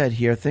what he said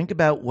here. Think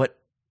about what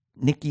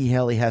Nikki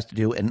Haley has to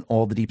do and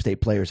all the deep state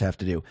players have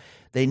to do.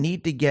 They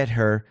need to get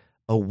her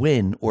a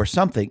win or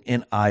something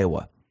in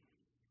Iowa.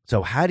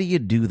 So how do you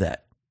do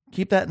that?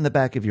 Keep that in the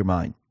back of your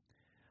mind.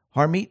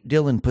 Harmeet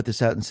Dillon put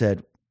this out and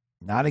said,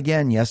 not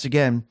again, yes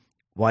again.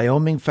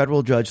 Wyoming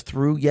federal judge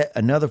threw yet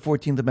another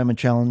 14th Amendment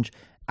challenge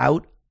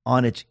out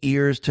on its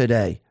ears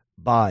today.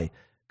 Bye.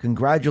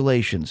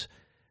 Congratulations.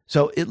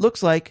 So it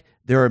looks like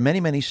there are many,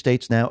 many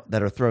states now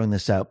that are throwing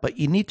this out, but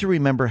you need to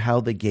remember how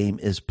the game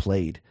is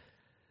played.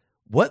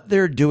 What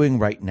they're doing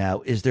right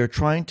now is they're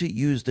trying to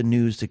use the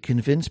news to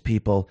convince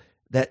people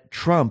that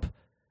Trump,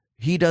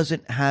 he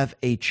doesn't have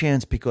a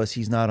chance because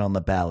he's not on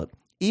the ballot.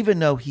 Even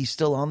though he's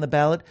still on the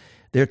ballot,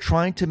 they're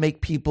trying to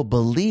make people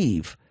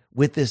believe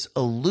with this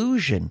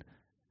illusion,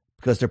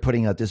 because they're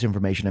putting out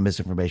disinformation and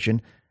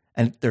misinformation,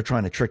 and they're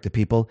trying to trick the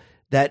people,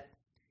 that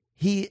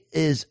he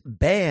is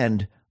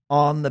banned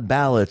on the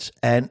ballots,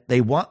 and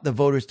they want the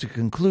voters to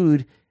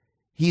conclude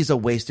he's a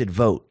wasted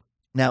vote.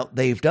 Now,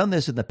 they've done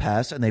this in the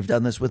past, and they've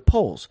done this with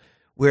polls,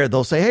 where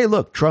they'll say, hey,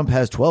 look, Trump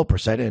has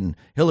 12% and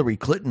Hillary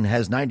Clinton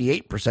has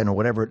 98% or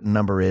whatever the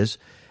number is,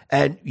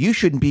 and you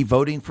shouldn't be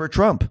voting for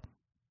Trump.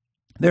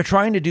 They're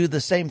trying to do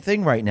the same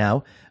thing right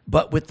now,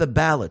 but with the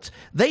ballots.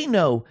 They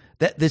know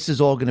that this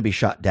is all going to be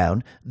shot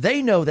down.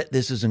 They know that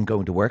this isn't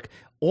going to work.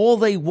 All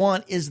they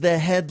want is the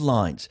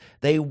headlines.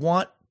 They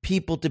want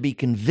people to be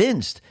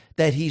convinced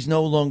that he's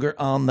no longer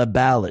on the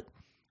ballot.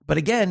 But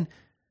again,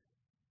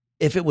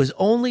 if it was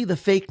only the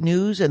fake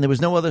news and there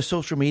was no other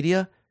social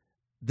media,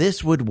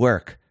 this would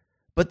work.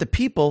 But the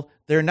people,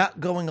 they're not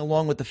going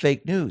along with the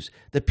fake news.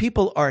 The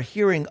people are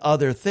hearing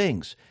other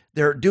things.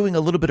 They're doing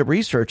a little bit of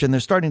research and they're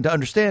starting to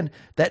understand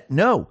that,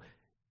 no,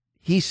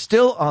 he's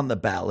still on the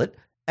ballot.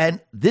 And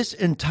this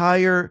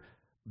entire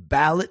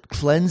ballot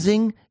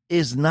cleansing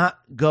is not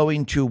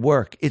going to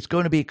work. It's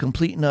going to be a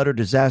complete and utter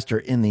disaster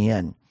in the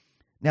end.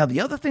 Now,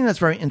 the other thing that's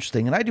very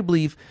interesting, and I do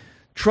believe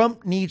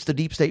Trump needs the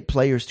deep state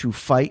players to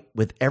fight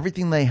with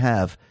everything they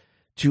have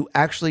to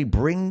actually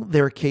bring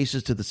their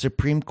cases to the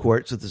Supreme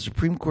Court so the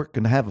Supreme Court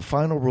can have a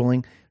final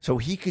ruling so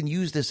he can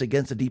use this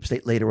against the deep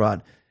state later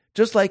on,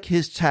 just like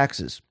his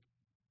taxes.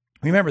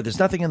 Remember, there's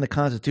nothing in the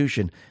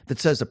Constitution that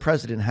says the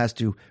president has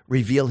to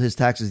reveal his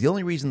taxes. The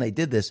only reason they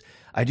did this,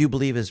 I do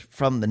believe, is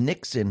from the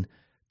Nixon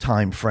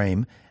time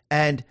frame.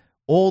 And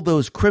all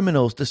those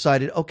criminals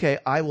decided, okay,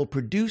 I will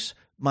produce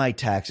my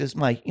taxes,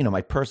 my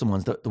personal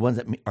ones, the ones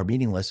that are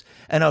meaningless,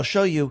 and I'll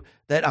show you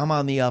that I'm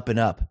on the up and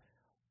up.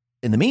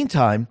 In the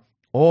meantime,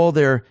 all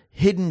their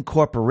hidden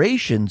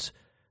corporations,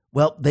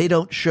 well, they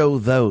don't show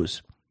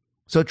those.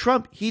 So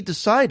Trump, he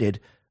decided,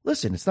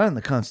 listen, it's not in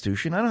the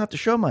Constitution. I don't have to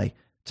show my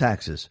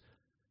taxes.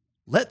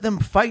 Let them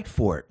fight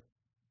for it.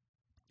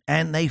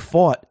 And they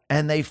fought,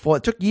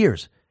 It took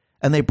years.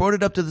 And they brought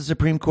it up to the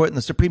Supreme Court, and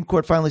the Supreme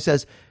Court finally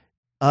says,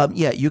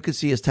 yeah, you can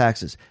see his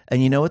taxes.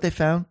 And you know what they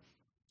found?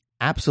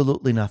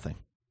 Absolutely nothing.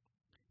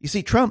 You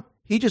see, Trump,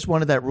 he just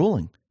wanted that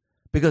ruling.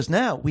 Because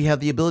now we have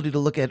the ability to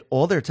look at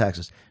all their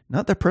taxes,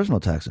 not their personal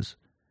taxes,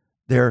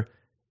 their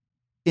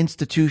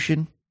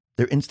institution,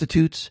 their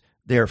institutes,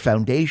 their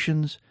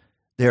foundations,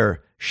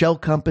 their shell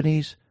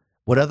companies,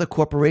 what other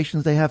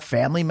corporations they have,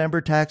 family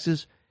member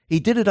taxes. He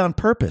did it on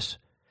purpose.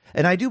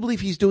 And I do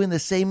believe he's doing the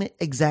same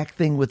exact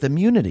thing with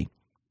immunity.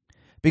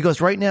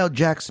 Because right now,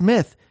 Jack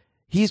Smith,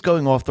 he's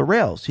going off the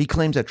rails. He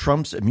claims that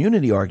Trump's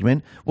immunity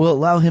argument will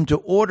allow him to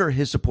order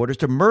his supporters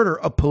to murder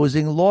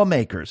opposing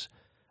lawmakers.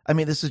 I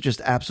mean, this is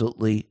just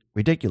absolutely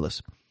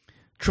ridiculous.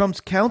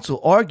 Trump's counsel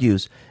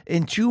argues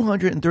in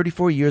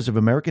 234 years of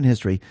American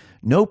history,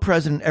 no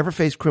president ever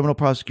faced criminal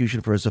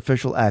prosecution for his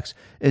official acts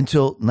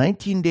until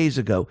 19 days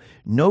ago.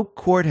 No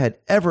court had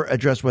ever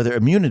addressed whether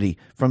immunity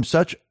from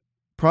such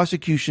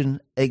prosecution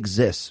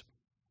exists.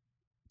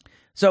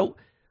 So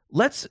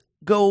let's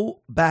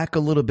go back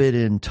a little bit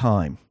in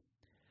time.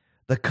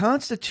 The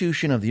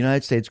Constitution of the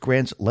United States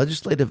grants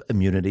legislative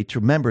immunity to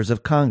members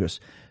of Congress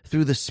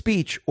through the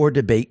speech or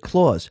debate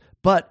clause,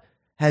 but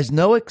has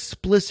no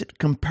explicit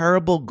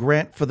comparable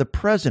grant for the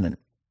president.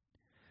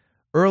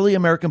 Early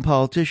American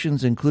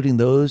politicians, including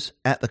those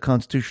at the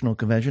Constitutional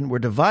Convention, were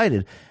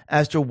divided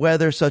as to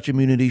whether such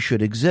immunity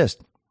should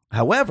exist.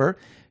 However,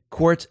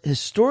 courts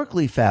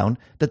historically found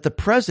that the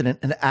president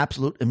had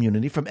absolute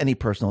immunity from any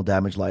personal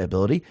damage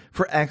liability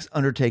for acts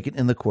undertaken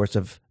in the course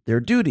of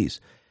their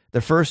duties. The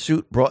first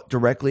suit brought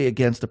directly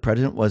against the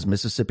president was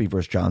Mississippi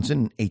v. Johnson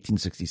in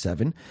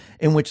 1867,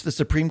 in which the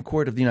Supreme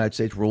Court of the United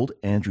States ruled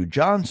Andrew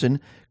Johnson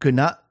could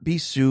not be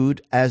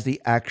sued as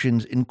the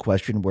actions in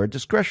question were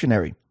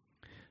discretionary.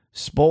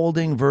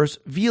 Spalding v.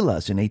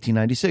 Vilas in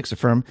 1896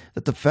 affirmed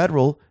that the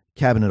federal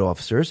cabinet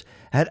officers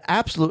had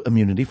absolute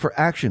immunity for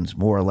actions,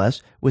 more or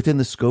less, within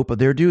the scope of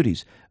their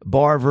duties.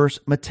 Barr v.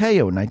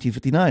 Mateo in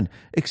 1959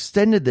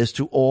 extended this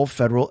to all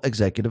federal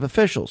executive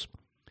officials.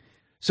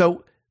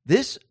 So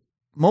this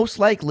most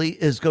likely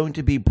is going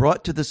to be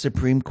brought to the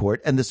Supreme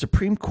Court, and the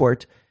Supreme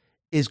Court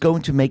is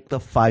going to make the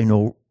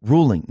final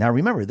ruling. Now,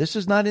 remember, this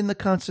is not in the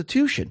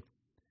Constitution.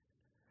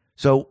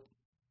 So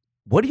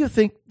what do you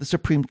think the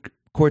Supreme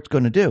Court's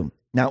going to do?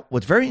 Now,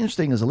 what's very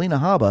interesting is Alina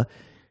Habba,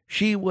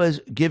 she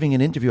was giving an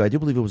interview, I do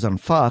believe it was on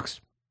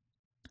Fox,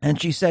 and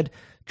she said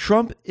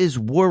Trump is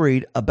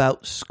worried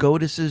about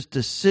SCOTUS's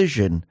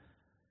decision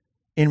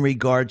in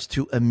regards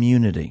to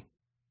immunity.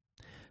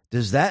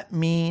 Does that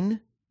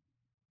mean,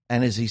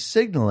 and is he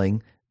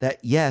signaling that,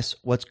 yes,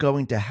 what's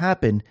going to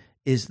happen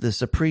is the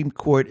Supreme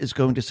Court is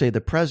going to say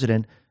the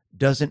president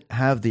doesn't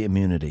have the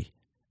immunity?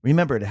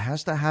 Remember, it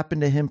has to happen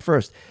to him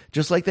first.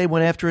 Just like they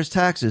went after his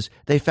taxes,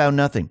 they found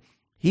nothing.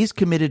 He's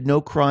committed no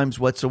crimes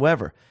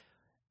whatsoever.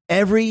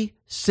 Every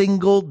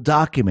single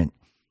document,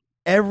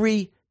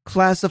 every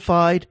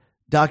classified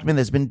document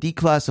that's been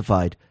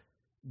declassified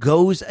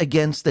goes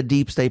against the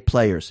deep state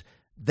players.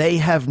 They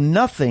have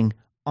nothing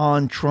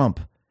on Trump.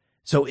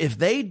 So if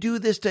they do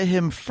this to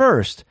him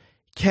first,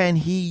 can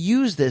he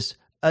use this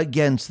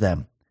against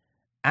them?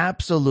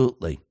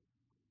 Absolutely.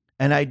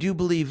 And I do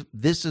believe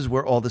this is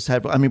where all this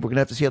had. I mean, we're going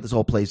to have to see how this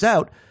all plays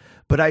out,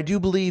 but I do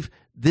believe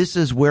this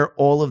is where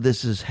all of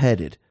this is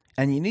headed.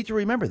 And you need to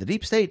remember, the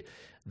deep state,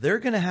 they're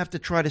going to have to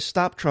try to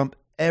stop Trump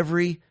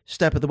every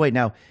step of the way.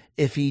 Now,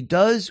 if he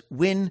does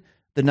win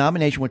the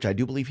nomination, which I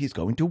do believe he's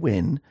going to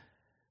win,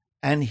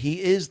 and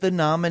he is the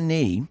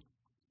nominee,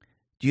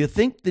 do you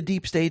think the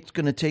deep state's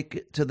going to take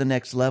it to the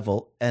next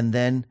level and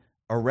then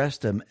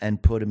arrest him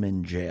and put him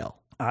in jail?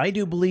 I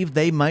do believe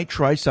they might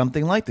try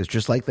something like this,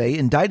 just like they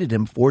indicted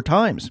him 4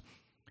 times,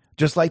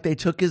 just like they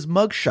took his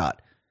mugshot.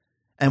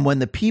 And when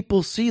the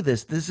people see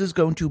this, this is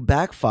going to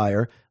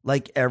backfire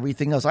like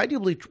everything else. I do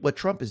believe what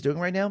Trump is doing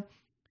right now,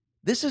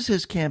 this is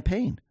his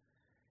campaign.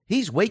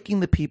 He's waking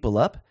the people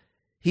up.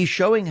 He's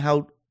showing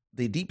how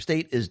the deep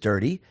state is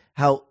dirty,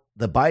 how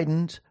the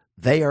Bidens,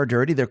 they are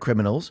dirty, they're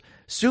criminals.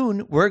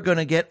 Soon, we're going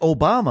to get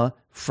Obama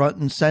front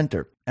and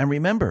center. And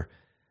remember,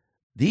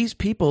 these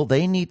people,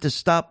 they need to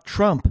stop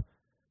Trump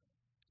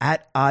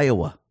at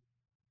Iowa.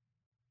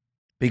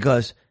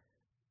 Because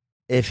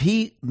if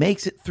he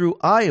makes it through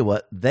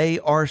Iowa, they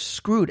are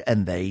screwed,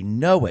 and they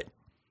know it.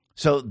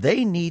 So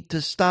they need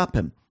to stop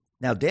him.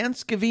 Now, Dan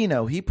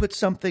Scavino, he put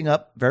something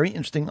up very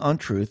interesting on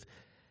Truth.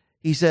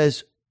 He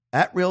says,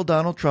 at Real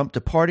Donald Trump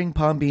departing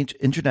Palm Beach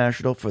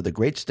International for the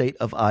great state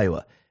of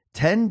Iowa.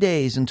 10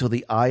 days until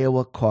the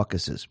Iowa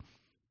caucuses.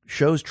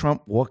 Shows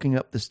Trump walking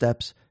up the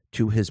steps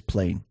to his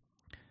plane.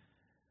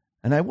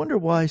 And I wonder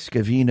why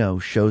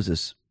Scavino shows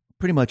this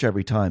pretty much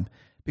every time.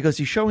 Because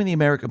he's showing the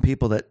American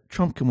people that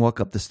Trump can walk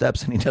up the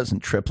steps and he doesn't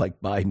trip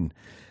like Biden.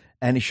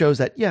 And he shows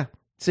that, yeah,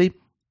 see,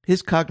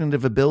 his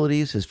cognitive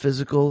abilities, his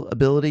physical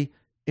ability,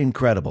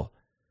 incredible.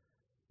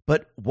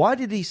 But why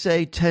did he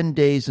say 10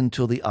 days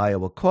until the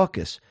Iowa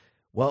caucus?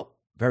 Well,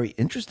 very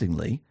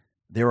interestingly,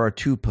 there are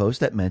 2 posts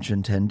that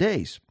mention 10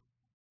 days.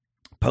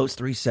 Post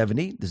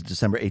 370, this is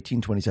December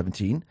 18,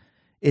 2017.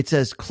 It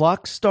says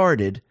clock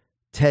started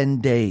 10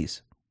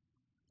 days.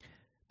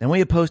 Then we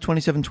have post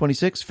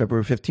 2726,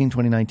 February 15,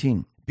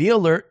 2019. Be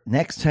alert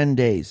next 10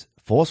 days.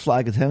 False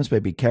flag attempts may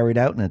be carried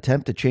out in an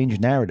attempt to change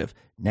narrative.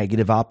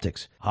 Negative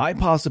optics. High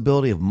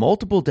possibility of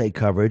multiple day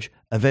coverage,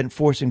 event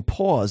forcing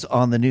pause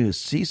on the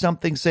news. See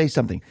something, say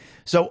something.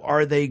 So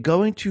are they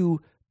going to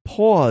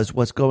pause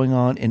what's going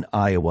on in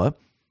Iowa?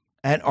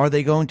 And are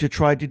they going to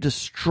try to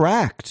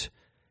distract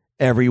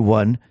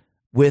everyone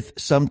with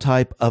some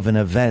type of an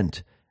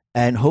event?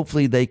 And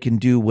hopefully they can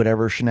do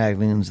whatever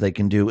shenanigans they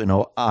can do in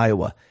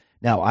Iowa.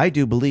 Now, I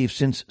do believe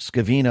since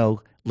Scavino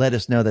let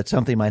us know that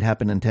something might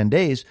happen in 10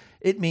 days,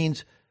 it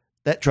means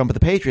that Trump and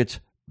the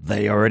Patriots,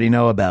 they already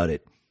know about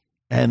it.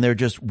 And they're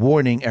just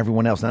warning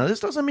everyone else. Now,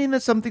 this doesn't mean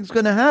that something's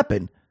going to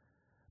happen,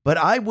 but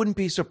I wouldn't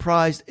be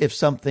surprised if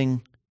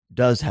something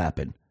does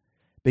happen.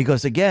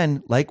 Because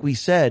again, like we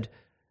said,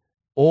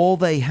 all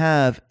they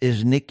have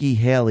is Nikki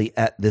Haley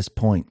at this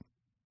point.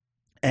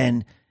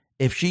 And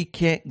if she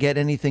can't get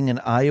anything in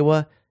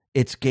Iowa,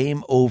 it's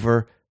game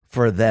over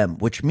for them,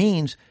 which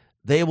means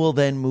they will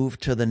then move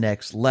to the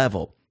next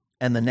level.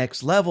 And the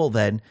next level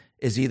then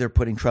is either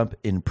putting Trump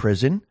in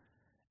prison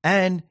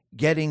and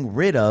getting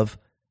rid of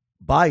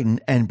Biden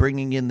and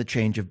bringing in the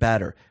change of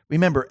batter.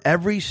 Remember,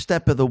 every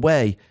step of the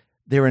way,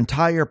 their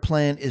entire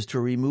plan is to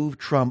remove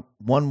Trump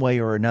one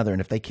way or another.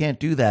 And if they can't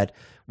do that,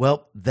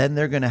 well, then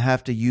they're going to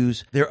have to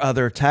use their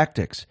other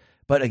tactics.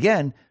 But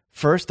again,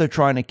 first they're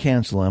trying to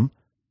cancel him,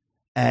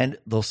 and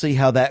they'll see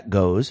how that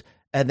goes.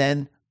 And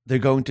then they're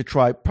going to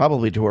try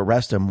probably to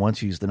arrest him once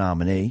he's the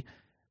nominee.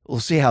 We'll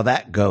see how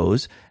that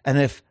goes. And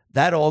if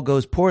that all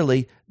goes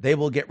poorly, they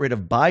will get rid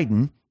of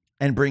Biden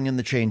and bring in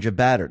the change of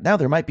batter. Now,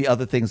 there might be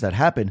other things that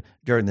happen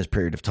during this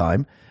period of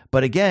time.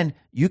 But again,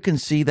 you can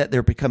see that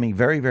they're becoming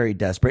very, very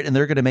desperate, and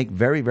they're going to make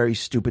very, very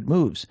stupid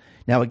moves.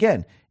 Now,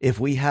 again, if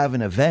we have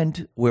an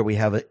event where we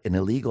have an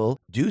illegal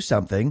do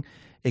something,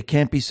 it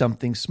can't be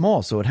something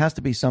small. So it has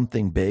to be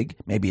something big.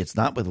 Maybe it's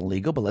not with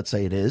illegal, but let's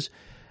say it is.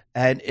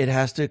 And it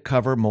has to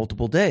cover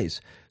multiple days.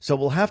 So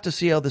we'll have to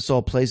see how this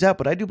all plays out.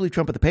 But I do believe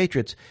Trump and the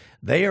Patriots,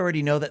 they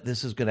already know that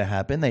this is going to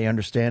happen. They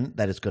understand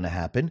that it's going to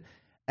happen.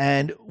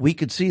 And we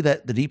could see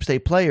that the deep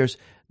state players,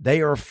 they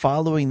are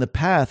following the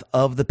path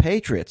of the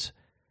Patriots.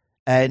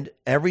 And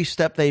every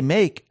step they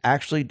make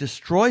actually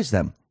destroys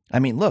them. I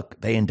mean,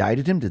 look, they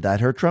indicted him. Did that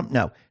hurt Trump?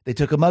 No. They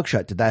took a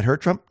mugshot. Did that hurt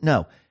Trump?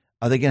 No.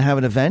 Are they going to have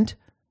an event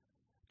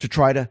to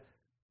try to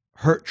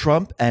hurt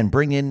Trump and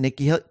bring in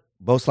Nikki Haley?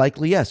 Most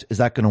likely, yes. Is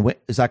that going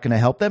to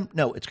help them?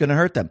 No, it's going to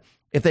hurt them.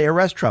 If they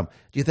arrest Trump,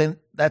 do you think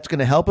that's going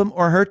to help him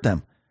or hurt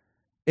them?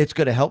 It's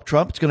going to help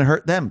Trump. It's going to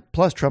hurt them.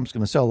 Plus, Trump's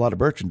going to sell a lot of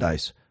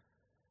merchandise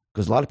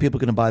because a lot of people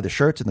are going to buy the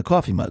shirts and the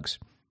coffee mugs.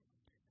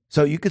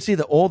 So you can see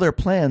that all their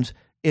plans,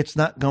 it's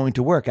not going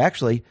to work.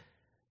 Actually,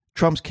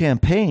 Trump's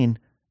campaign,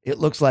 it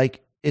looks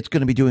like it's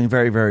going to be doing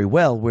very, very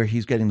well where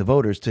he's getting the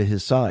voters to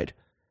his side.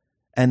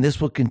 And this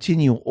will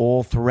continue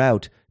all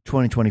throughout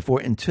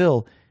 2024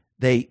 until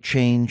they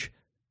change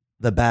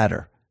the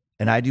batter.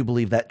 And I do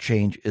believe that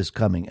change is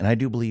coming. And I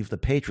do believe the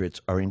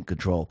Patriots are in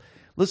control.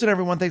 Listen,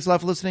 everyone, thanks a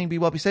lot for listening. Be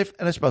well, be safe,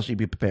 and especially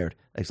be prepared.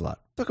 Thanks a lot.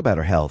 Talk about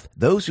our health.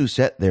 Those who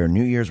set their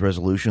New Year's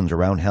resolutions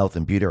around health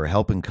and beauty are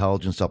helping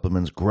collagen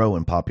supplements grow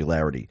in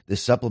popularity.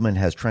 This supplement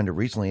has trended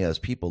recently as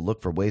people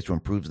look for ways to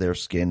improve their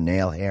skin,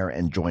 nail, hair,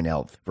 and joint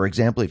health. For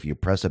example, if you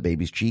press a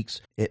baby's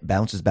cheeks, it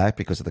bounces back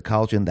because of the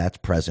collagen that's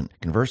present.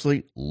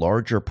 Conversely,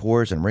 larger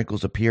pores and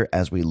wrinkles appear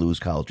as we lose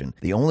collagen.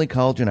 The only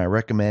collagen I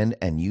recommend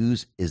and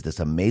use is this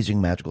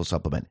amazing magical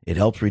supplement. It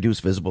helps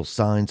reduce visible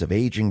signs of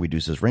aging,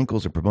 reduces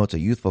wrinkles, and promotes a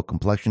youthful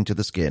complexion to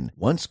the skin.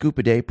 1 scoop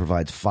a day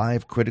provides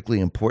 5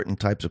 critically important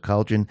types of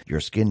collagen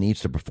your skin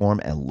needs to perform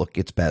and look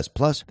its best.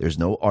 Plus, there's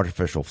no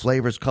artificial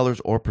flavors,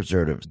 colors, or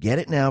preservatives. Get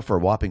it now for a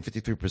whopping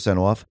 53%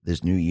 off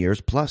this New Year's.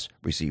 Plus,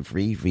 receive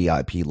free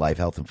VIP life,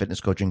 health, and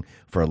fitness coaching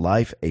for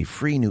life, a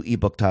free new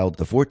ebook titled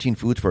The 14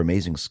 Foods for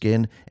Amazing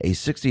Skin, a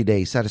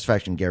 60-day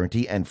satisfaction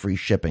guarantee, and free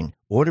shipping.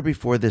 Order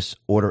before this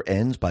order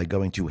ends by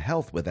going to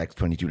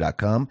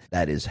healthwithx22.com.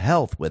 That is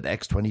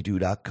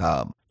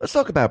healthwithx22.com. Let's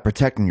talk about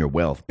protecting your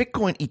wealth.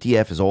 Bitcoin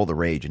ETF is all the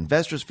rage.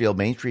 Investors feel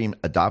mainstream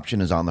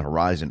adoption is on the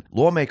horizon.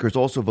 Lawmakers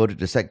also voted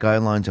to set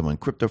guidelines on when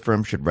crypto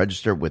firms should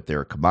register with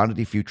their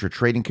Commodity Future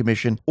Trading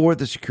Commission or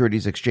the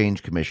Securities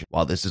Exchange Commission.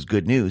 While this is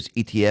good news,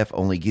 ETF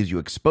only gives you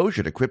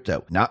exposure to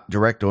crypto, not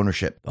direct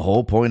ownership. The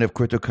whole point of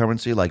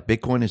cryptocurrency like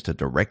Bitcoin is to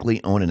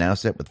directly own an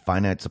asset with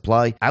finite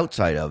supply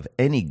outside of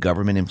any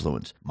government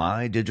influence.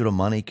 My Digital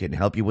Money can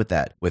help you with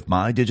that. With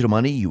My Digital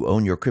Money, you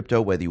own your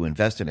crypto whether you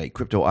invest in a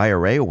crypto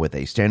IRA or with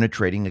a standard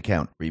trading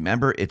account.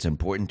 Remember, it's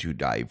important to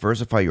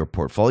diversify your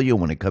portfolio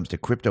when it comes to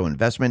crypto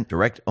investment.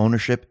 Direct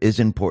ownership is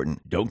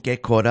important. Don't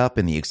get caught up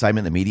in the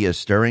excitement the media is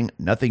stirring.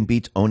 Nothing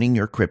beats owning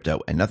your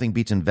crypto, and nothing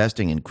beats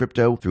investing in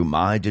crypto through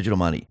My Digital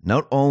Money.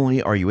 Not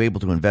only are you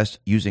able to invest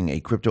using a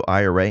crypto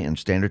IRA and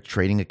standard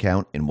trading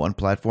account in one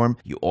platform,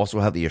 you also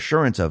have the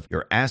assurance of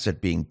your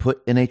asset being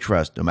put in a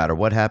trust. No matter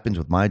what happens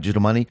with My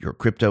Digital Money, your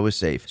crypto is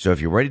safe. So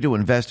if you're ready to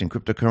invest in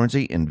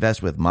cryptocurrency,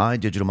 invest with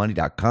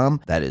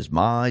MyDigitalMoney.com. That is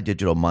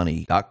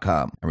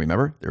MyDigitalMoney.com. And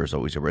remember, there is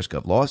always a risk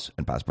of loss,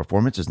 and past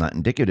performance is not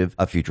indicative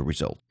of future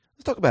results.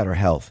 Let's talk about our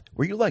health.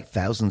 Were you like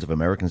thousands of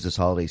Americans this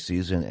holiday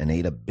season and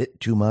ate a bit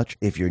too much?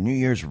 If your New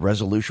Year's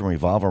resolution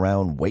revolve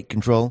around weight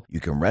control,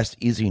 you can rest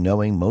easy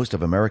knowing most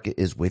of America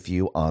is with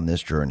you on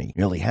this journey.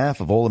 Nearly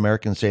half of all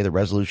Americans say the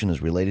resolution is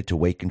related to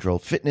weight control,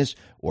 fitness,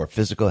 or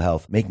physical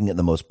health, making it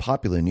the most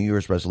popular New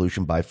Year's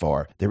resolution by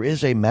far. There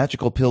is a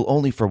magical pill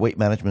only for weight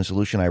management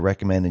solution I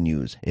recommend and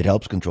use. It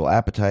helps control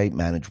appetite,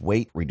 manage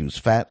weight, reduce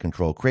fat,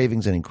 control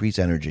cravings, and increase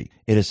energy.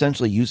 It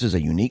essentially uses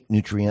a unique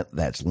nutrient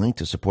that's linked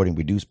to supporting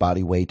reduced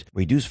body weight,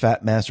 reduce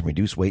fat mass, and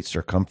reduce waist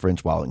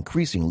circumference while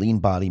increasing lean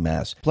body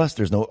mass. Plus,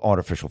 there's no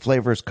artificial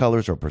flavors,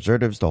 colors, or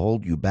preservatives to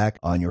hold you back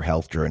on your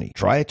health journey.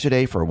 Try it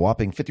today for a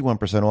whopping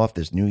 51% off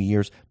this New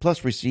Year's,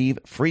 plus receive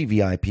free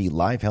VIP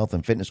live health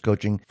and fitness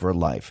coaching for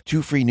life.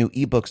 2 free new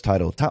ebooks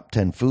titled Top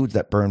 10 Foods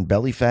That Burn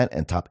Belly Fat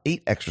and Top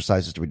 8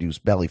 Exercises to Reduce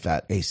Belly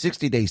Fat, a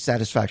 60-day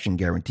satisfaction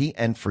guarantee,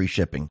 and free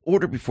shipping.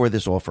 Order before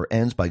this offer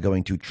ends by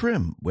going to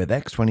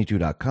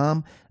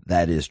trimwithx22.com.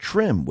 That is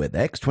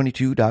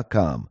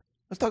trimwithx22.com.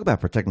 Let's talk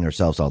about protecting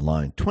ourselves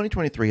online.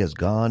 2023 has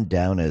gone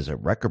down as a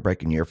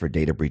record-breaking year for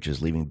data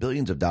breaches, leaving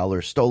billions of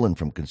dollars stolen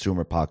from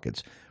consumer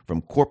pockets.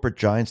 From corporate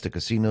giants to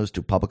casinos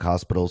to public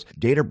hospitals,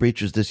 data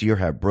breaches this year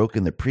have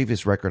broken the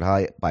previous record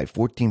high by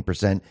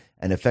 14%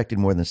 and affected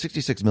more than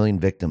 66 million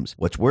victims.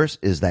 What's worse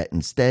is that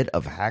instead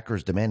of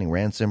hackers demanding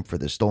ransom for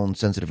the stolen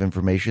sensitive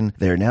information,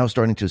 they are now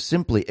starting to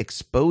simply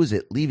expose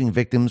it, leaving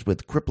victims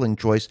with crippling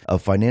choice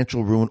of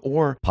financial ruin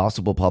or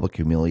possible public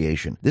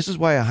humiliation. This is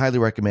why I highly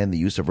recommend the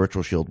use of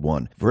Virtual Shield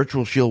 1.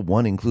 Virtual Shield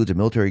 1 includes a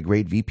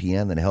military-grade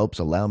VPN that helps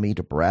allow me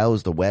to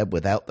browse the web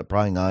without the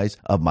prying eyes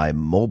of my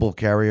mobile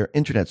carrier,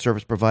 internet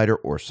service provider,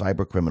 or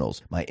cyber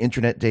criminals. My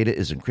internet data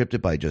is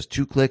encrypted by just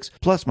 2 clicks,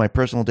 plus my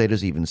personal data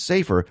is even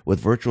safer with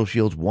Virtual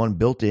Shield's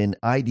built-in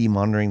ID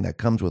monitoring that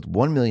comes with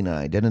 1 million in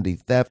identity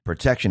theft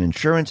protection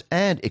insurance,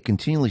 and it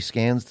continually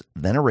scans,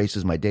 then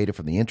erases my data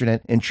from the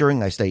internet,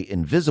 ensuring I stay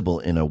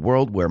invisible in a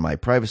world where my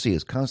privacy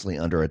is constantly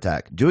under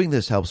attack. Doing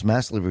this helps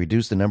massively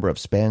reduce the number of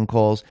spam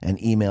calls and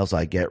emails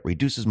I get,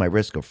 reduces my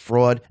risk of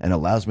fraud, and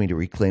allows me to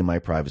reclaim my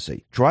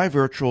privacy. Try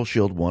Virtual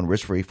Shield 1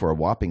 risk-free for a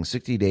whopping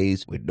 60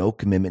 days with no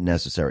commitment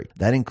necessary.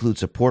 That includes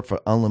support for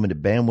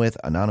unlimited bandwidth,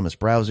 anonymous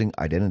browsing,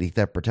 identity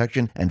theft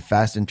protection, and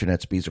fast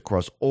internet speeds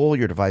across all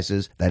your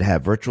devices that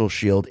have Virtual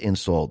Shield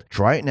installed.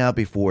 Try it now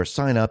before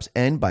signups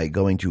and by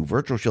going to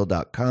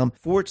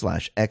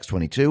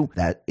virtualshield.com/X22.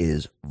 That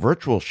is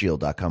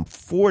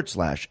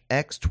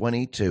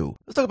virtualshield.com/X22.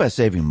 Let's talk about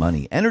saving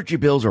money. Energy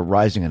bills are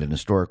rising at an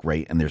historic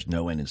rate and there's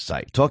no end in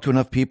sight. Talk to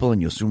enough people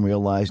and you'll soon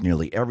realize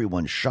nearly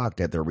everyone's shocked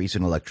at their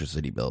recent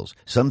electricity bills.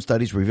 Some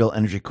studies reveal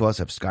energy costs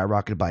have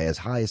skyrocketed by as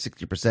high as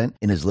 60%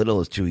 in as little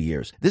as 2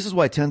 years. This is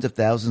why tens of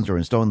thousands are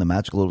installing the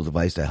magical little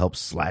device to help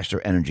slash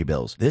their energy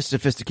bills. This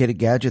sophisticated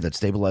gadget that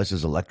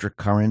stabilizes electric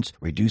currents,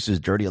 reduces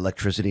dirty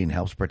electricity, and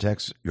helps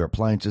protect your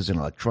appliances and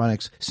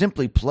electronics.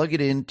 Simply plug it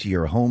into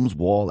your home's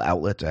wall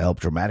outlet to help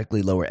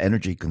dramatically lower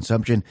energy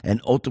consumption and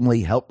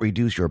ultimately help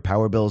reduce your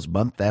power bills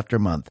month after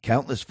month.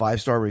 Countless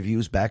 5-star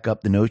reviews back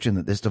up the notion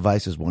that this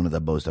device is one of the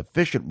most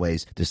efficient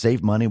ways to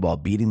save money while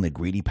beating the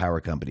greedy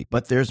power company.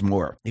 But there's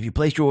more. If you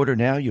place your order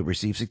now, you'll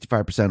receive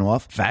 65%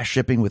 off, fast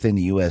shipping within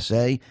the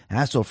USA,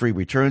 hassle-free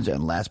returns,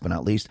 and last but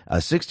not least, a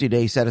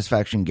 60-day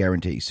satisfaction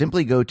guarantee.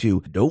 Simply go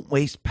to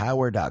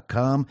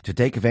don'twastepower.com to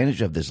take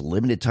advantage of this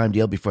limited time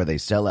deal before they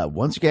sell out.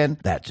 Once again,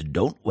 that's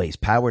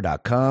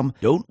don'twastepower.com,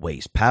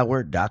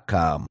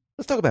 don'twastepower.com.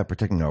 Let's talk about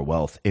protecting our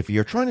wealth. If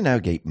you're trying to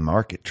navigate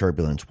market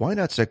turbulence, why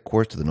not set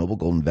course to the Noble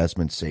Gold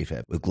Investments Safe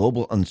Haven? With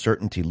global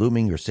uncertainty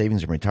looming, your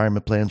savings and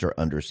retirement plans are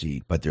under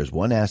siege. But there's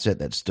one asset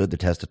that stood the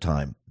test of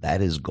time.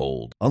 That is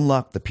gold.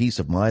 Unlock the peace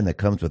of mind that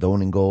comes with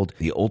owning gold,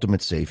 the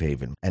ultimate safe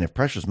haven. And if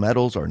precious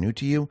metals are new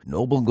to you,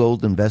 Noble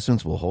Gold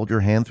Investments will hold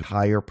your hand through the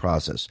entire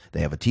process. They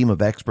have a team of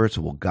experts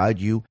who will guide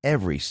you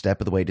every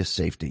step of the way to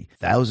safety.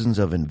 Thousands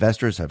of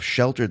investors have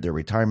sheltered their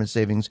retirement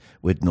savings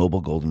with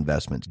Noble Gold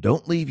Investments.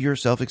 Don't leave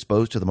yourself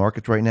exposed to the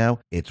markets right now.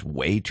 It's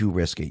way too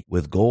risky.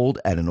 With gold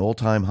at an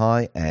all-time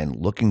high and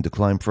looking to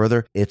climb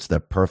further, it's the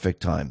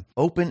perfect time.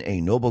 Open a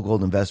Noble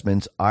Gold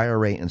Investments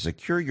IRA and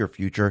secure your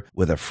future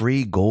with a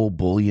free gold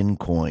bullion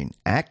coin.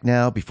 Act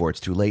now before it's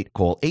too late.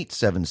 Call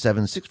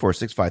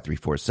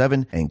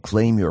 877-646-5347 and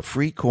claim your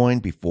free coin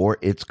before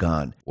it's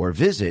gone. Or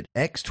visit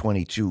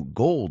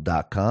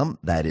x22gold.com.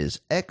 That is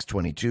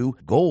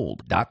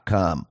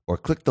x22gold.com. Or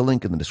click the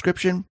link in the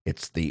description.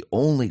 It's the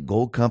only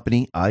gold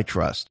company I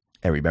trust.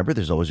 And remember,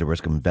 there's always a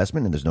risk of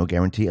investment and there's no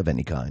guarantee of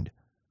any kind.